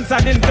rice and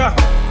sardine car.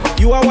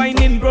 You are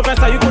whining,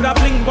 professor, you coulda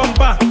fling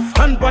bumper.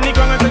 Hand pon the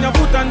ground and turn your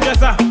foot and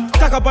dresser.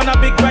 Tack up on a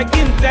big bike,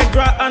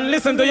 Integra, and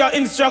listen to your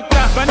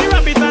instructor. Bunny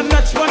rabbit and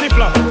touch bunny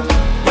floor.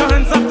 Your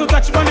hands have to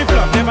touch bunny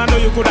floor. Never know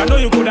you coulda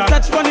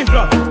touch bunny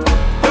floor.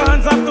 Your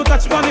hands have to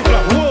touch bunny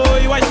floor.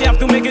 Whoa, why she have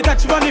to make it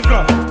touch bunny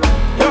floor?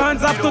 Your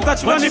hands have to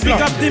touch bunny floor.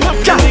 Pick up the map,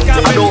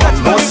 I don't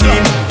want no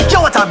scene. You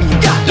know what I mean?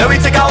 Let me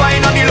take a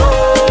wine on the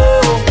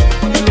low.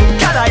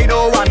 Girl, I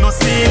don't want no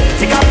scene.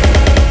 Take up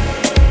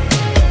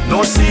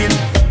no scene.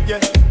 Yeah,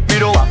 me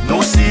don't want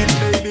no scene.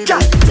 Girl,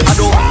 I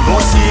don't want no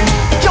scene.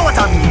 You know what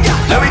I mean?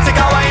 Let me take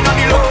a wine on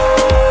the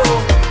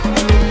low.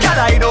 Girl,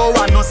 I don't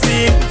want no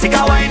scene. Take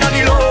a wine on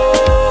the low.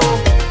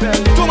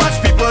 Too much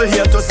people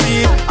here to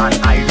see, and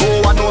I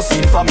don't want no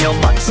scene from your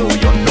man. So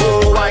you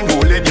know I'm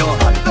holding your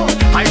hand.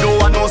 I don't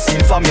want no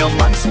scene from your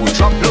man. So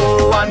drop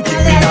low and give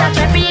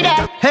me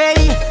that. Hey,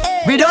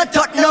 we don't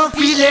touch no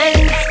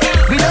feelings.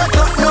 We don't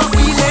touch no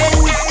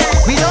feelings.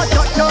 We don't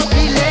touch no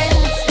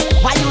feelings.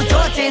 Why you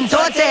touching?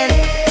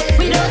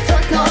 We don't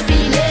touch no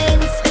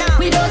feelings.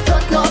 We don't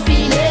touch no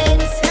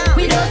feelings.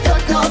 We don't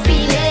touch no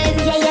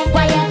feelings. Yeah.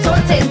 Why you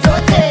touching?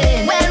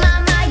 Well,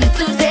 mama used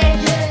to say,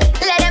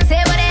 let them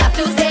say what they have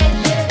to say.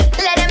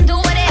 Let them do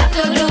what they have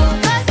to do.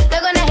 'Cause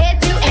they're gonna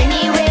hate you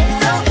anyway.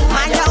 So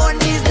mind your own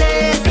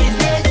business.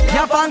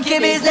 Your funky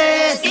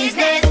business.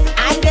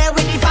 I'm there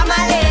with the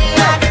family.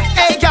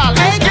 Hey girl,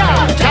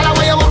 tell her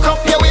where you walk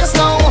up your waist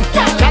now.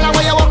 Tell her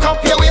where you walk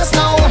up your waist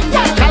now.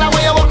 Tell her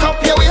where you walk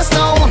up your waist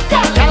now.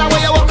 Tell her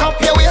where you walk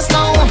up your waist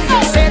now.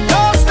 Say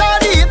don't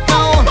start it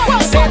now.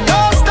 Say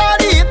don't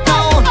start it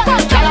now.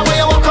 Tell her where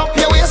you walk up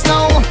your waist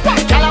now.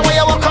 Tell her where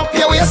you walk up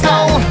your waist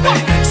now.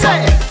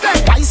 Say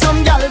why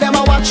some girl them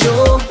a watch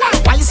you?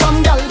 Why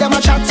some girl them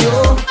a chat you?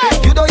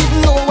 You don't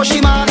even know what she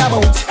mad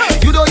about.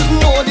 You don't even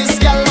know this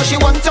girl what she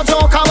want to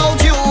talk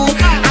about you.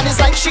 And it's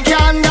like she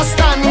can't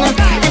understand.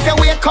 If you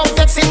wake up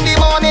next in the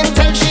morning,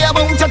 tell she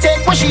about to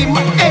take what she.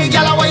 Hey,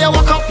 girl, where you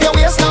walk up your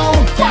waist now?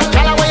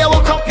 Tell her where you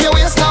walk up your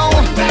waist now.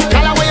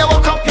 Tell her where you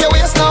walk up your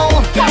waist now.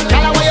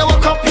 Tell her where you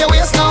walk up your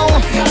waist now.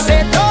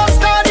 Say don't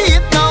start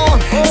it now.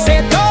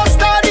 Say don't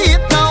start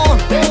it now.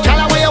 Tell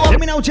her where you walk. Let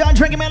me know what y'all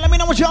drinking, man. Let me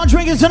know what y'all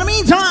drinking. So in the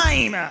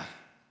meantime,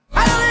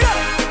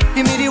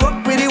 Give me the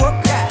work with the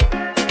work, yeah.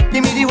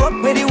 Give me the work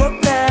with the work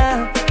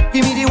now.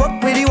 Give me the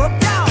work with the work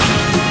now.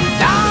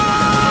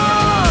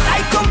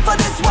 I come for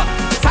this work.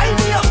 Sign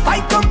me up.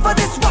 I come for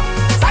this work.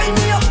 Sign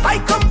me up. I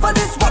come for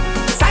this work.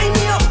 Sign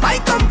me up. I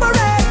come for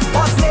it.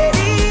 Boss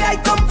lady, I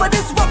come for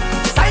this work.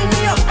 Sign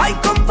me up. I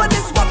come for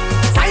this work.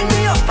 Sign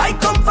me up. I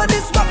come for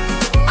this work.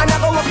 And I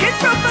go work it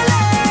properly.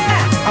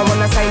 I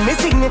wanna sign my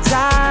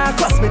signature,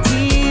 cross my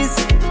T's,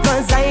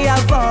 'cause I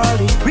have all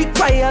the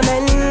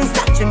requirements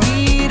that you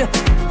need.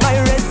 My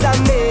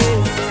resume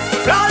is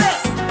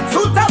flawless,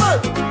 suitable,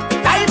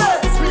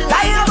 diverse,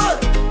 reliable.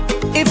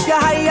 If you're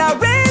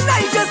hiring,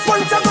 I just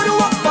want to go to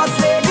work. Boss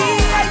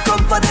lady, I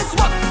come for this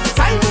work.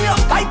 Sign me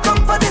up, I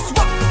come for this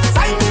work.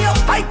 Sign me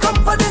up, I come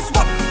for this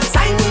work.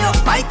 Sign me up,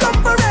 I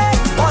come for it.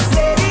 Boss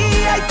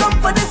lady, I come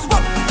for this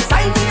work.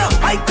 Sign me up,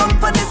 I come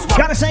for this work.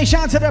 gotta say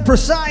shout to the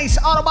Precise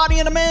Auto Body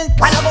in the mix.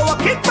 I never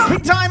walk it from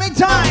big time.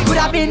 Could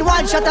have been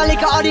one shot of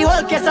liquor or the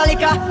whole case of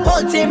liquor.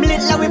 Whole team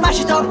lit, now we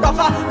mash it up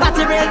proper.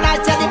 Party real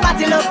nice, yeah, the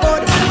party look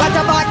good. What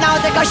about now?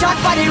 Take a shot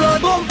for the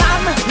road. Boom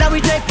bam, now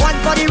we take one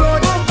for the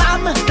road. Boom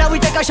bam, now we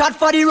take a shot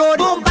for the road.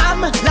 Boom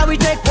bam, now we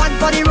take one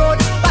for the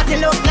road. Party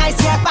look nice,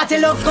 yeah, party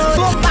look good.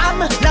 Boom bam,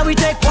 now we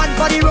take one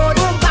for the road.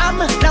 Boom bam,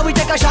 now we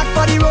take a shot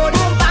for the road.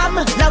 Boom bam,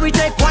 now we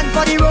take one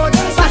for the road.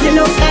 Party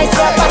look nice,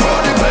 yeah, party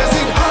look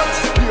good.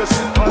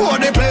 Oh,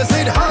 the place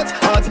it hot.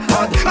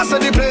 I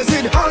said the place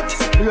it hot.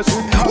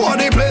 Oh,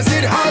 the place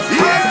it hot.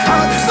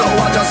 So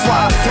I just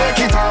want take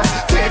it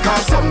off, take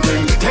off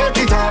something, take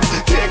it off,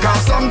 take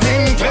off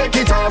something, take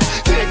it off,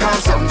 take off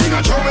something,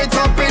 and throw it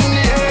up in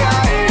the air.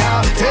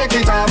 Take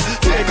it off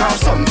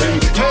something,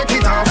 take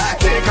it off,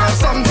 take off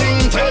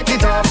something, take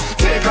it off.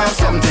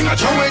 I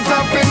throw it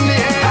up in the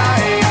air.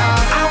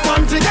 I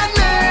want to get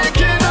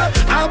naked.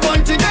 I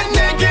want to get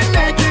naked,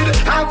 naked.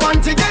 I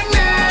want to get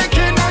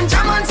naked and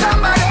jam on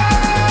somebody.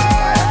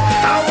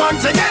 I want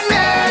to get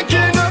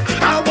naked.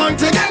 I want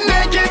to get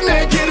naked,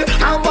 naked.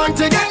 I want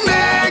to get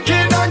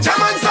naked and jam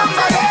on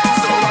somebody.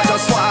 So I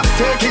just want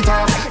take it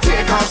off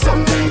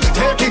something,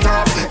 take it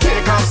off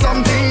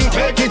something,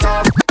 take it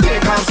off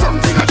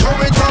something. I throw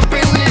it up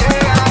in the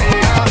air.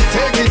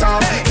 Take it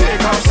off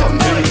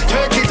something,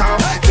 take it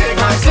off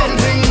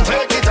something,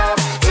 take it off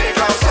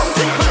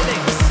something.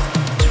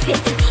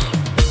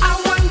 I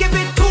want give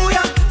it to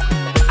ya.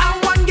 I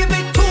want give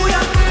it to ya.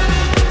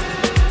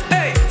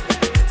 Hey,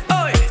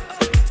 oi,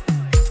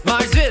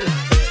 Marsville,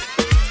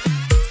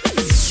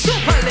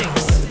 Super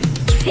Links.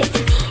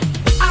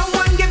 I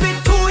want give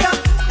it to ya.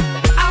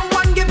 I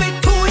want give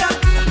it to ya.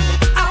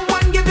 I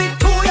want give it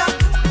to ya.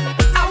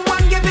 I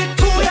want give it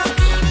to ya.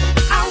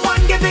 I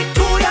want give it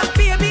to ya,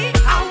 baby.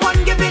 I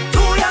want give it to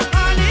ya,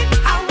 honey.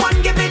 I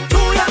want give it to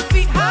ya,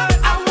 sweetheart.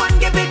 I want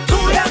give it to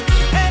ya.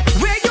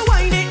 Where you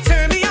whine it,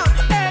 turn me on.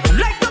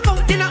 Like the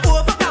fountain of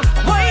overcome.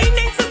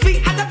 Whining so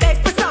sweet, had to beg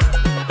for some.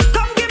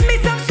 Come give me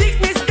some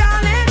sweetness,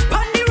 darling.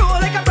 Pon the roll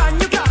like a brand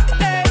new car.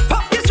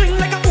 Pop your string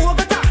like a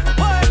Bogota.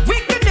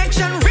 With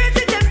connection, raise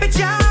the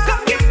temperature.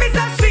 Come give me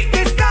some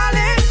sweetness,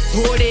 darling.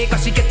 Hold it,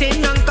 'cause she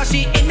getting on, 'cause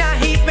she in a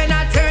heat when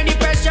I turn the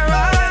pressure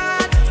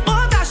on.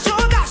 Oh gosh,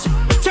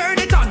 turn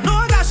it on.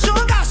 Oh gosh.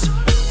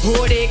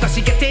 Hold it, 'cause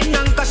she getting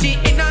on, 'cause she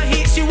in a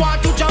heat. She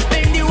want to jump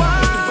in the wall.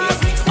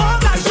 Oh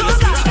gosh,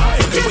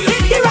 just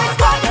hit the right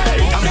spot.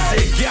 I'm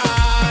say,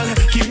 girl,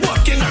 keep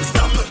walking and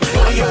stop.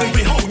 You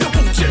baby, hold your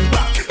punching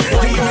back.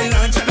 You may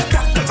launch at the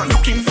top, 'cause I'm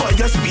looking for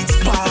your sweet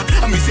spot.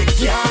 I'm say,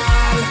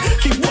 girl,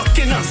 keep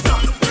walking and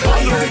stop.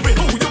 You baby,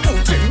 hold your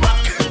punching back.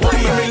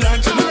 You may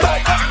launch at the top.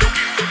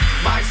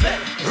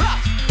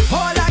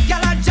 Hold a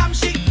gal and jam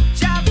she,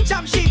 jam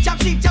she.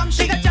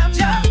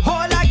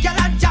 Hold a gal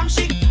and jam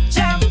she,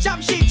 jam she.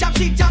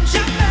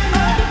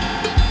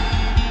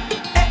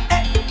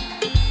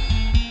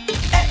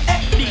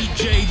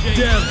 DJ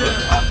Devil.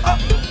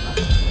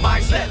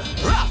 Marcel,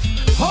 rough.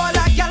 Hold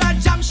a gal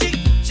and jam she,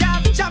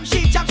 jam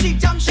she.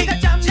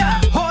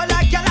 Hold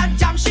a gal and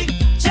jam she,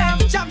 jam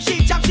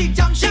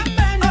she.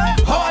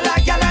 Hold a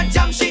gal and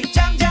jam she,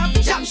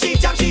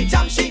 jam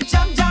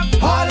she.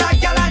 Hold a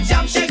gal and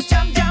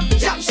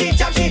jam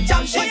she,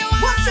 jam she.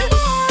 What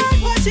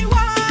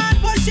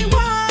she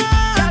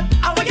want?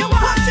 I want you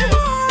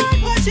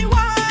want. What she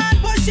want?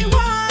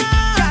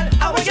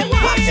 I want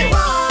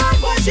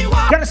you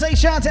want. Gotta say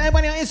shout out to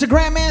everybody on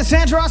Instagram, man.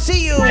 Sandra, I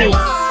see you.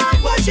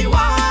 What she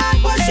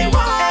want?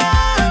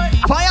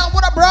 Fire out,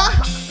 what up, bruh?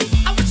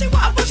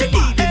 What you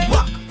need is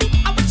what?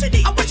 What you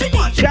need?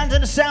 Shout out to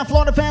the South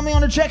Florida family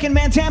on the check-in,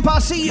 man. Tampa, I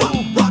see you.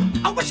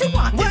 What you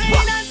want is what?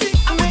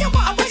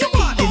 What you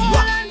want is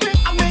what?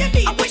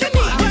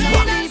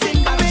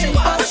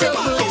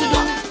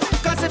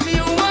 Cause if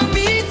you want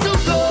me to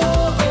go,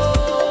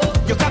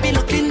 you can be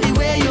looking the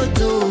way you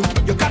do.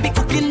 You can be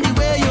cooking the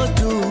way you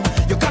do.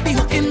 You can be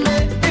hooking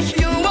me. If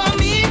you want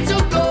me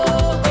to go,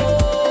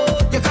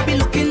 you can be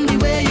looking the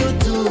way you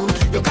do.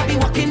 You can be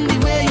walking the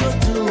way you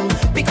do.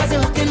 Because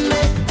you're hooking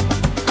me.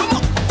 Come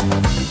on.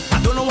 I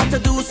don't know what to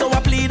do, so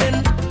I'm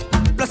pleading.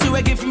 Plus you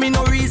ain't give me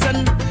no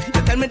reason.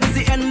 You tell me this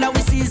the end of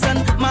the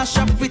season. Mash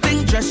up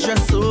everything, dress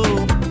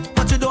so.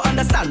 But you don't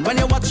understand when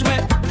you watch me.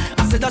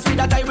 I said just be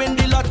that I win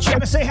the lottery.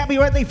 Gotta say happy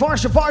birthday,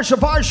 Varsha.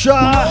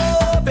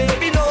 Oh,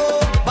 baby, no,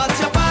 but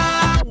your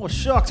back. Oh,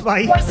 shucks,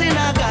 bye. What's in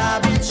a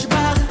garbage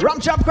bag? Rum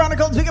Chop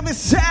Chronicles, pick up his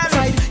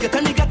sad. You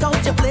tell me get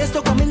out your place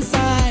to come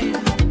inside.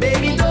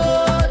 Baby,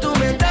 no, do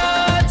me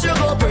that. You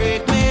go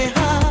break my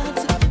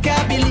heart.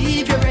 Can't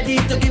believe you're ready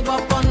to give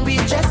up on me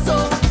just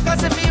so.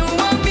 Cause if you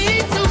want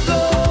me to go,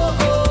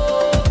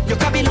 you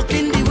can be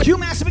looking the way. You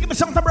master, pick up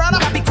something, brother.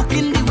 You can be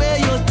cooking the way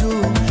you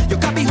do. You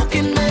can be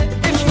hooking me.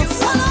 If you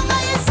So long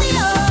as you see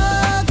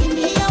her, give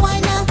me a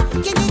wine now.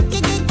 Give me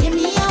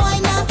a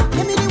wine now.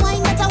 Give me the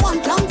wine that I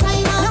want long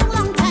time.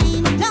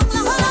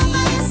 So long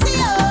as you see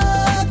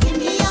her, give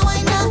me a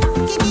wine now.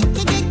 Give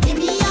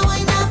me a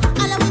wine now.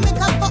 And I will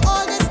make up for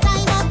all this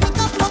time. I'll pick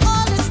up for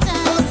all this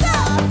time.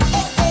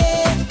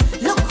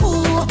 Look who,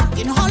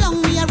 you know how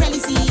long we are really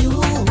see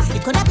you.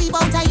 It could have been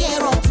about a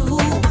year or two.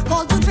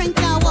 Call to drink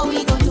now, what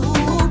we go do?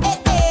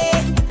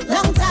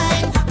 Long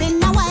time,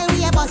 been a while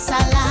we a bust a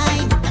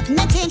line. Nothing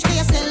a change, but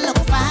you still look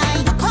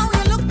fine. Look how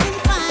you looking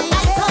fine. I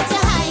thought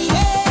you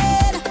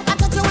hiding. I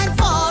thought you went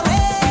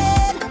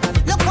foreign.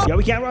 Look how Yo,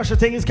 we can't rush the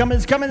thing. It's coming.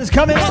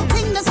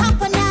 nothing does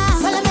happen now.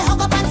 So let me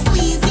hug up and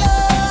squeeze you.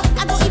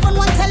 I don't even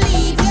want to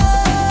leave you.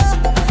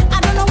 I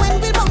don't know when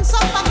we'll bounce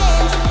up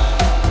again.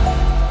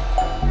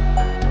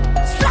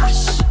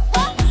 Splash,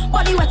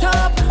 body wet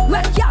up,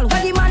 wet girl,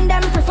 where the man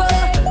them prefer.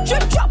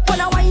 Drip drop on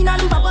a wine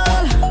and bubble.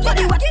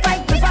 Body wet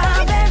like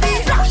prefer,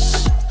 baby.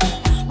 Splash,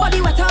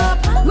 body wet up,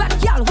 wet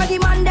girl, where the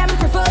man them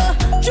prefer.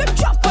 Drip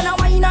drop on a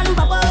wine and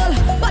bubble.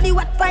 Body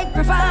wet like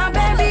prefer,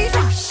 baby.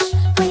 Splash.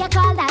 What you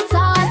call that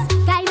sauce?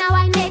 Kinda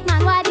wine make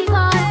man what it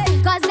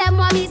cost. Cause them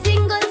want me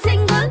single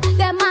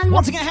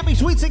Once again, happy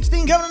Sweet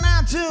 16 going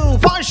out to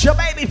Farsha,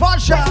 baby,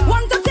 Farsha.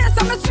 Want to taste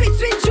some sweet,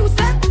 sweet juice,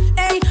 eh?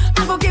 Hey,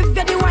 I go give you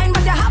the wine,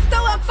 but you have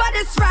to work for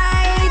this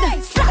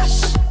ride.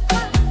 Splash,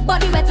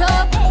 body wet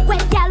up,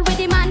 wet gal with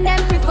the man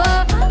them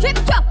prefer.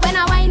 Drip drop when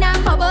I wine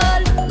and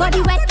bubble,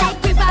 body wet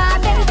like river,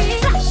 baby.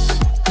 Splash,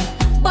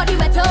 body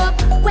wet up,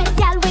 wet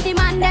gal with the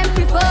man them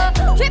prefer.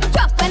 Drip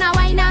drop when I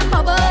wine and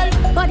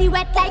bubble, body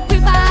wet like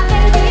river,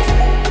 baby.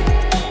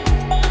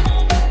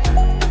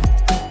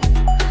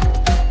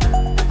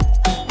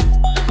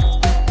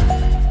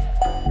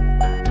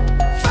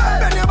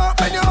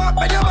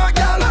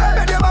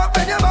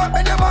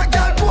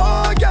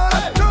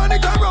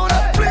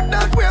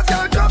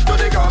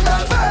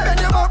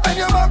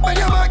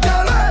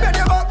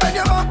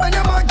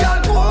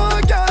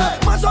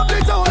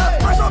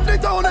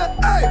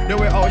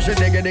 She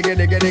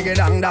diggy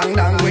dang dang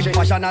dang with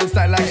fashion and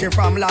style like she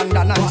from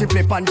London, and she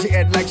flip on she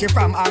head like she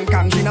from Hong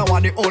Kong. She now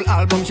want the whole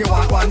album, she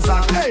want one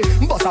song. Hey,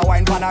 bust a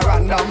wine pan a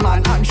random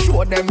man and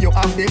show them you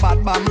have the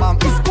bad bam bam.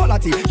 It's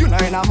quality, you know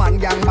in a man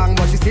gang bang,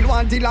 but she still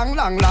want the long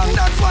long long.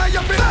 That's why you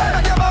feel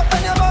bend your back,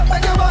 bend your back,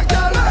 bend your back,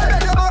 girl.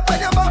 Bend your back,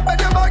 bend your back,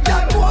 bend your back,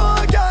 girl.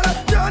 Whoa, girl,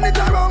 turn it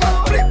around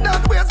and flip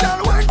that waist,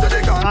 girl. Wine to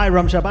the gun. Aye,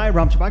 Rumshop,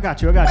 I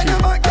got you. Bend your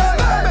back, girl.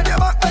 Bend your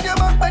back, bend your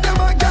back, bend your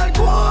back, girl.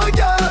 Whoa,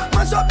 girl,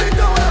 mash up the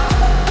town.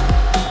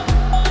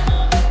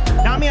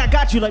 Now me, I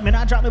got you like me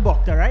not drop me book,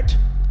 alright?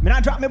 Me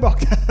not drop me book.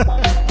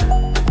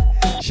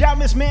 Shout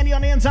Miss Mandy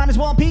on the inside as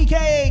well.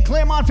 PK,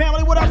 Claremont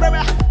family, what up,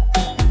 baby?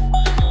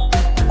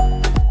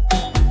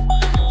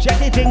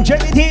 Check it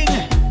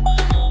ting.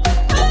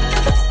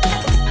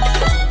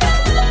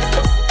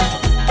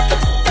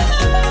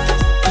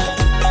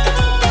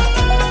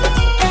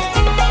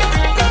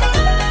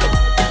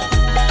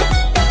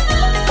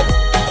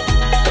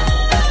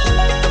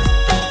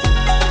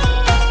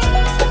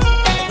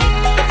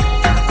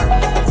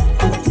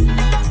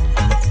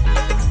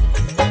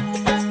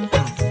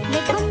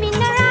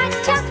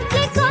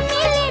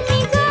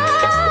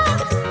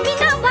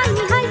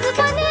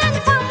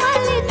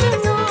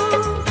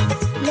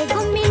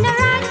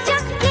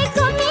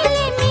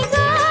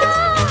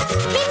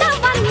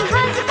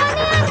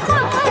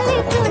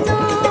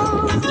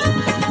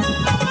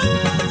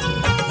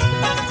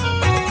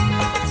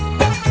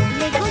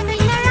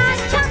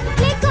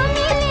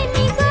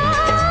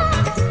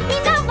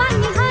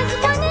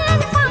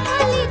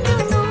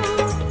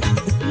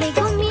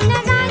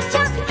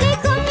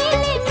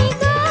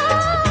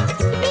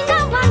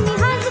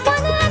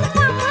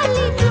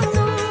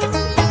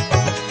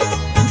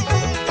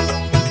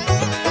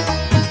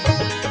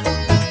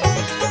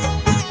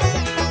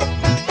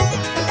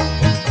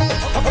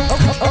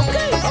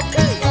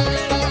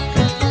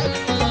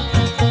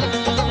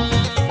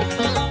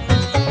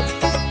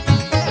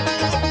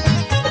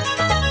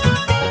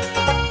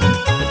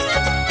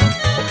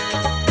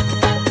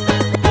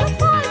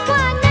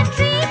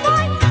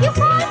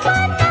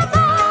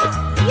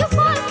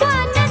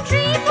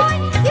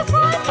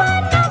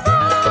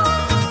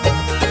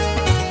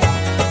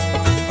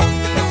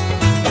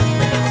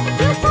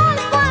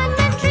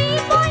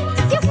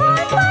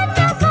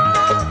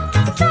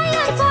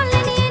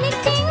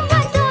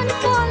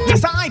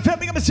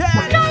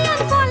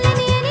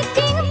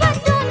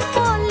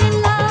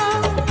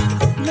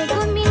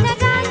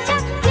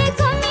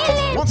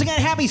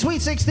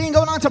 Sweet 16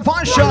 going on to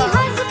Farsha.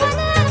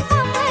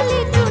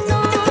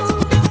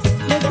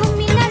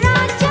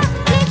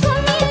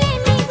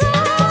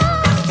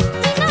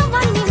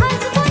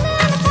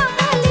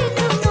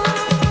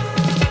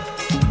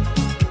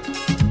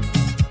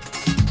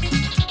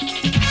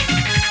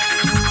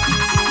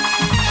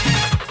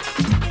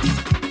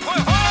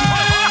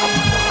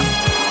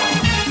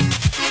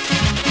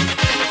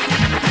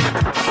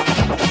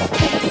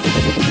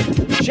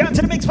 Shout out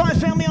to the Mix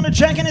 5 family on the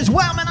check-in as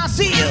well, man. I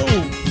see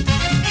you.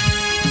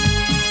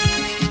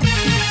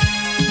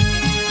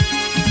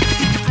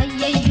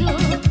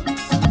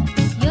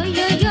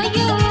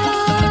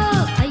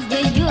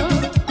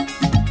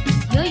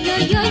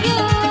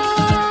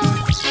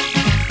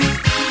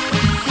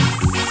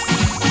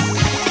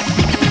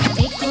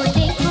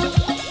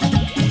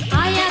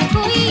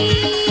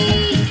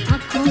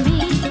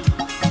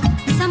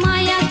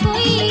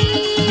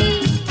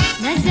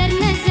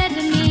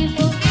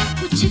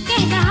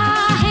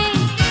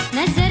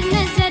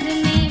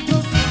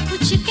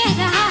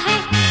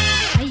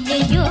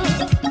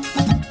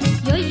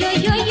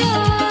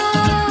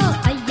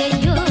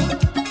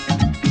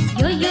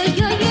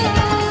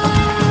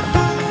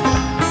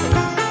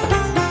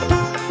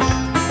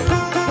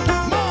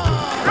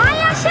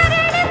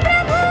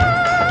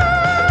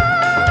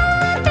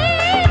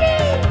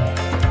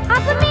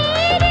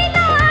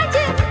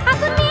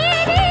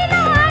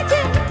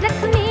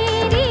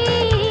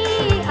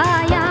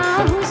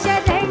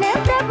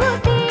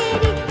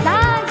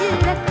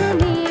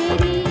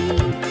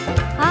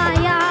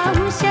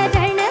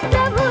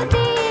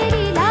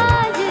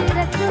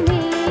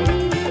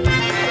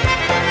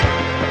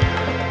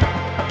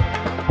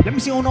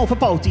 Who know for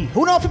Pouty?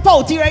 Who know for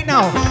Pouty right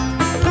now?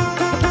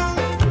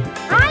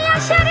 Aya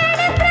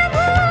Sharan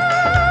Prabhu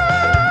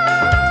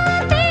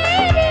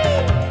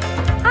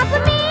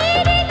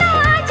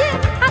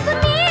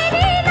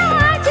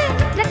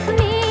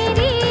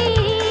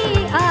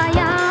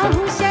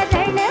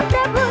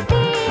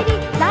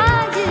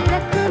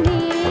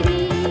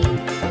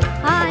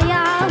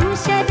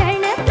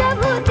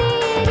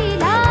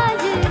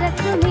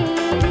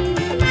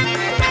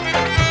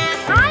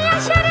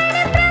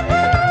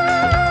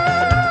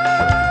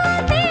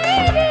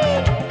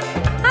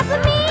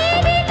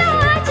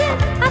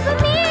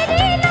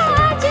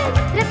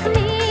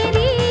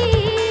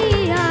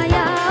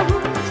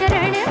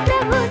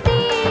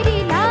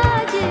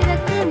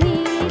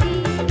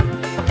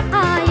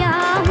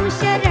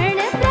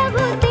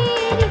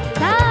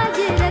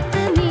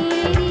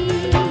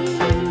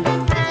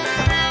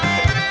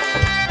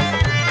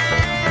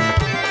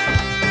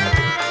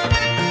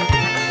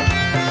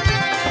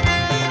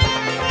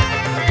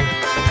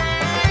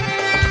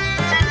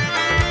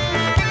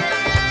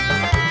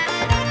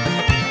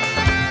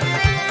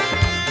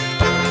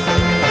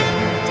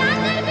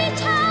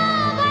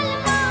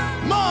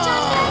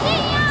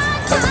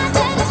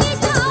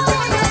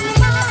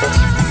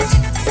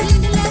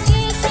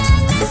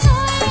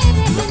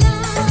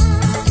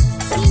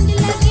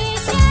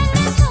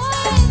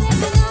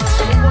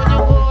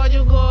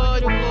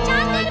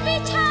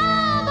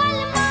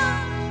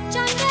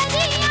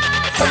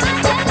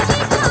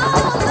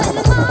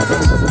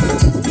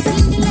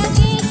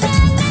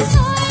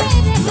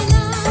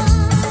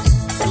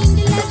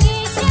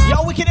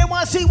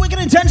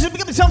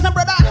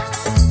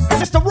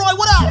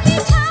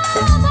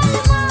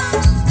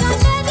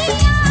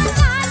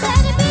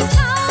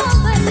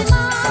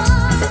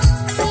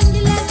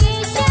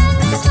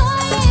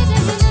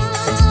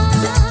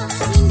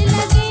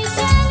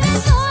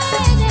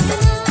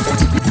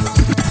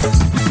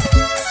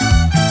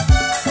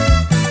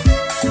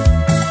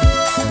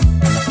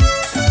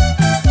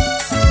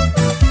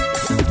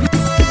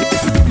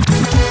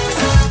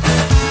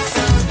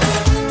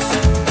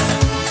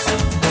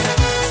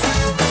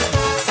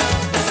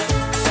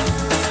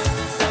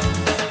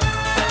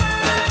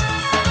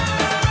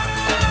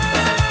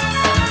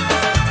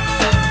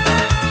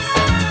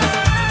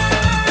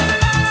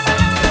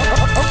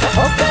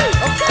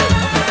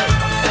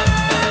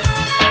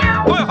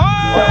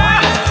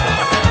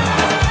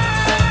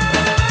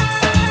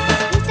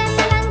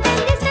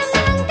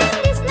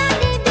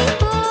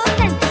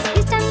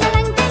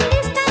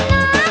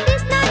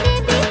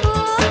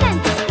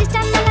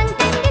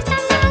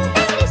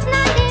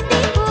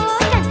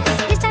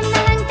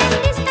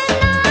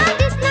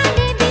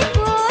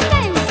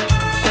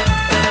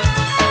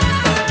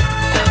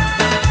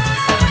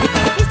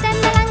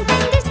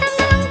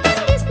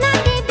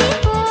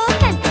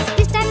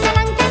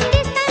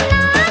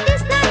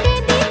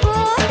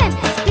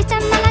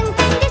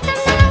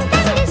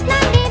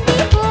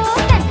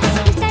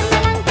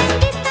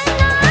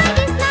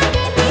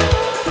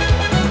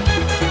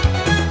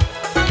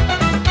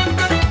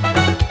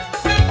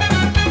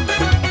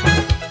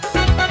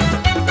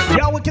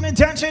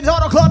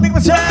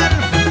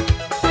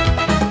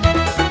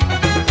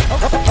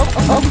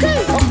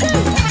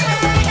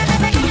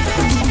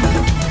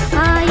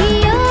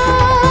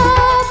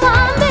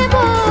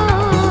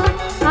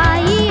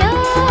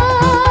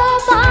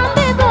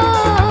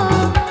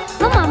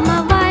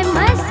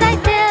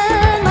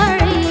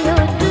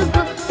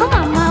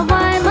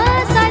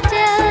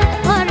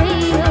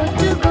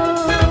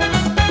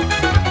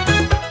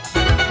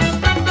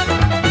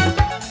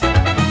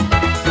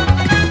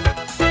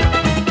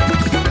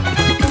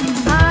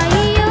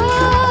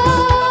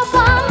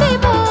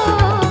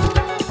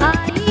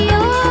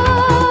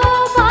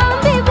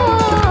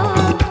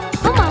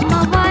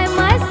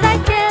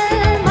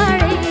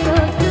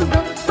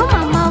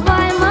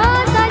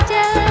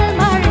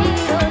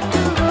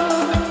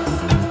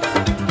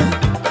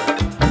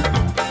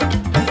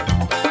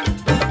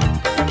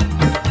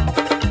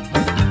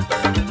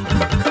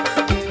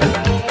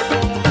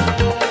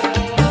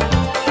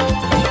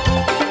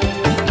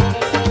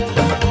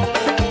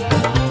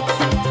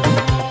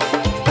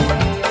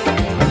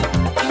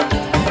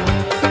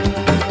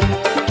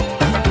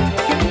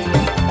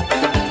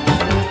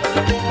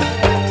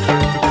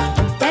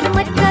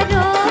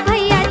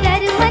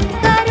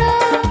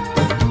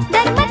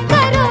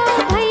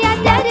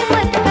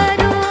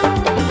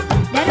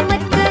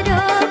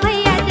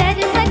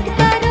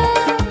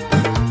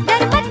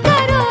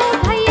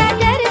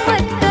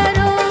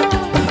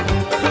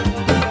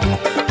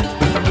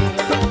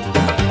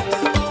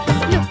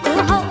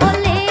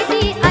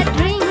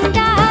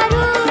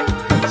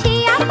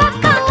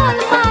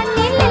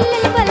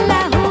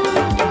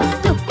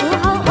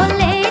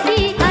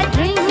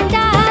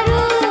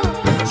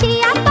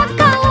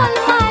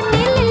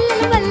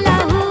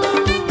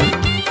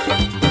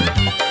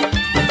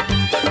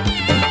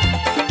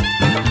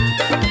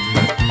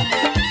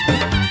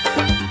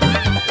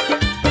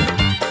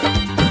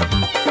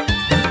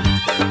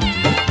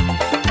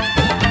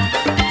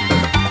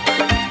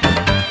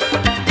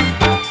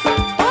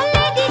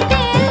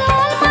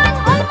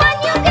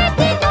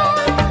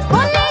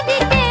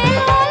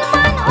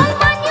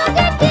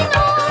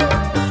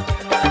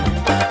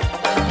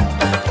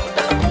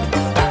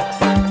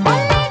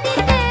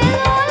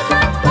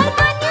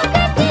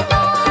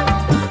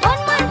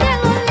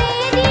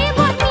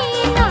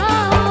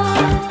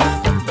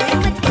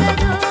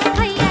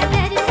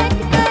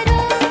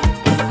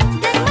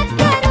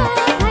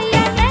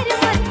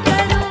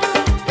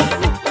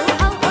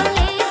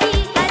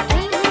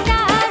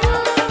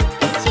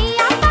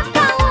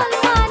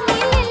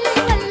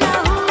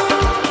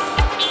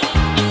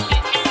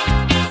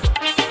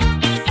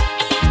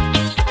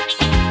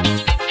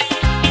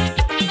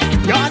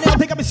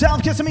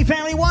myself, kissing me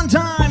family one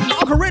time.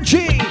 Uncle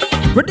Richie,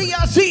 Radia,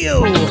 I see you.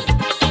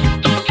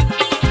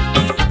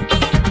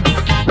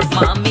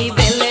 Mommy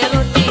bele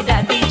roti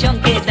daddy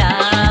jonkeda.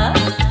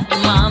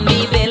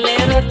 Mommy bele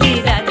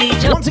roti daddy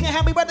jonkeda. Once again,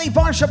 happy birthday,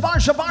 Varsha,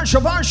 Varsha,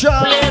 Varsha,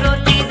 Varsha. Bele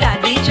roti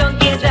daddy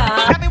jonkeda.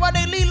 Happy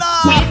birthday, Leela.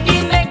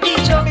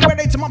 Happy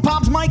birthday to my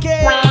pops,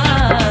 Mikey.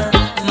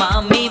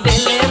 Mommy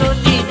bele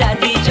roti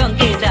daddy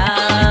jonkeda.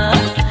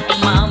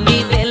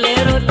 Mommy bele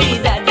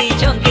roti daddy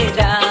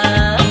jonkeda.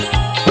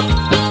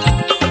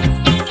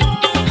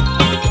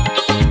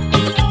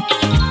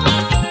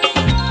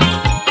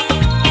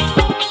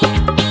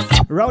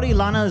 Rowdy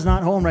Lana is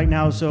not home right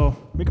now, so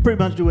we can pretty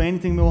much do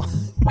anything we want.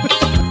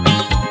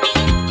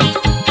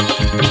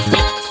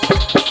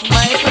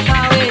 Mai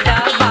pakawe da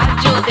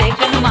bajo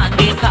dekan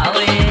mange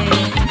kawe.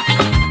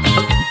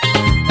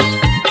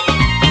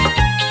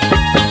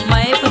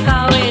 Mai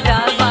pakawe da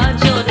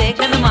bajo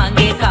dekan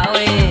mange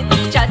kawe.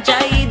 Chacha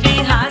idi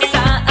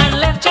hasa and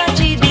left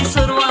chachi di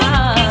surwa.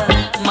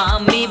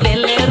 Mommy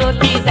bele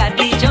roti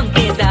daddy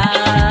jonkeda.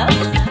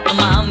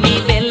 Mommy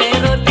bele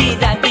roti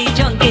daddy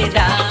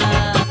jonkeda.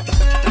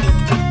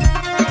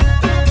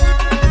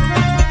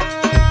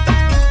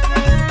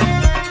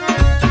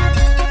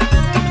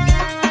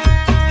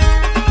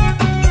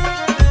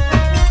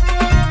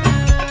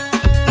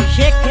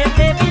 Shake it,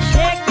 baby,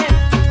 shake it.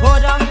 Go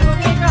down to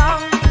the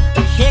ground.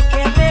 Shake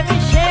it, baby,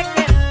 shake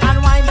it.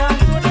 And wind down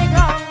to the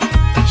ground.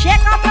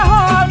 Shake up the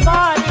whole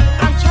body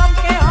and jump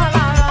it all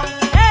around.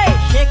 Hey,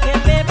 shake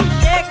it, baby,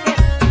 shake it.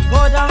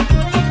 Go down to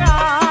the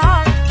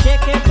ground.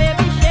 Shake it,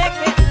 baby, shake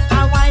it.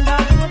 And wind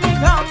down to the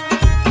ground.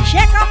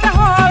 Shake up the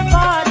whole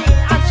body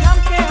and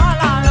jump it all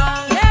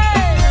around. Hey.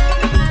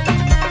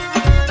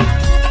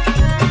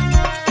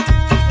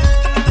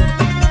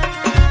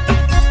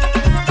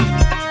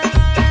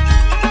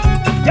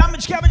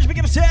 Damage Cabbage, big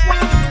up say.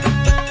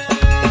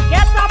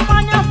 Get up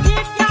on your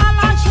feet, y'all,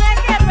 and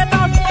shake it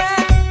without fear.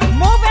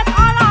 Move it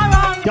all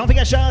around. Don't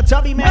forget, shout out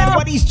Tubby, man.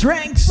 What these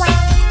drinks?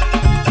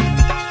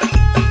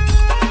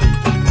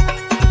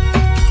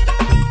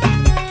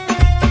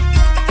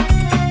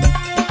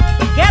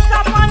 Get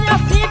up on your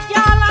feet,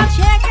 y'all, and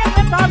shake it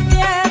without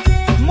fear.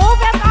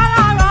 Move it all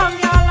around,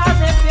 y'all, as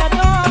if you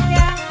don't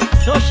care.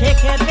 So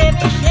shake it,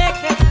 baby,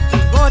 shake it.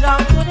 Go down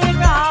to the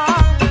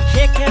ground.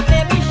 Shake it,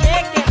 baby,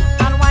 shake it.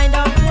 And wind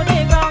down to the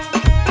ground.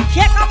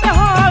 Shake up the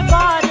whole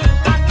body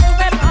and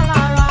move it all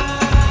around.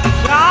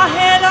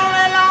 Kahe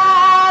dovela,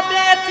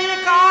 beti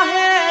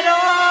kahe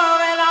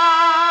dovela.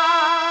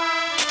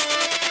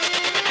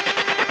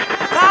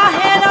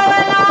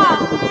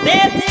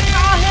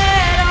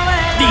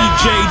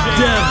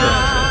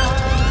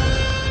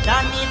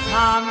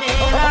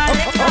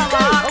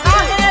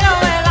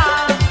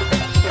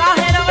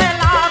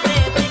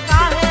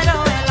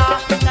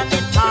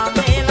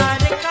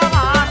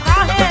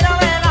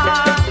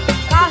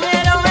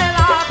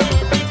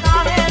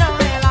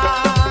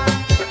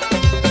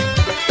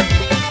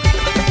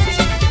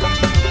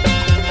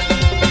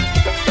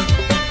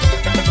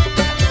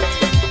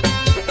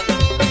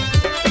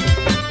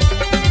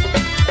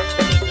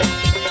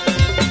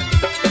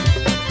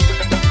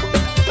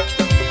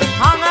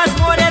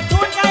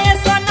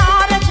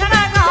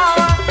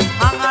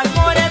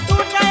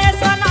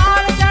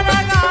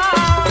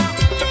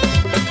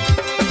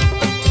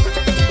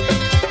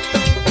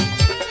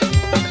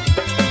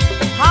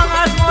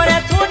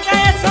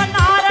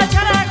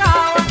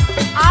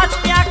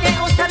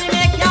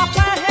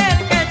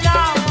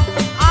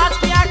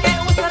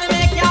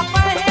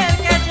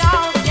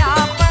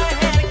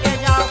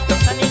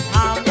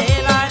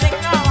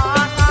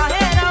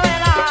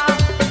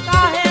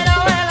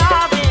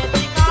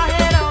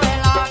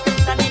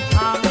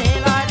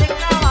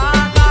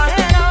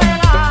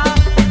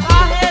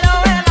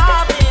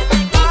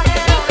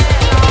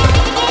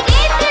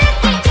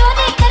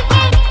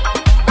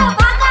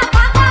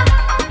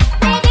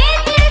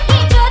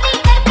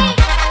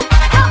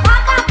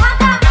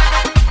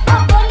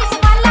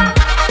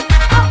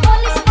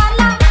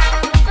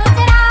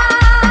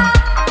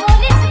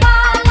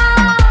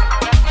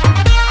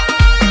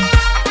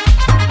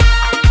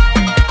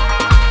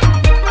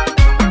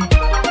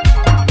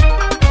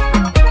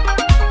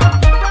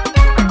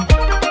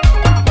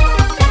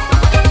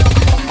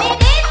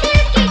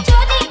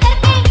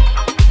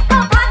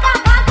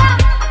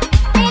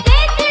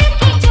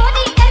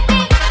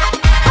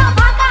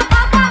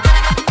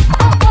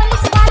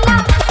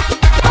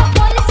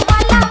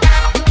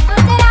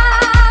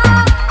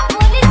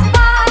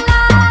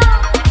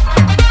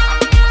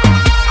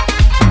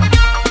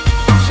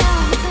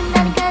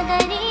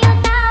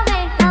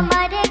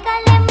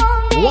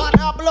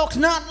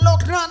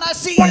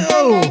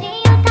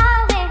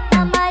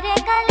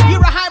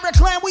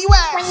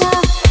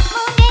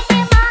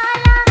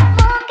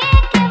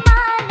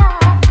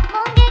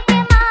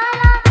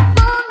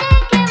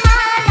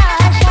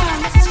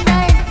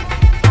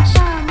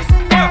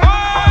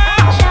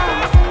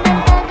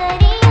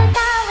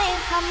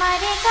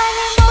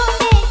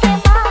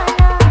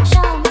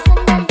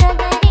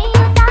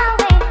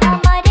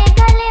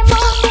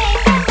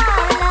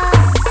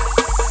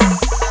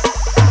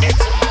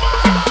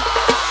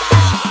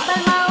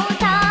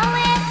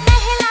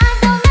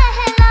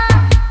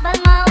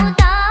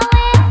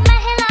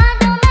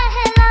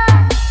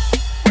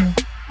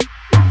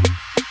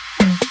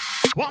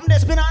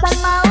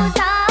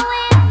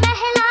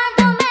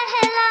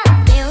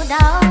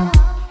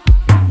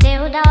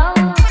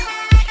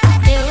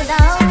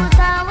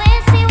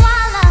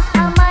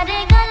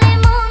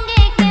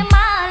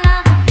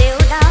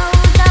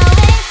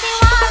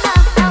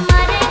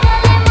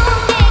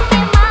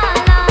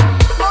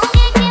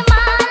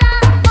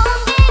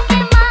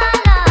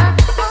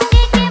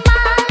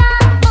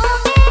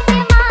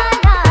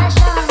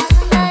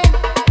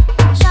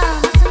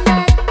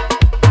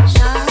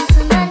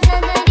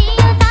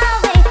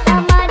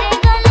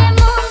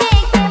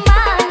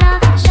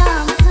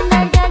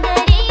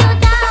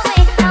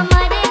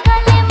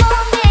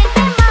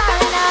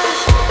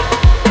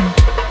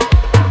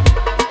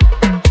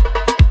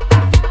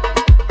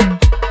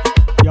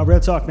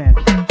 talk, man.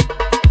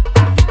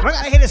 I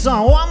gotta hit this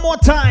song one more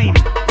time.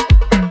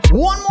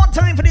 One more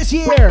time for this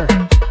year.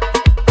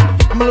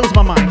 I'm gonna lose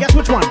my mind. Guess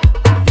which one?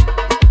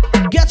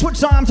 Guess which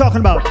song I'm talking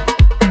about?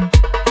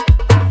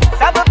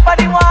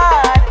 Everybody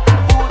want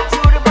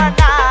Uchu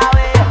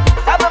Manawe.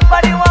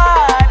 Everybody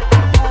want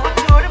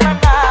Uchu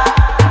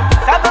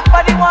Manawe.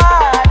 Everybody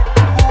want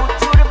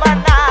Uchu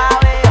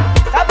Manawe.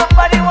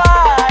 Everybody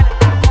want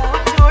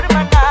Uchu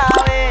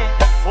Manawe.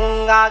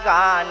 Gunga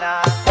Gana,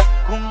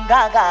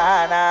 Gunga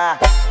Gana,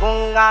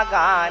 Gunga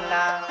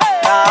Gana,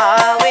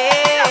 Gawe,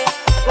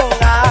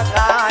 Gunga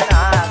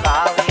Gana,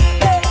 Gawe.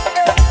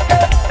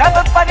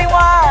 Everybody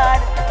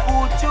want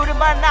Uchu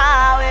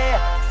Manawe.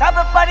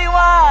 Everybody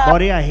want.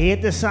 Buddy, I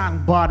hate this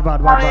song. Bad.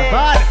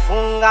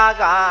 Gunga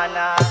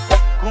Gana,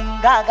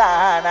 Gunga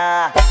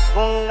Gana,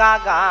 Gunga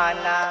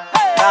Gana,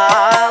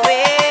 Gawe,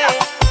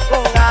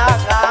 Gunga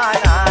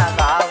Gana,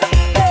 Gawe,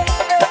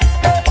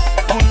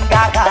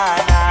 Gunga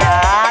Gana,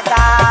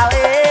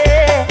 Gawe,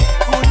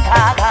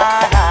 Gunga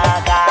Gana,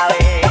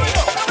 Gawe.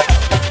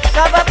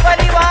 Sab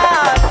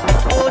parivar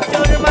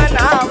Utul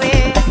manawe,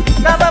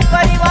 sab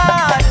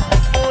parivar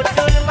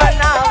Utul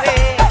manawe,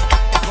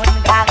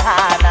 Gunga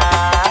Gana.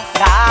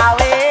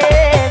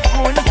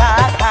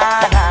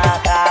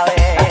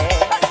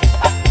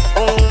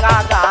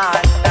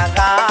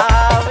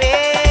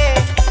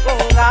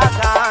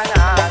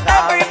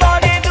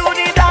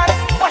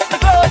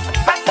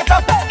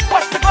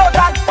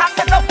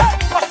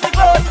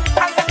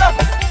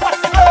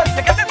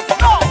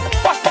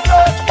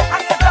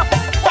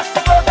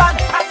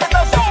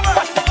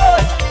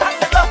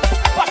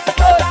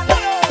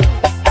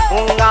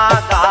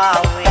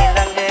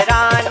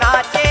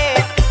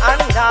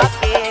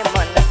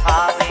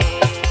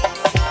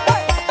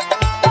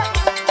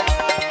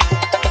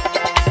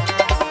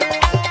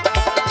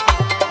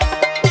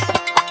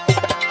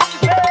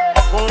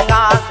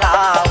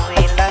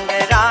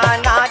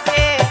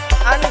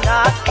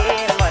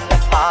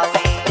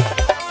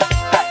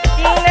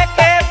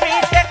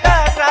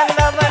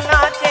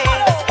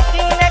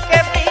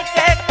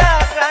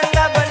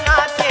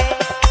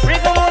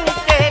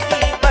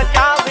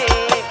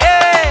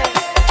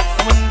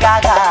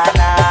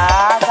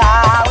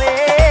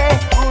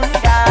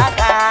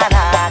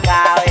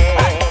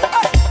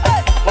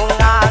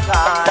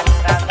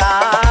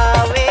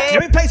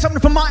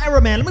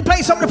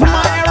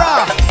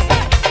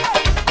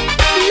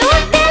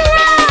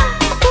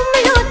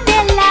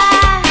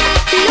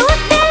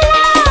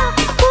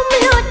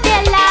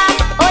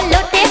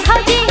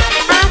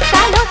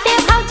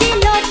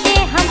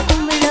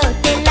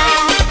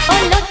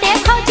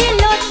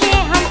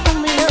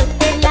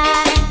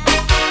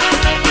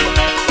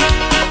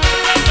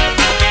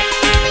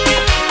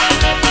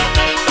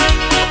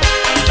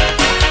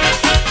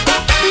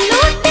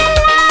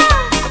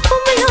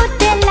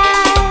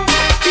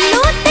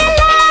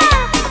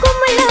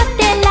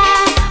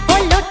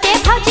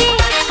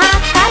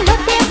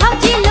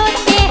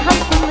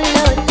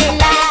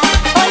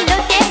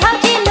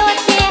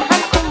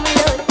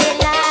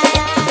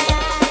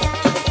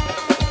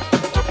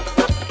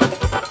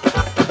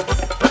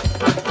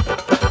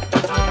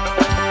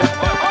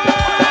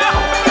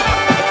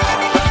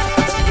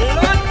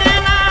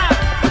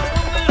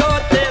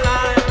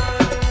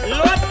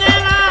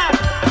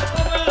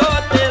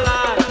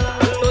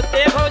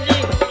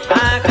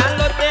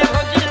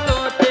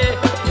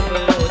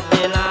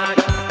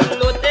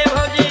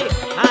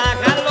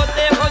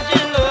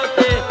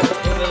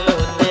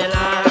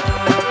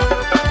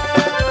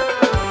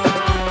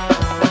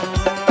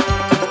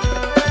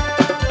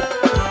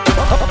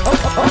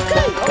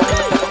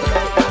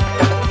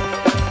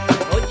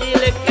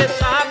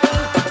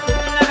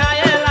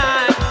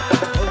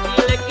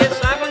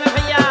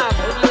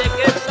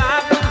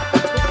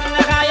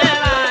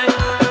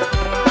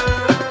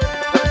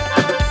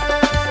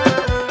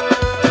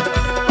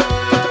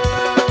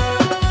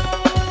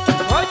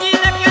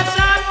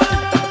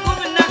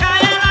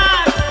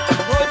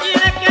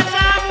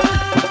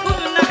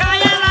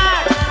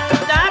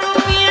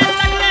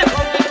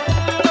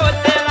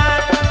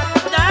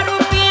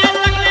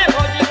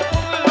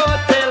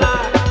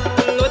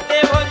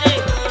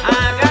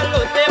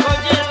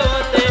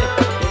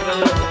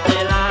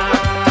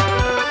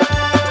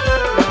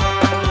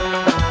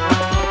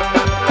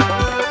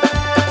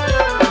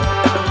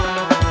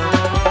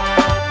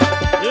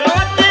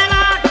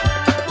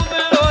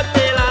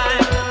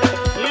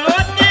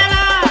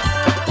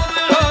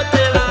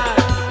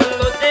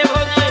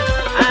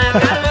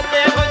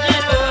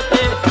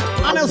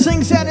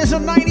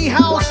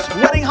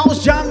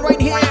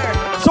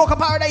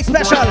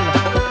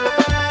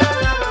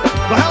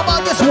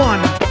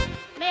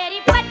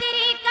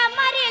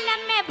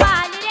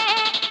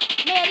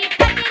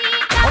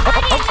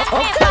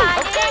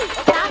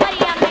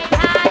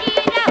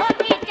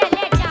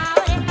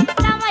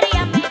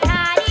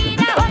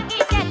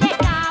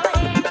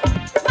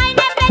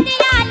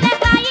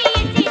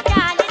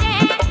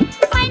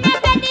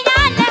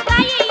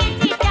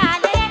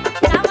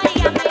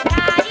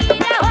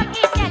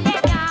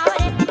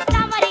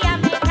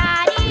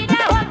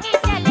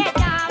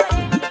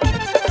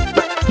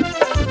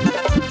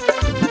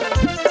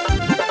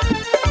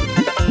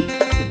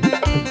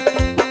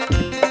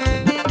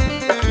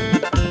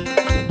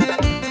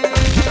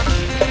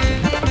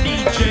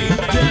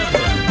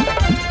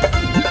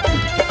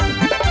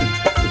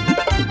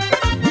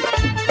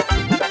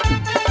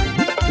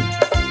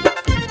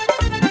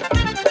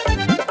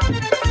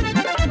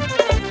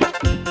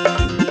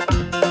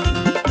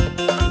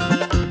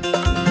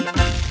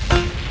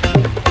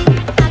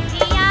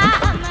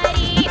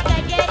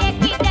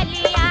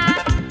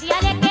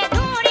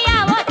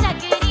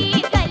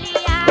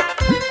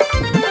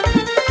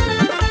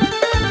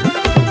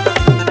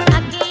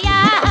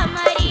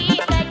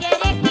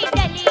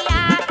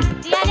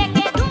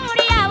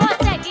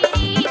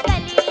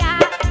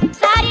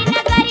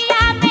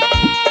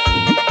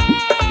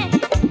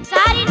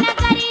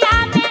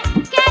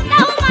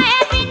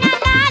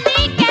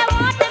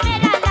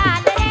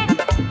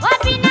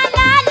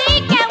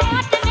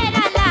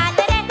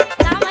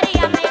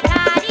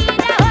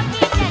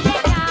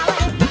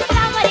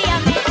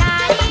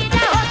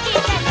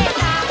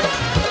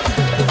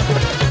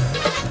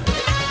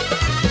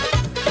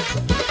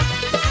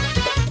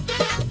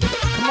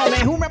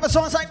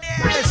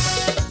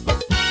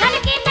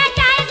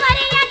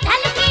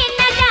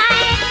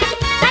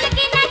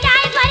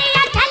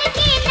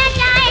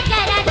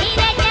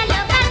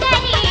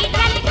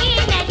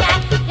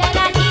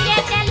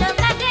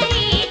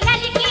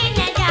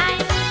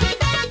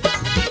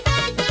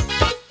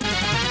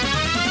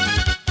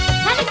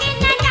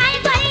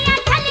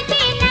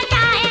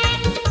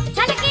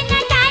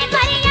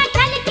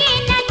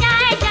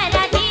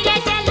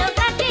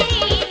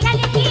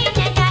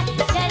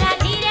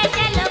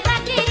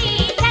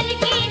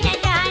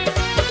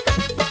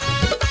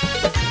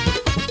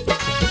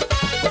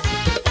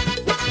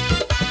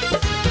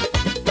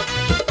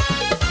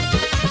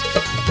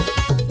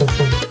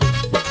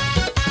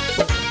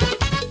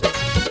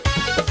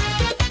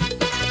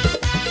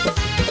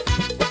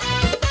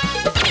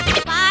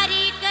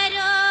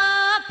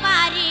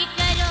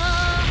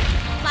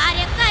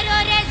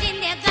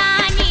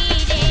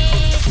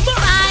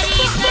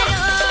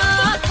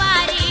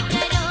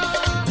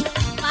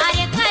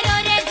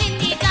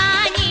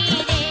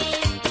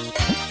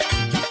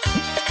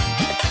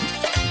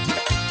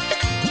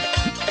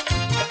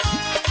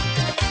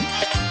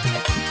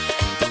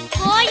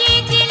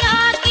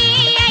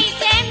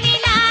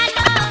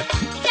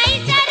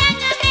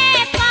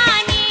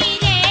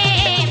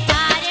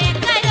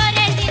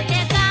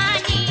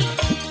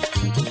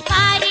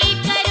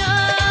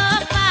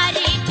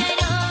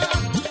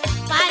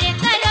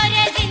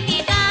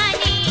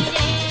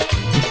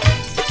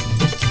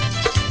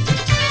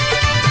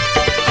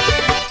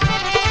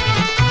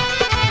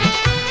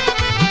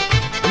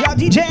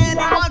 DJ and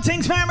all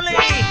things family.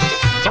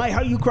 Why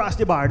how you cross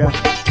the border? Like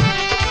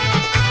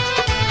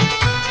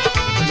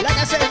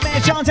I said,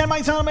 man, Sean and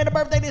my son made a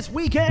birthday this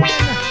weekend.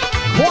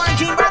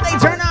 Quarantine birthday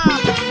turn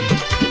up.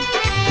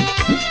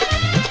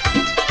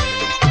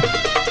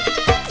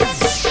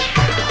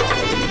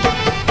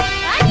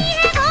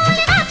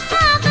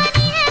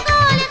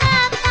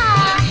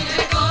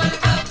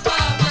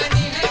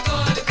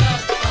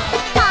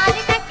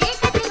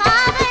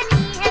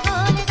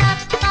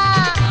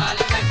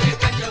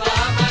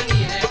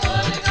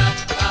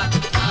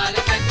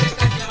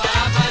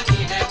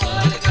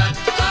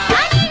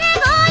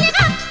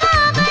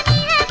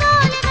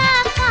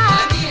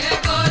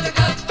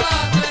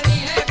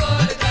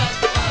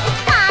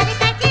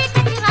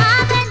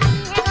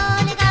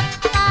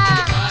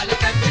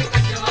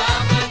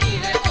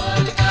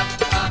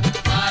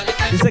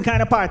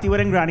 Kind of party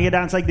where granny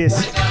dance like this.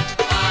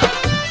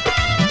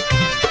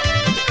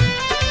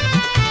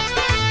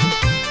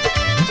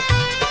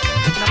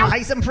 Now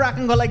high some frack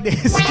and go like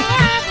this.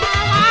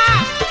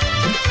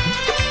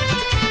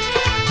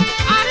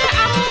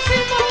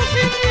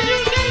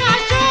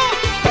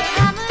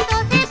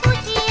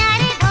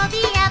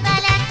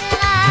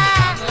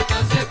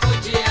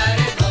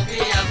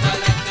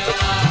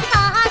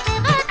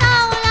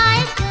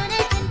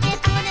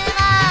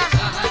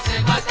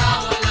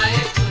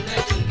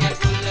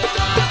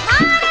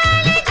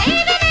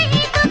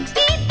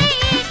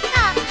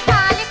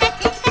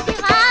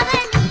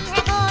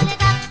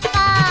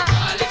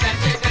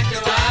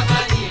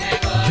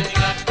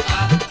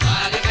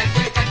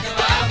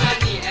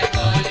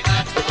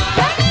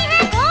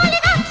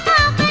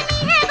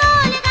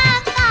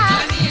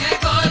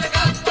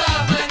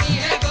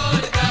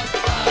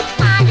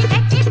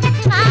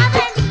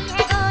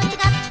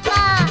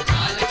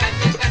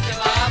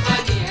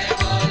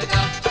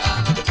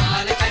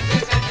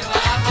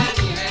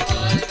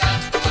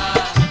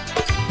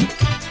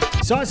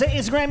 So I say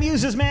Instagram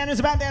users, man, it's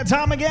about that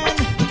time again.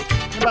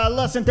 In about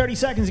less than 30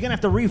 seconds, you're gonna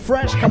have to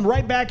refresh. Come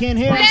right back in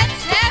here.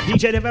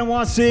 DJ Dev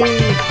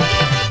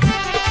NYC.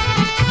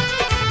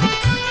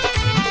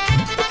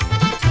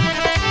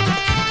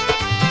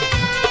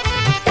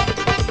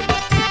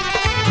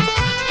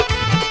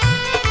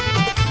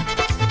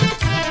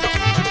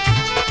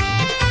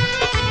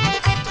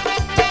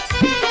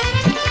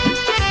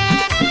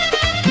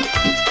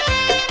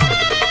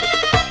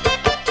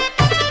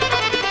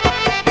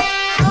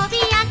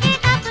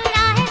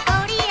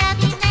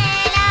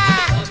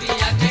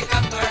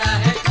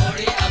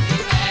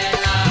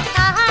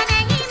 कहा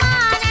नहीं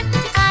मानत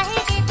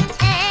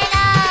काहे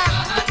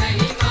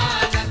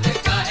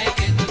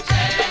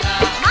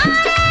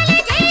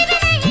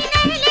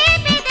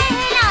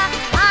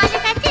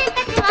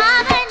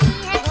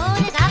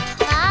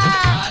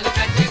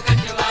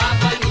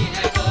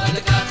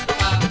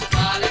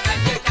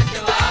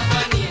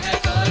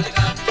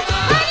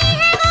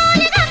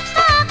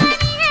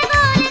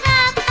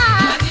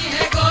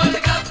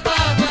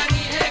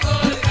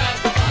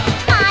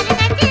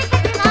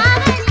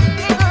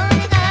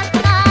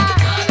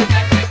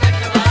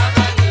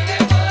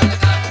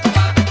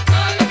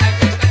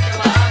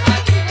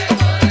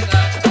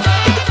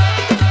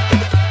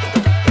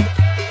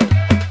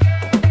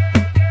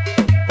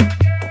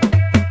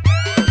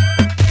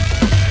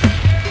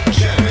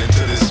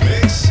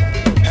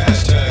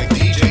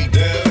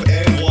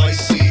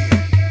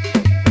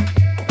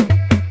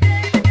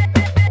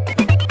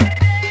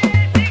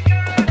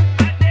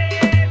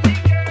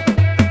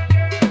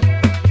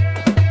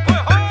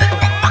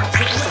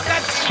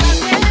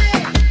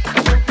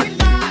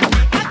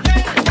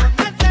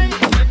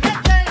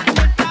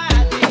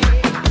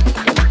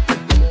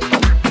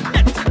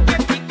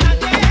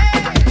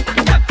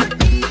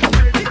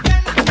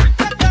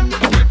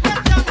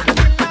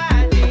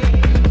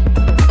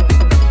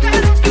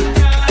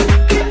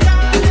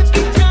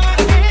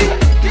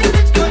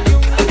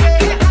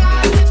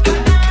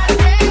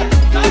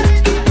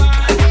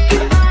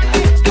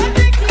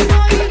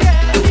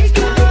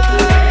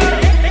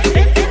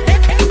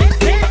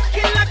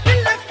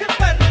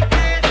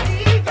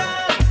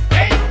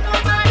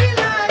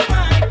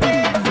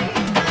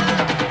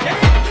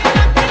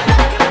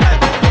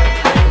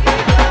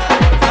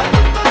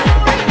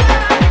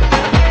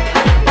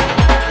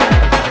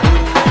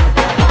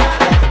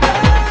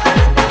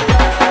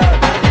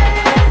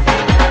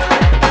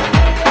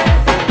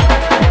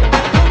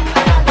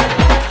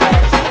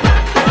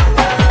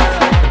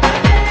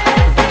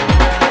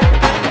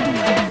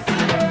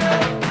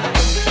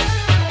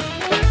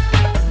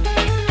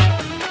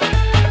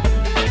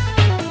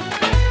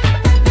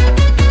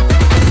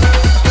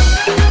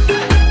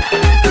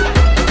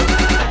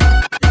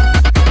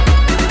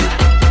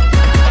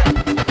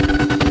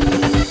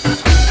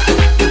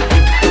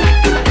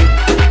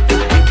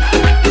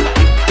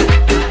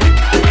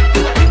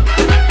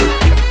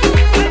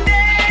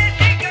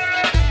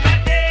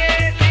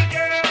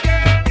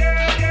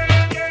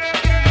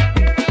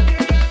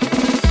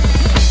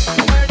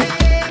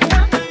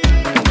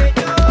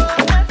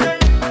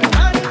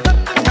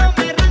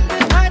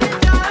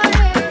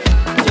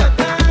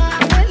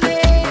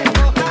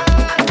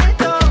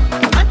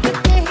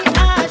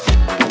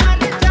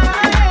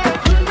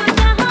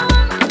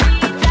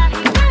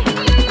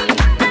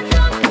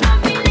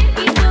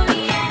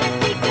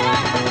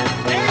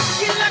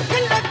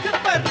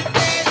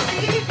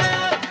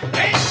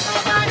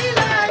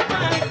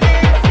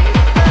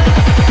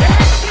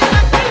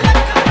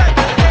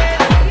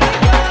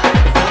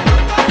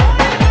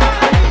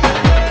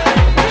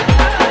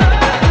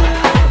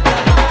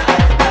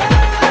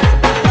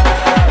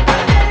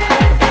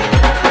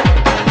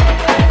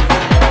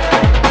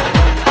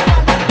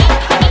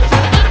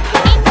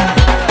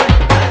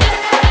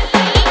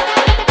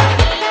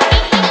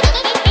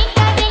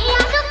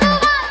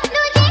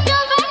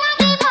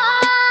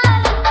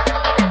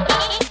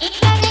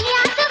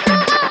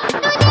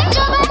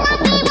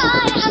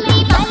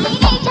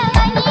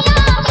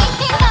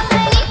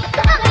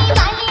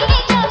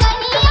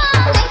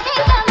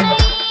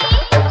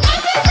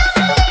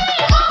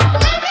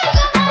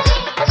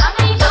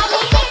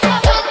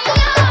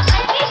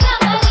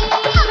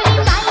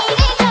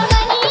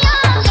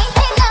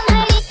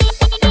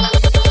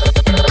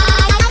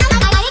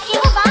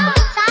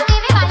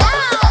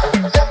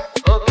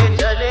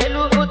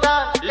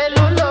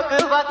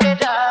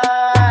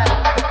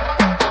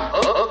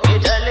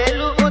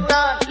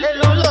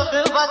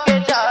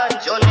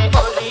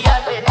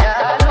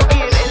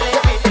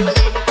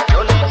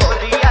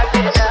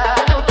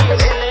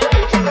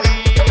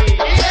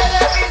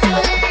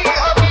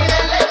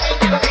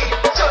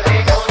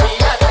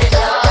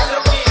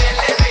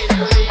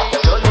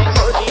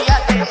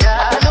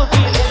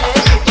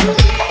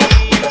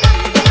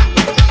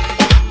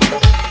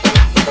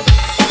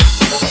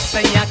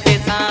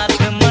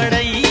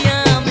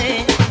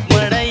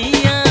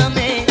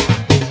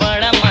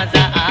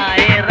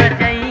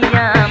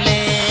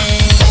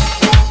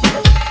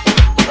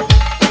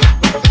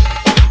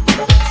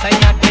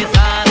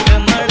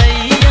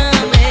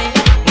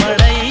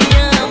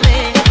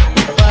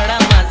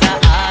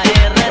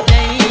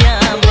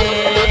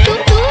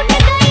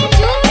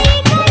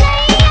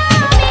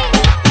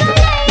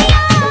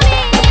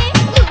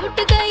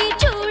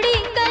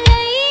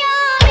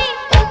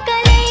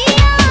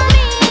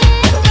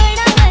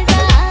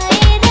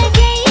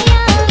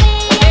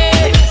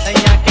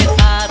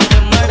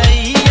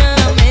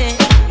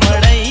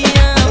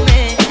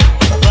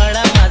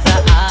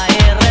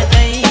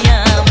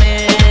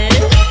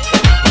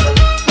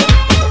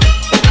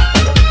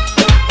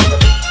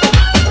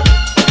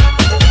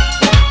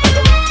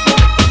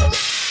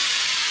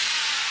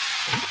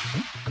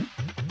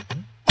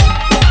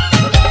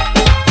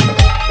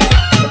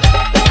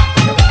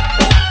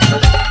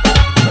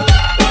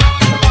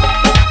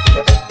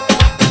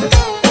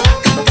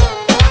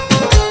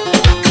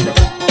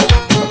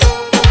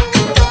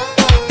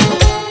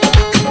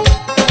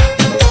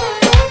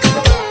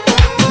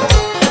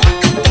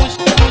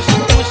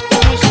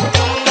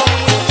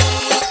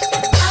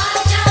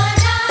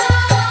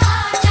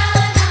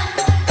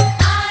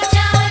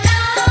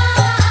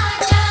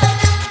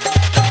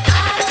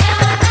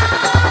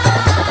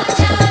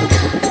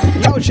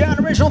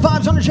Original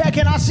vibes on the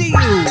check-in. I see you.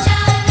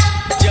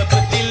 जब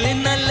दिल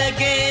न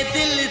लगे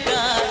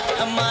दिलदार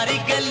हमारी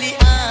गली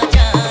आ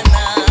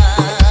जाना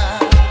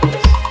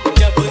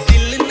जब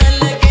दिल न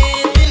लगे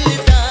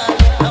दिलदार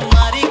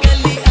हमारी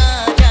गली आ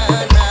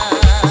जाना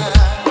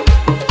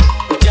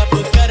जब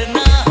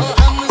करना हो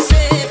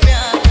हमसे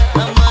प्यार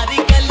हमारी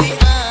गली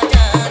आ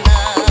जाना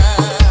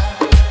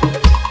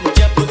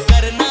जब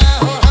करना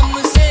हो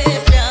हमसे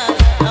प्यार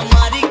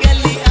हमारी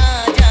गली आ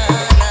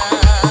जाना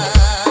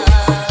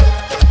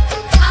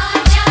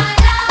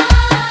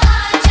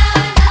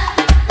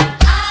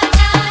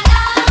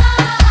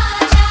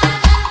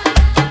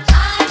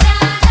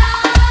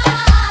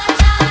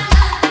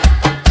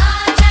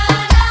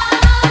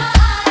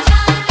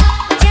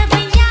जब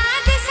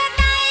याद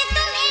सताए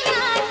तुम्हें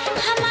यार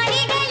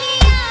हमारी गली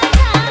आ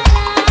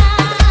जाना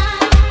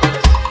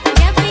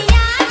जब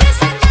याद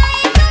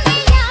सताए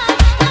तुम्हें यार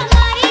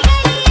हमारी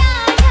गली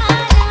आ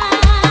जाना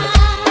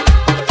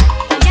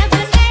जब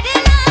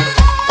करना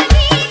हो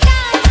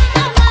दीदार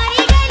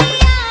हमारी गली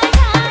आ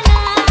जाना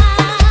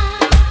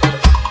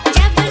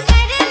जब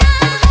करना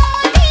हो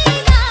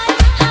दीदार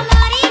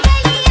हमारी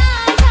गली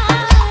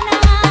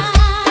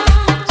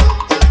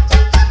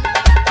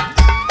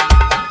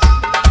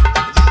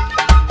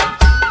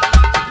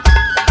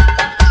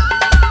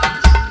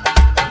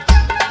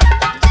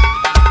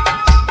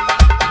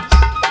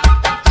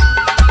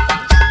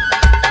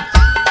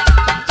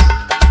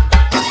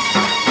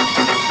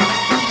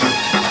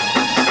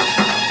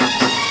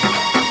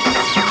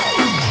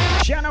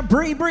Shanna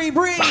Bree.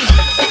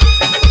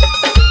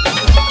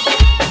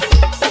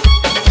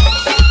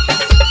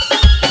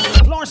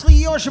 Florence Lee,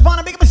 yours,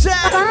 Shavana, big up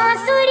yourself.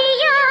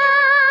 बांसुरियाँ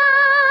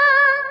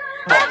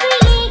अब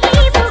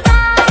यही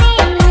पुकारे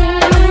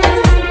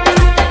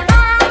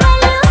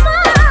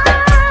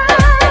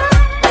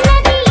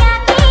नदिया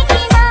के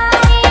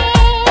किनारे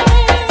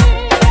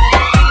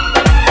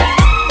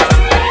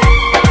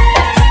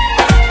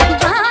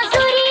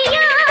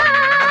बांसुरियाँ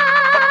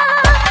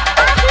अब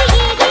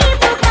यही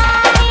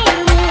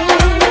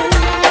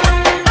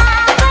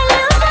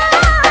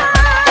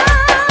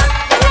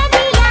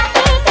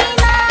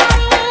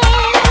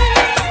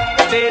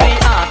तेरी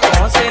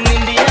आंखों से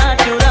निंदिया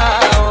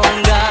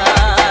चुराऊंगा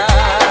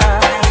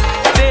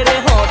तेरे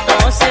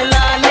होठों से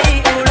लाली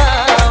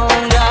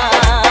उड़ाऊंगा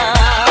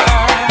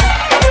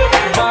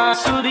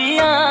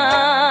बांसुरियाँ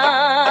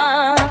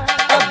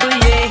अब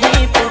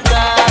यही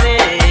पुकारे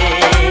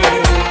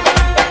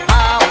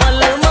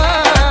आवल माँ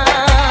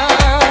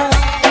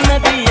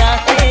नदिया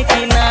के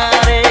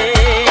किनारे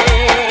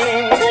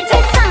तुझे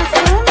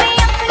सांसों में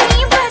अपनी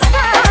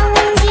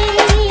बसाऊंगी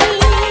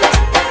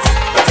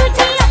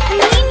तुझे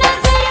अपनी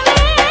नजर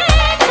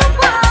में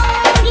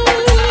छुपाऊंगी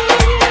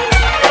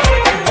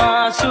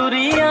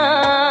बांसुरियाँ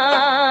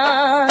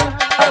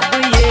अब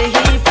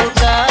यही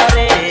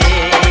पुकारे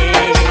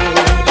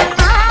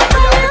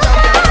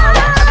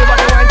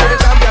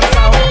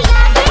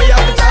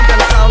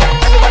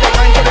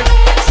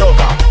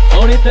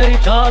सोनी तेरी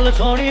चाल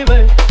सोनी वे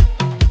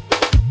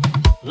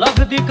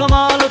लगदी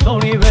कमाल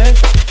सोनी वे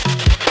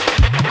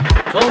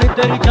सोनी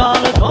तेरी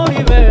चाल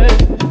सोनी वे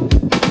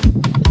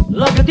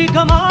लगदी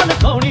कमाल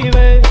सोनी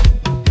वे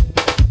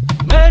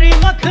मेरी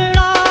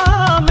मखना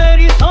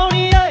मेरी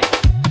सोनी है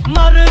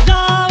मर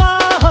जावा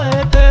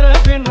है तेरे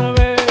बिन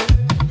वे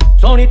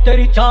सोनी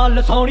तेरी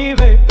चाल सोनी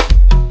वे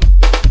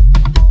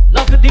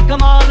लगदी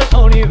कमाल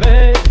सोनी वे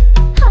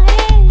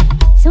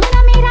सोना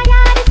मेरा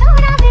यार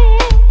सोना वे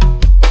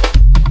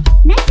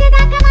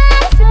नचदा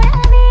कमाल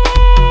सोना वे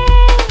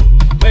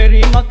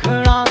मेरी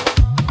मखना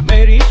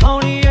मेरी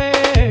सोनिए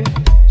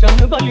चन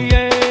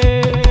बलिए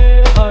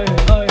हाय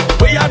हाय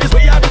We are this,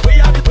 we are this, we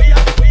are this, we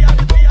are this, we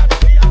are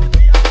this, we are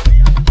this, we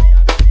are this.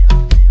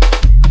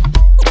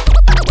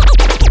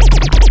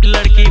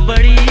 लड़की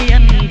बड़ी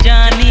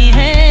अनजानी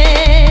है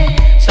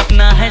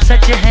सपना है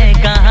सच है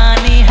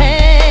कहानी है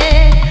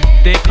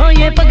देखो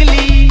ये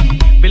पगली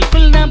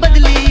बिल्कुल ना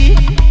बदली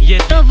ये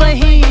तो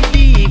वही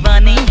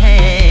दीवानी है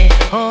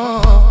हो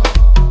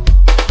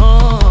हो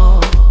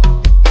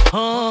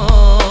हो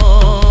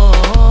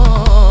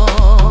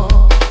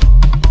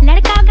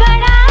लड़का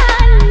बड़ा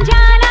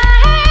अनजाना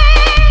है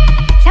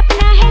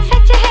सपना है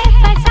सच है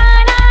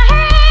फसाना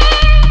है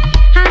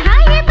हाँ हाँ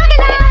ये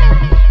पगला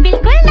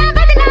बिल्कुल ना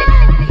बदला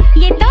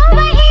ये तो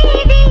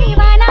वही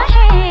दीवाना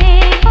है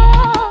हो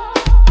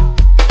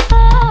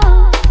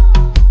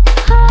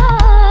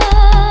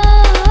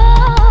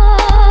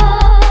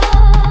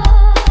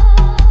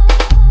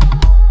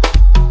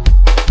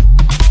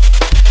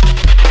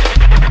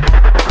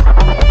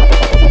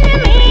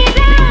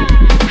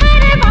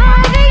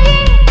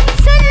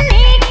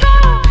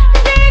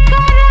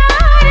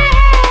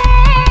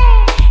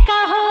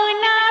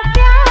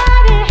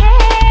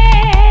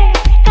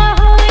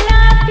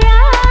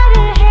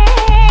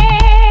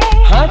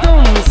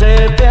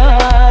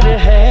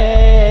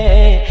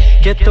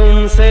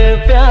तुमसे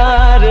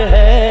प्यार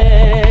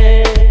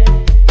है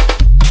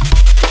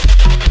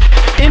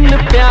इन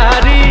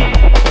प्यारी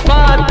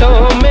बातों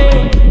में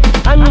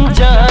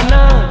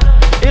अनजाना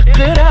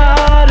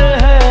इकरार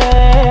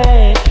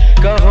है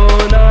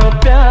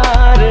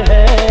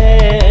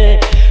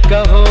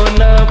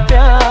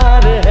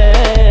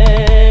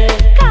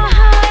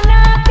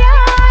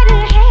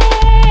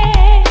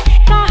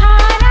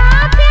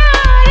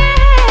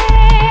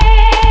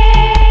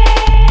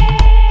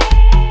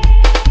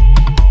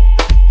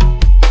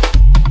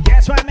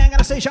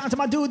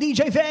do,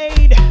 DJ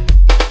Fade.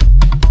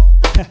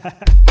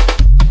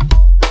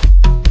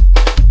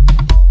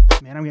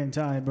 Man, I'm getting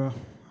tired, bro.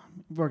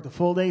 Worked a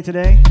full day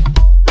today.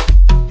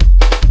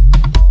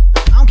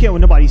 I don't care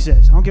what nobody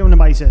says.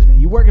 Man.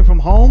 You working from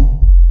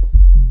home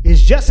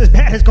is just as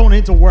bad as going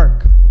into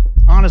work,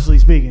 honestly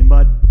speaking.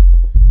 But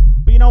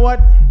you know what?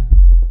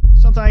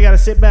 Sometimes you gotta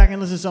sit back and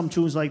listen to some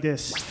tunes like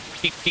this.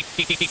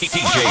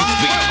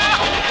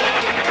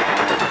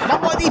 My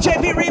boy DJ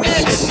V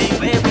remix.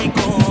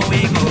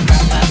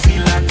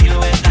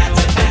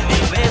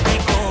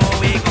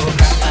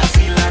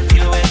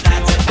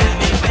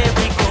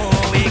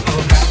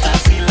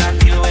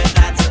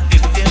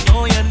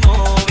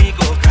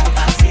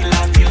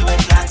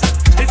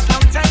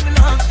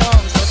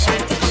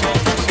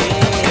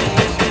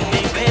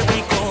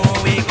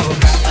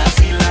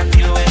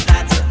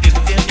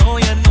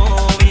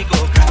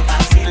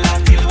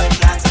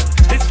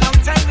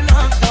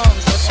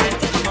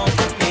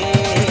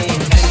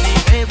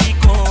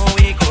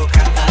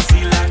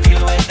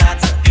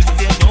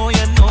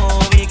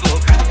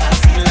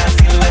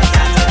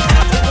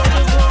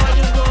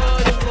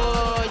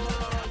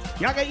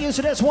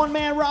 So that's one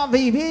man, Rob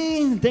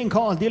VB, thing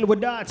called Deal With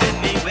That.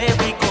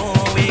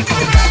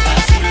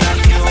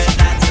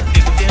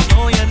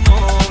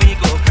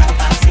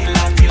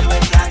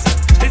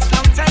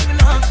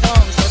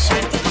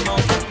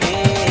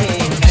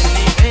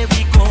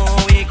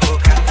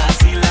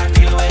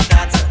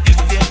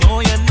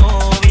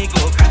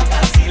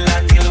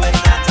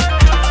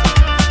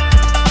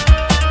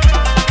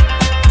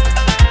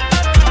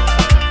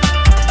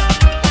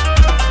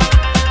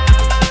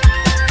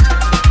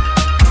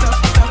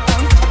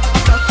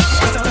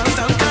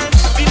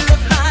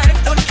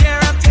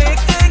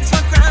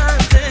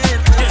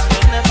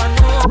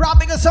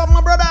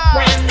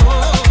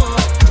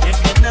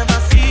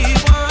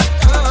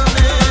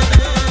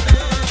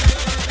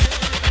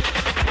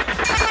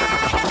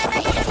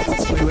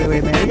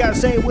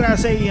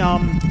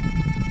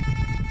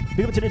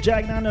 Big up to the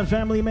Jack Nanda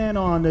family, man,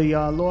 on the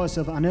loss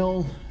of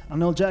Anil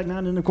Jack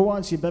Nanda in the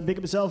Quartz. You better big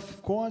up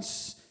yourself,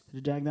 Quartz. The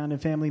Jack Nanda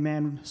family,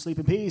 man, sleep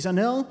in peace,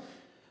 Anil.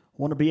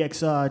 One of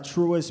BX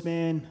truest,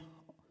 man.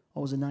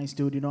 Always a nice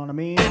dude, you know what I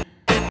mean?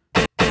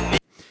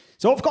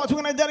 So, of course,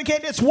 we're going to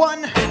dedicate this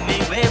one.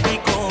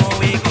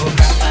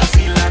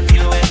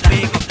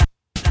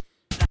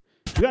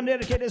 We're going to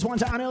dedicate this one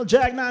to Anil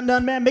Jack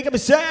Nanda, man. Big up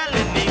yourself.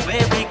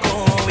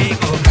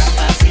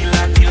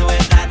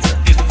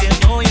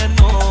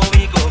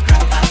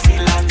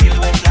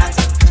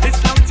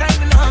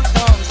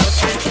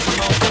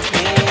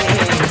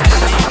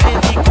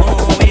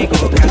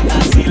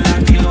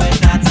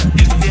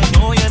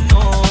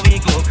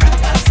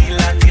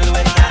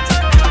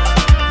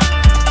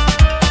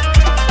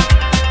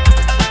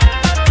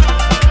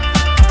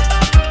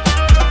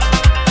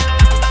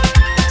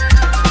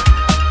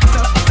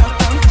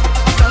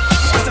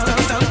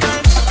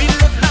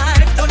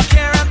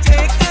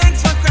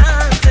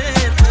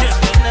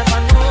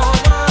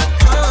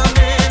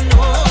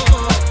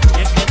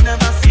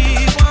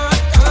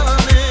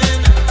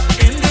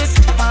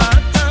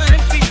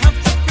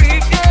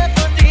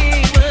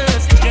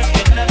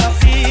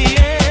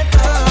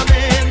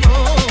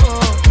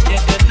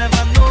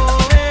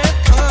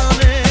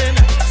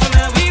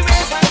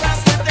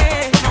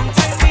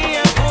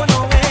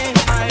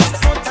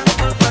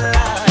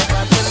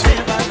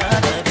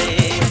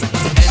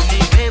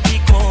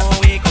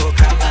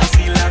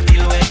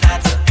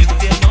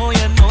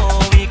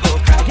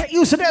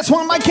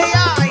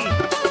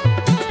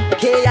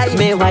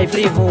 wife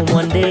leave home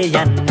one day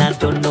and I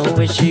don't know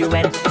where she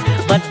went.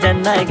 But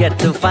then I get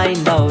to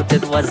find out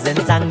it was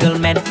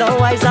entanglement. Now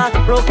I's a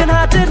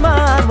broken-hearted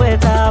man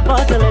with a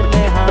bottle in my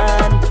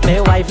hand.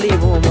 My wife leave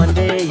home one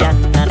day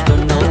and I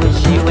don't know where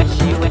she went.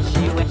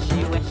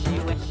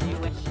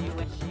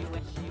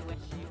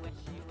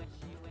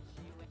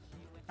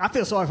 I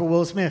feel sorry for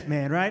Will Smith,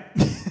 man, right?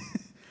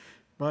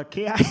 But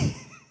K.I.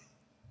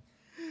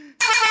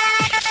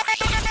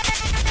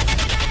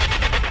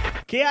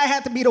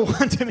 had to be the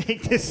one to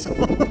make this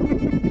song.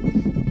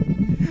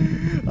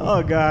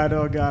 Oh, God,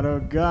 oh, God, oh,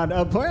 God.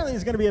 Apparently,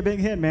 it's going to be a big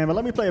hit, man, but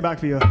let me play it back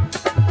for you. It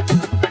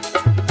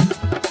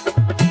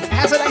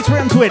has a nice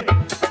rim to it.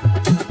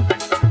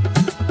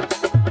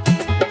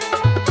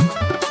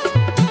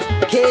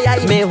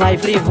 K.I. My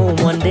wife leave home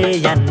one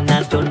day and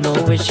I don't know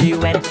where she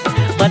went.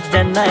 But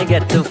then I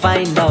get to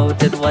find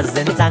out it was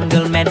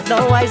entanglement.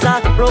 Now I's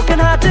a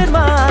broken-hearted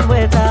man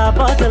with a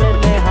bottle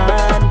in my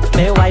hand.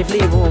 My wife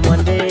leave home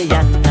one day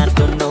and I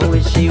don't know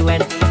where she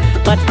went.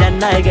 But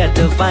then I get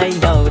to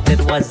find out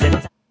it was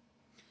entanglement.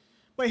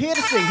 Wait, hear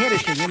this thing,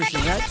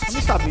 right? Let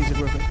me stop music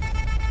real quick.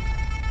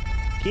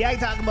 K.I.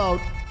 talking about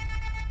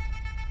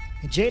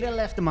Jada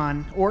left the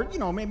man, or, you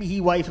know, maybe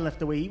he wife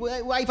left away.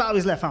 Wife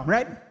always left him,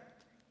 right?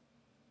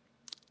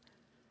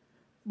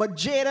 But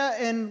Jada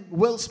and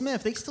Will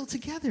Smith, they still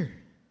together.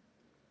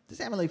 This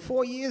happened like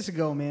 4 years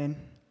ago, man.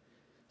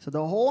 So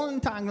the whole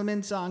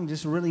entanglement song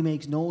just really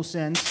makes no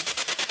sense.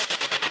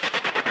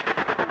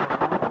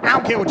 I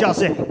don't care what y'all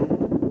say.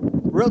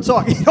 Real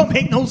talk, it don't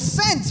make no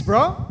sense,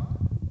 bro.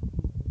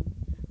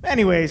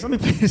 Anyways, let me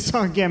play this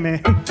song again,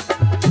 man.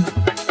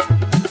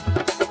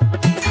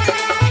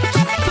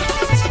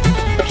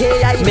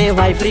 My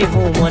wife leave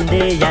home one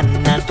day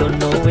and I don't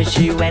know where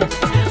she went.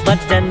 But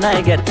then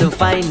I get to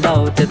find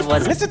out it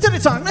was. Listen to the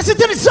song, listen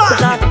to the song.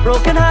 That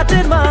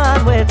broken-hearted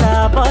man with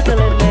a bottle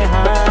in my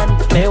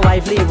hand. My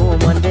wife leave home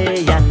one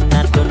day and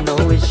I don't know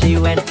where she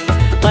went.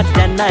 But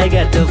then I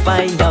get to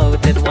find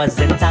out it was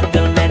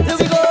entanglement. Here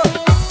we go.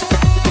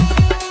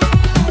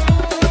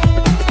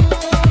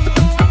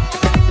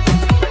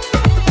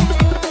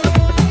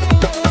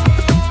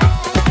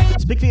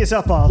 Speak for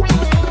yourself, Paul.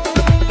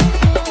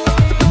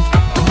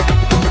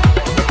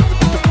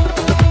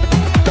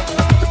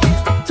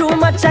 Too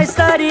much I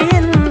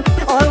studying,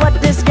 all what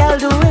this girl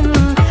doing.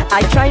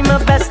 I try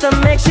my best to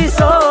make she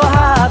so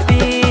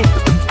happy.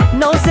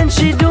 No since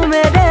she do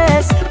me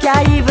this,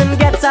 can't even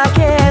get a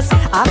kiss.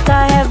 After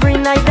every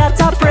night that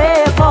I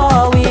pray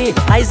for we.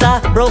 I's a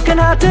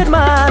broken-hearted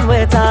man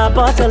with a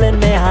bottle in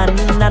my hand.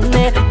 And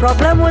my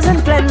problem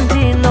wasn't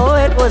plenty, no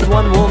it was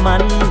one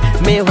woman.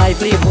 My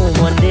wife leave home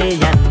one day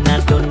and I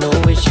don't know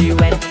where she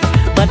went.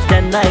 But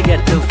then I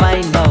get to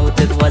find out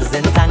it was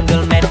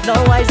entanglement.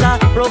 Now I's a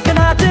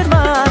broken-hearted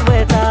man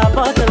with a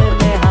bottle in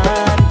my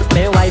hand.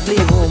 My wife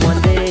leave home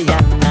one day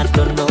and I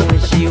don't know where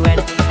she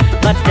went.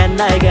 But then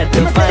I get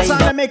to find out.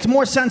 That makes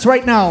more sense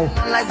right now.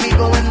 Like we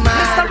going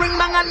mad. Mr.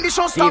 Ringman and the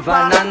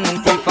showstopper. Tiffan and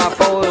Tifa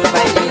fall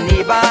by the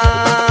neighbor,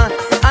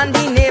 and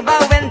the neighbor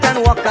went and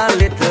walk a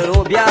little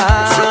obia.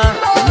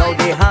 Now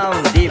they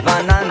have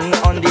Divanan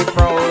on the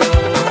prowl,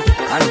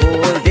 and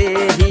whole day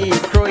he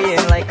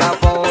crying like a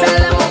fowl.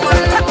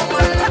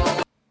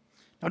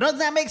 Now doesn't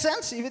that make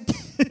sense?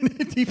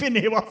 Even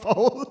never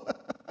fall.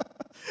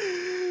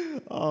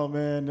 Oh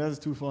man, that's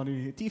too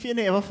funny. Tiffy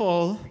never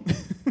fall.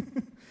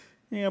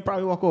 Yeah,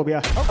 probably walk over,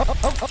 yeah.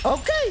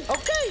 Okay.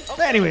 But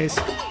anyways.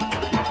 Start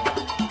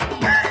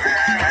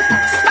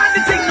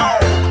the thing now.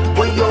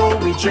 Boy, yo,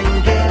 we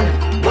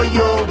drinking. Boy,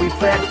 yo, we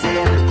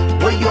fretting.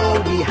 Boy, yo,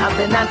 we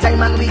having a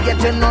time and we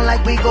getting on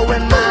like we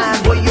going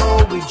mad. Boy, yo,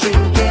 we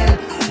drinking.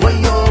 Boy,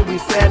 yo, we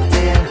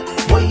fretting.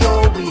 Boy,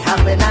 yo, we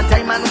having a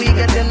time and we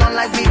getting on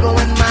like we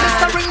going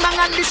mad. Mr. Ringman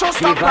and the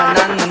showstopper. Tiffan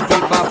and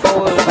Tifa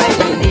fall by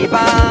the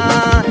neighbor,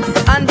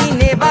 and the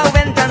neighbor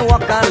went and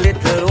walk a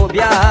little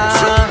obia.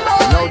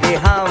 Now they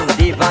have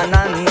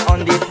Divanan on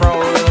the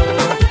prowl,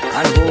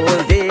 and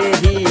whole day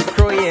he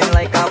crying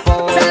like a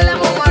fowl.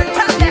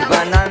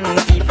 Divanan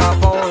Tifa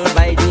fall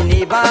by the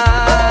neighbor,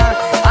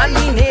 and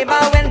the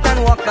neighbor went and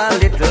walk a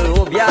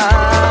little obia.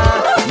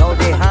 Now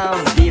they have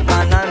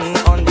Divanan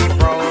on the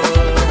prowl,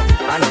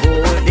 and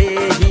whole day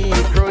he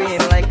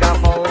crying like a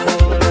fowl.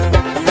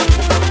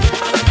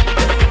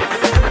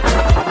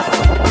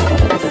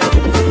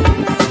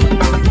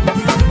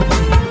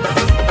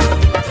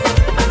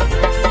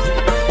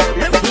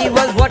 He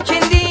was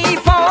watching the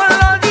fall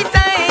all the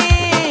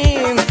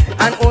time,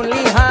 and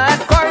only had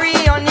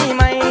Corey on his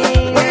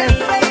mind.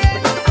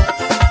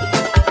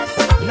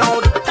 No,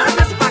 that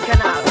is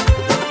bacchanal.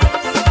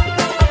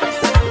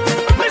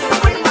 Mr.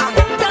 Ringman,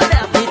 tell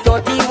them. He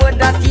thought he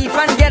would a thief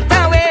and get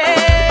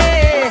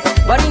away,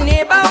 but he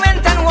never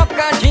went and walk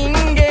a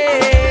jingle.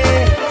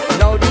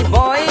 Now the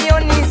boy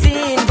only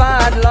seen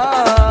bad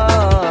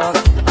luck,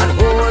 and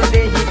whole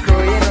day he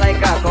crying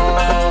like a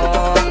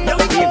cock.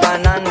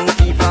 Divan and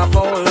Tifa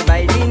fall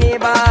by the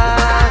neighbor,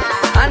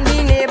 and the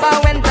neighbor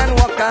went and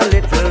walk a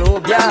little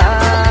obia.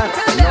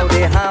 Now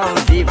they have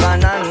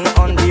Divanan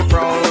on the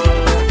prowl,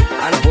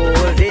 and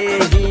whole day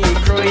he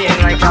crying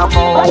like a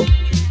fowl.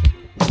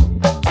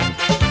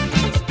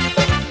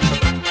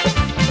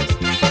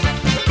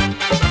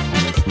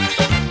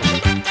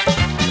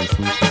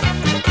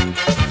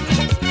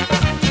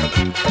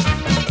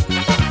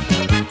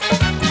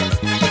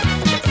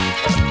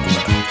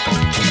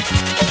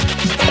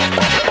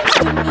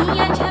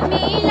 दुनिया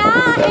झमेला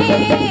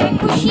है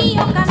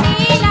खुशियों का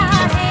मेला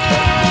है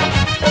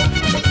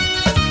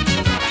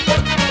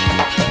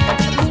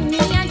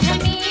दुनिया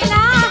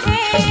झमेला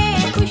है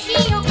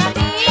खुशियों का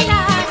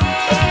मेला है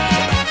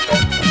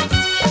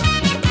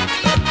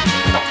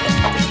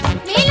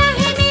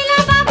मेला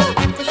बाबू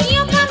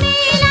खुशियों का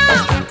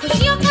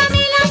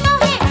मेला तो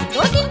है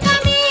 2 दिन का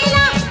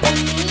मेला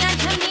दुनिया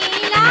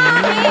झमेला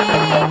है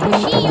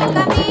खुशियों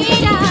का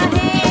मेला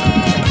है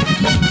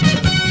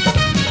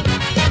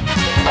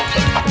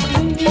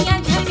दुनिया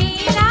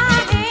झमेला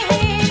है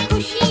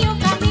खुशियों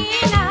का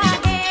मेला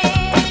है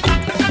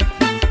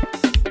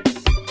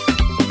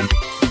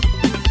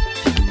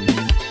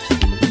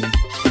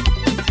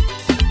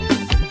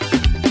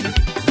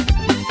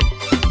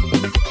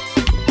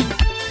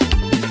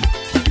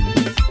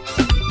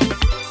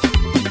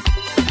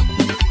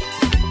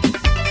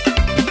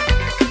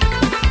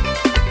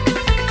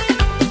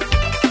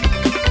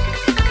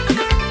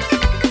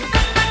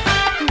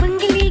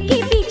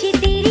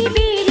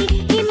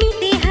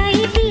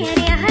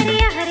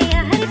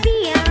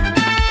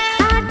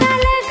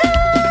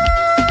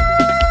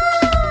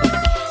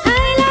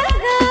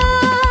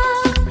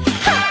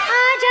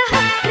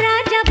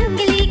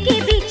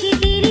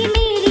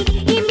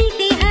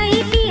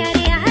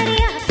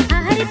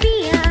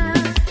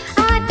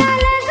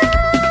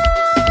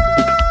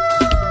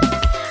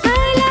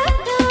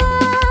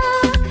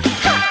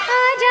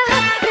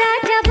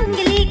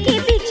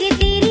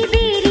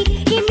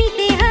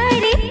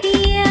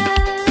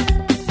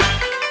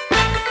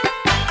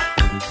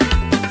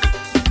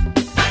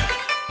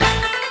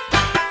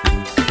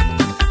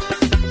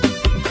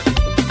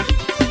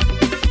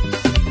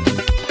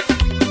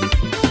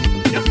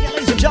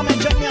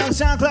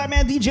on SoundCloud,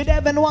 man. DJ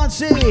Devin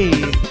Watsi.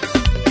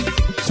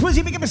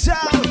 Swizzy, pick up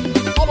yourself.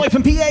 All the way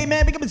from PA,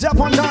 man. Pick up yourself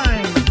on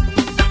time.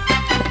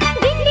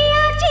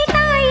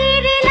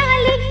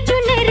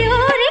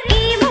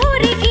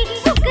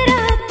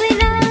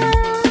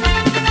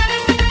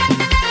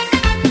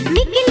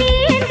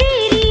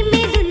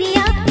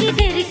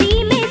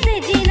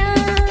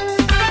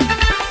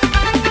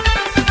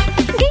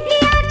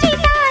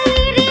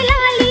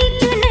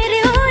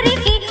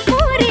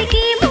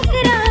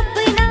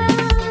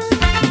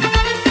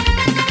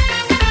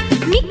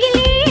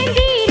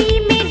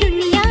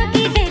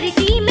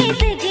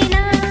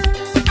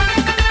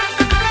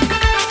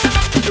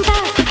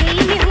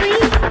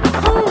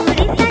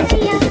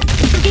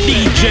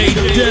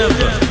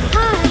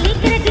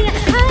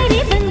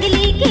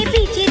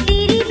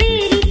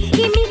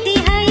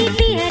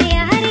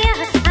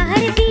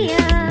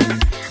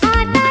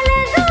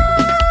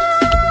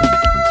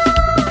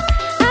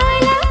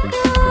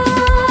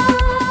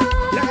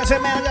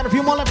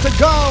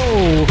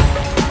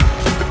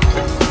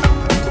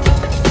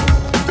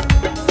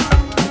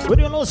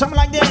 Something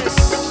like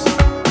this.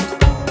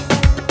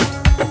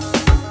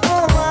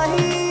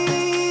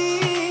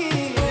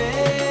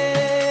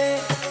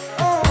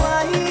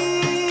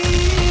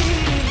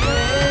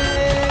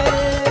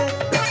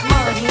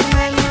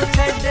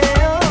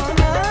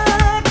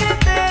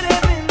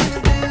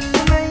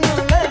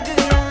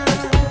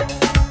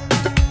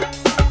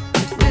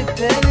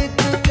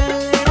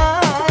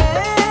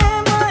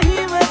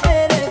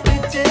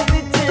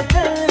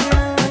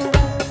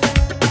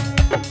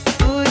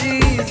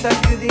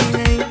 सकदी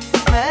नहीं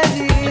मैं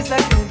जी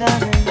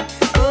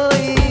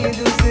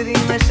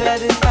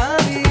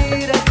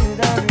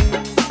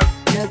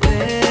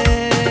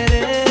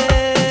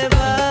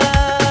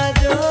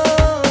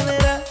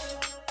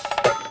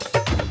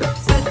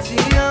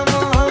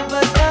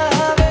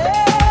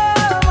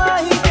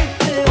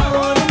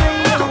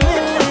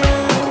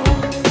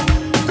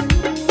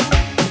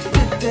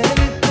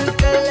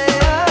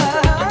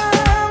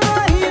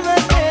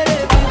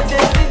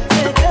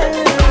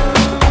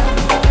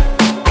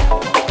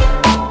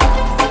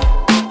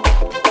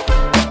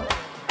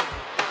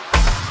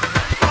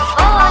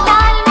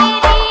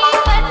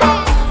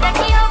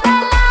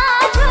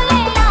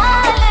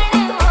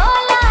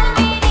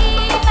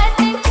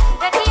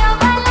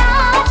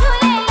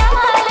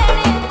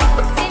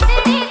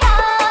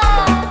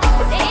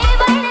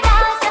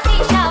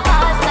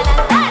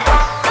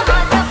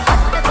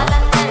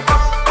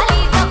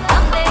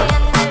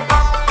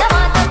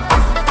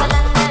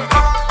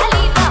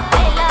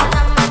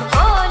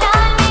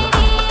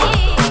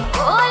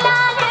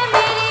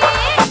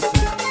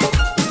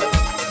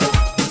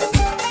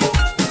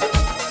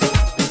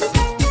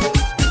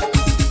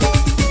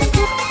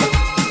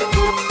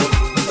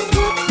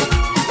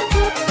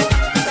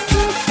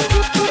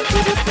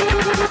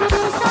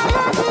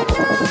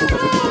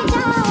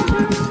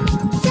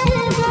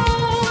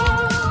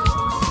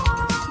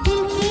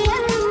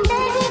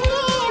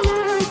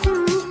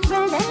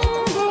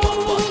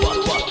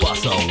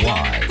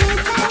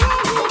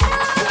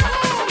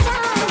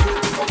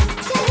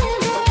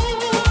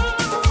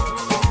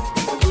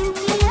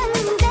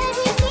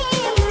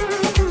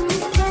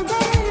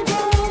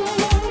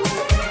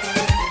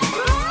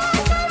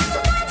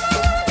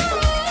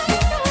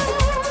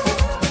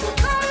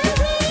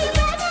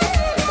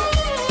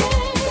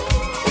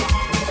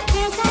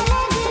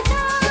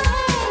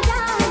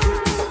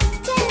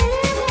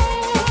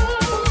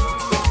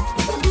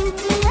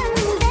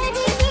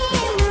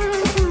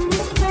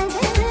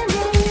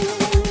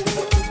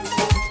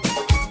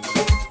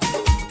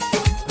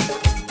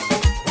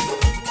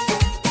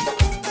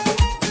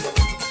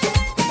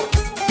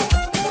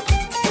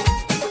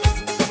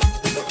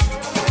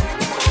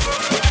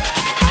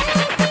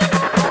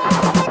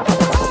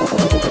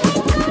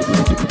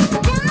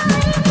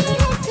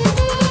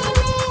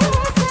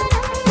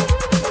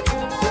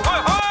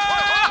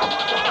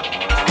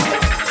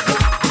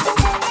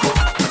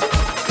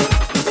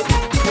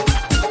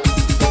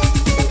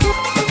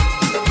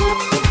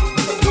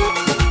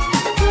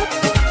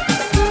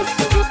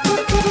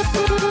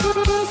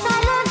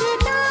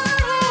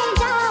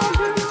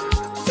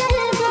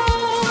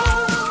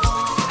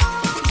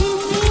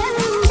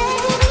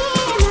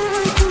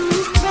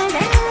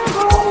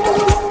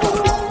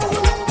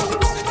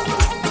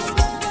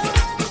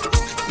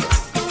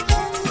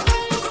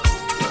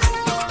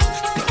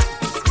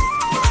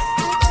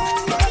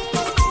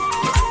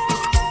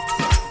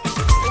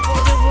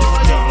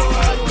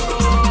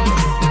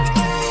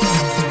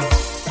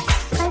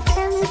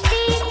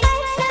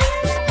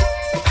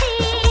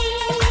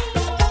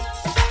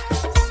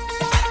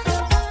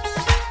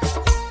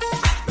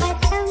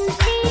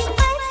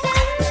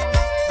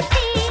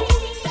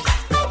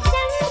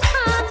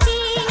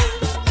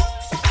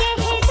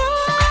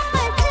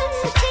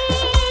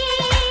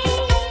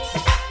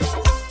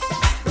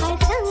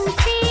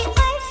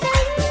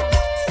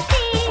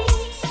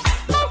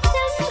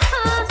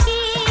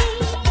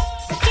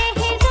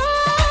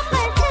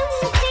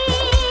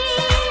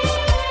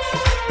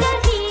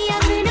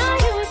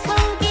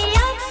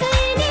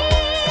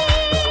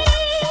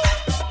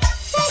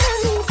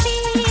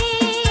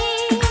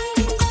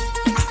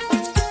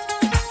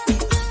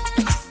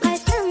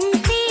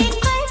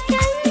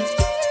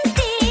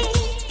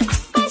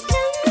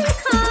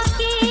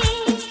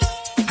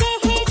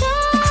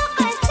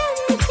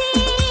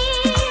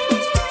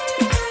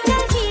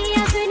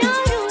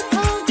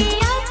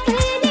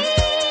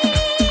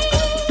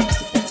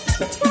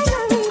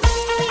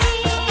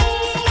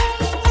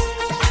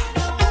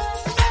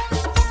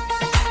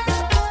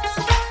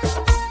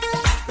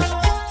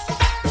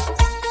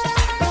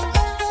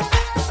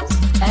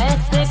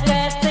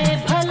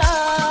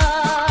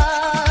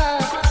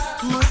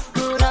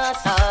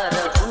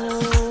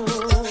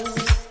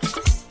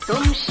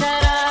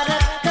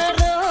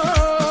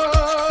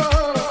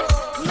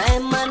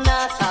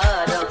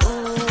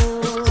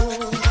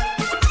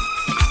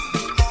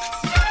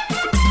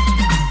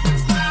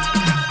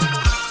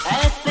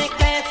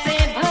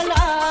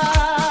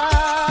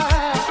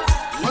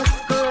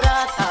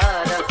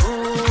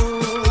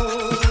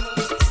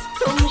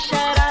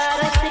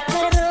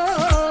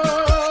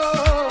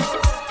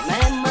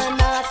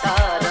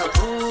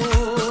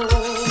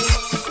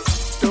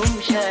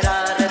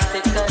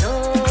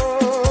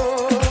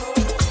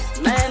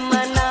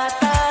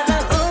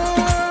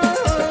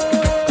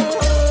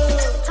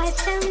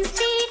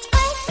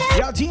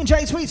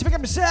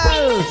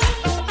myself.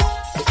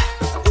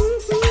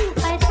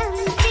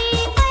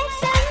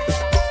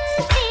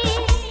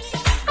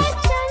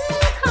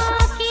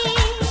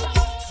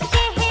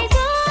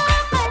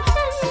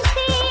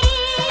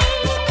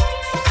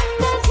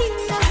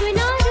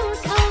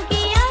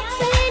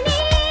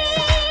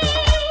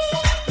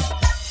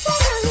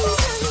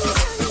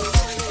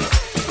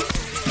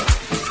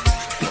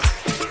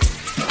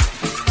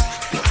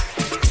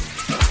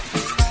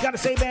 Gotta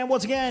say, man,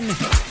 once again,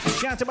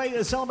 shout out to everybody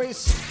that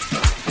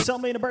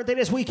celebrating a birthday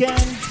this weekend.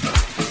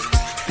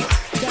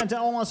 Shout out to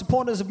all my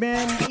supporters,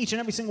 man, each and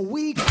every single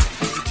week.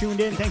 You tuned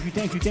in.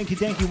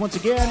 Thank you once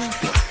again.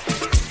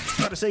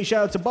 Gotta say,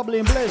 shout out to Bubbly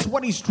and Bliss,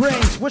 Woody's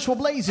Drinks, Wishful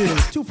Blazes,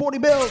 240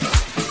 Bills,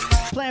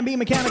 Plan B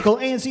Mechanical,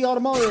 ANC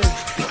Automotive,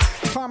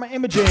 Karma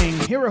Imaging,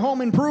 Hero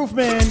Home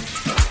Improvement,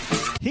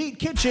 Heat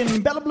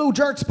Kitchen, Bella Blue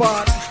Jerk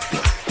Spot,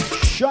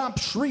 Shop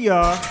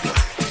Shria,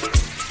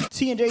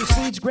 T&J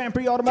Sweets, Grand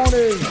Prix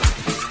Automotive,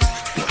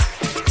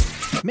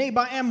 Made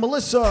by M.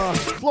 Melissa,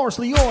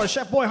 Floristly Yours,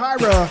 Chef Boy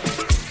Hyra,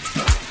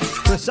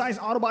 Precise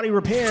Auto Body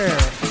Repair.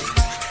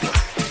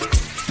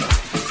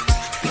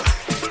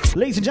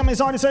 Ladies and gentlemen,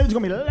 it's already said it's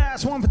going to be the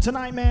last one for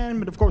tonight, man.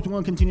 But of course, we're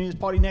going to continue this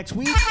party next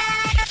week.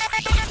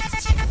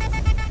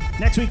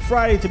 Next week,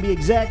 Friday, to be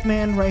exact,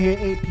 man, right here,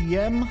 8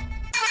 p.m.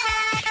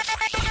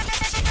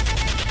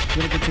 We're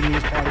going to continue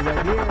this party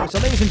right here. So,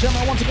 ladies and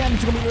gentlemen, once again,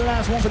 it's going to be the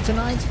last one for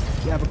tonight.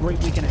 You have a great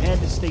weekend ahead.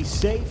 Stay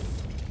safe.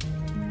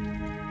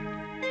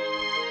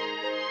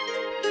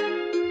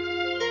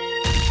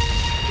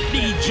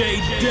 DJ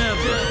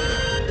Devin.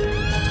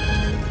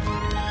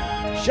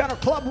 Shout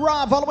out Club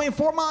Rob all the way in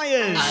Fort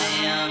Myers. I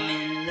am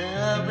in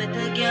love with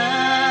a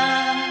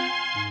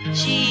girl.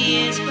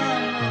 She is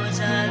from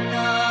Mozambique,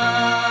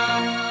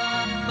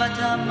 but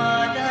her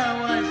mother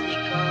was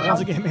the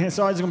Once again, man,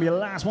 sorry, it's going to be the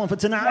last one for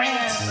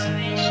tonight.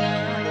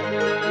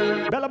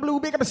 Bella Blue,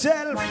 big up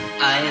yourself.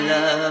 I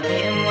love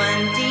him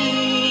one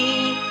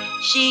deed.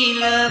 She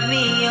loved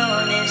me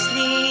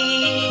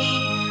honestly,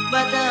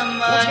 but her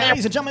Once again, mother.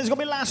 ladies and gentlemen, it's going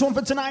to be the last one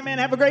for tonight, man.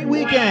 Have a great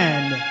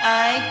weekend.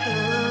 I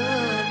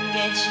could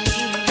get you.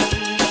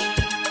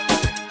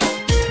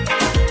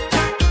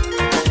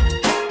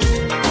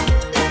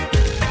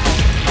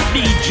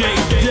 DJ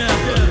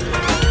Devin.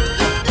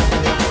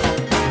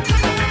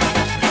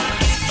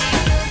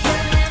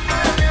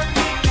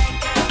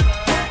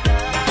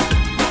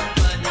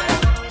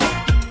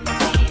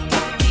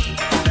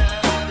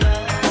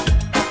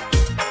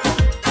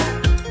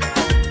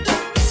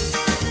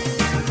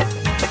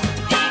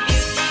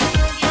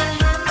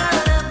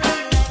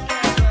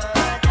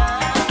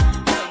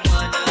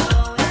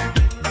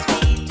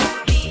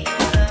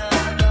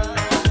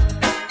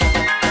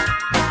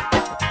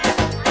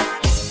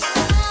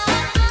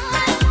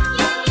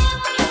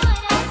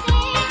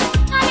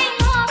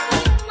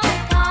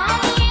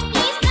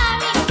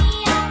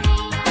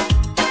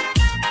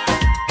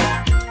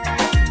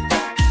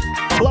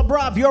 Club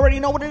Rob, you already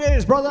know what it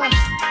is, brother.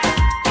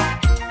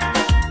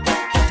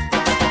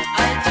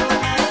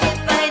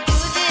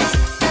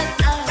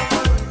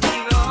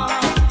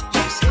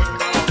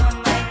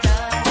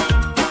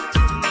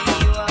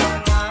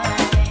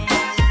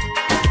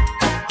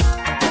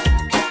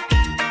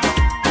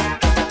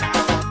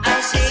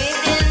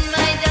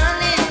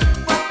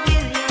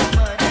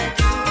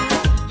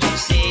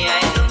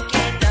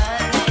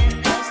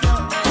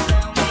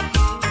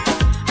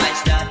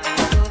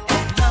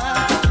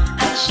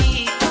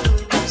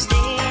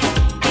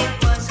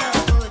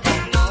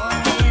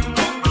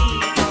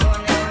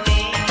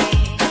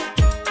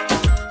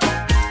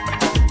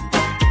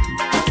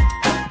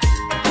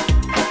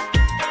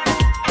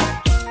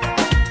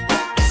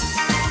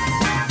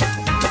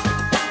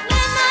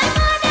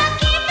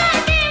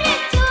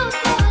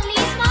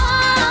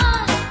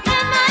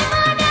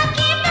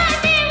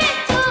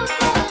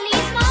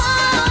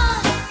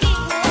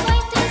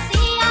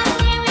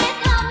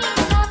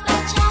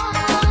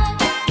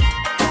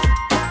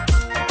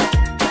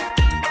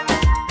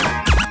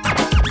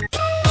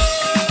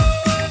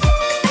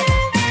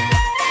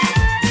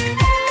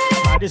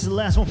 This is the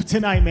last one for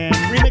tonight, man.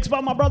 Remix by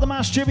my brother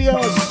Mas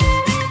Trivios.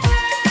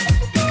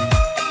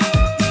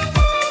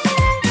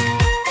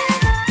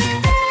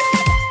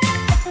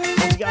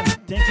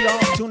 Thank you all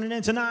for tuning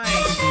in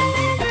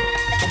tonight.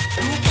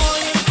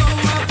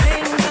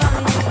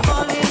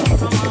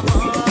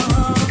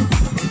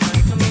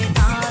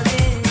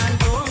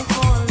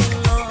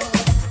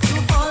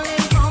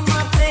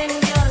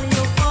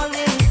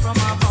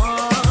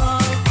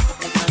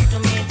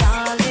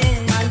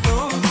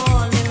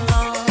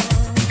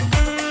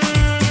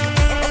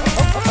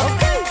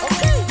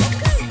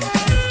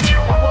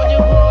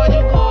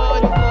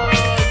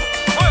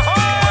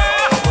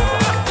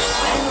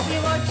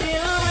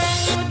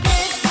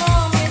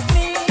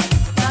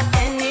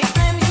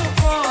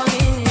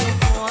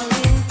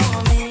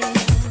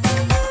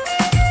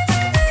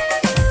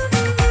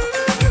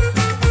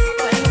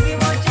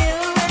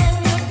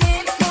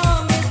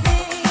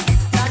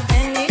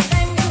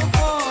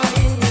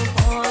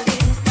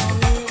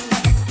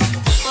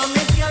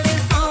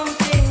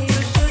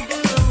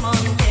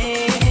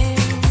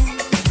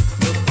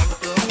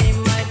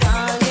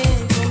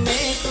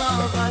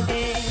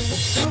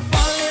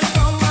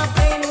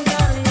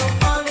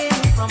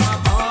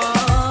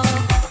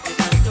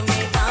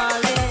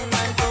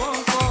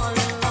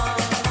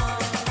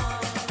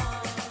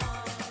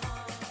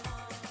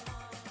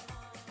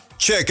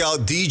 Check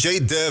out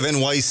DJ Dev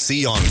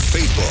NYC on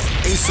Facebook,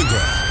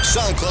 Instagram,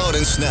 SoundCloud,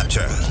 and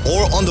Snapchat,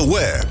 or on the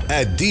web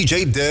at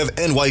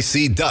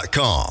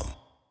djdevnyc.com.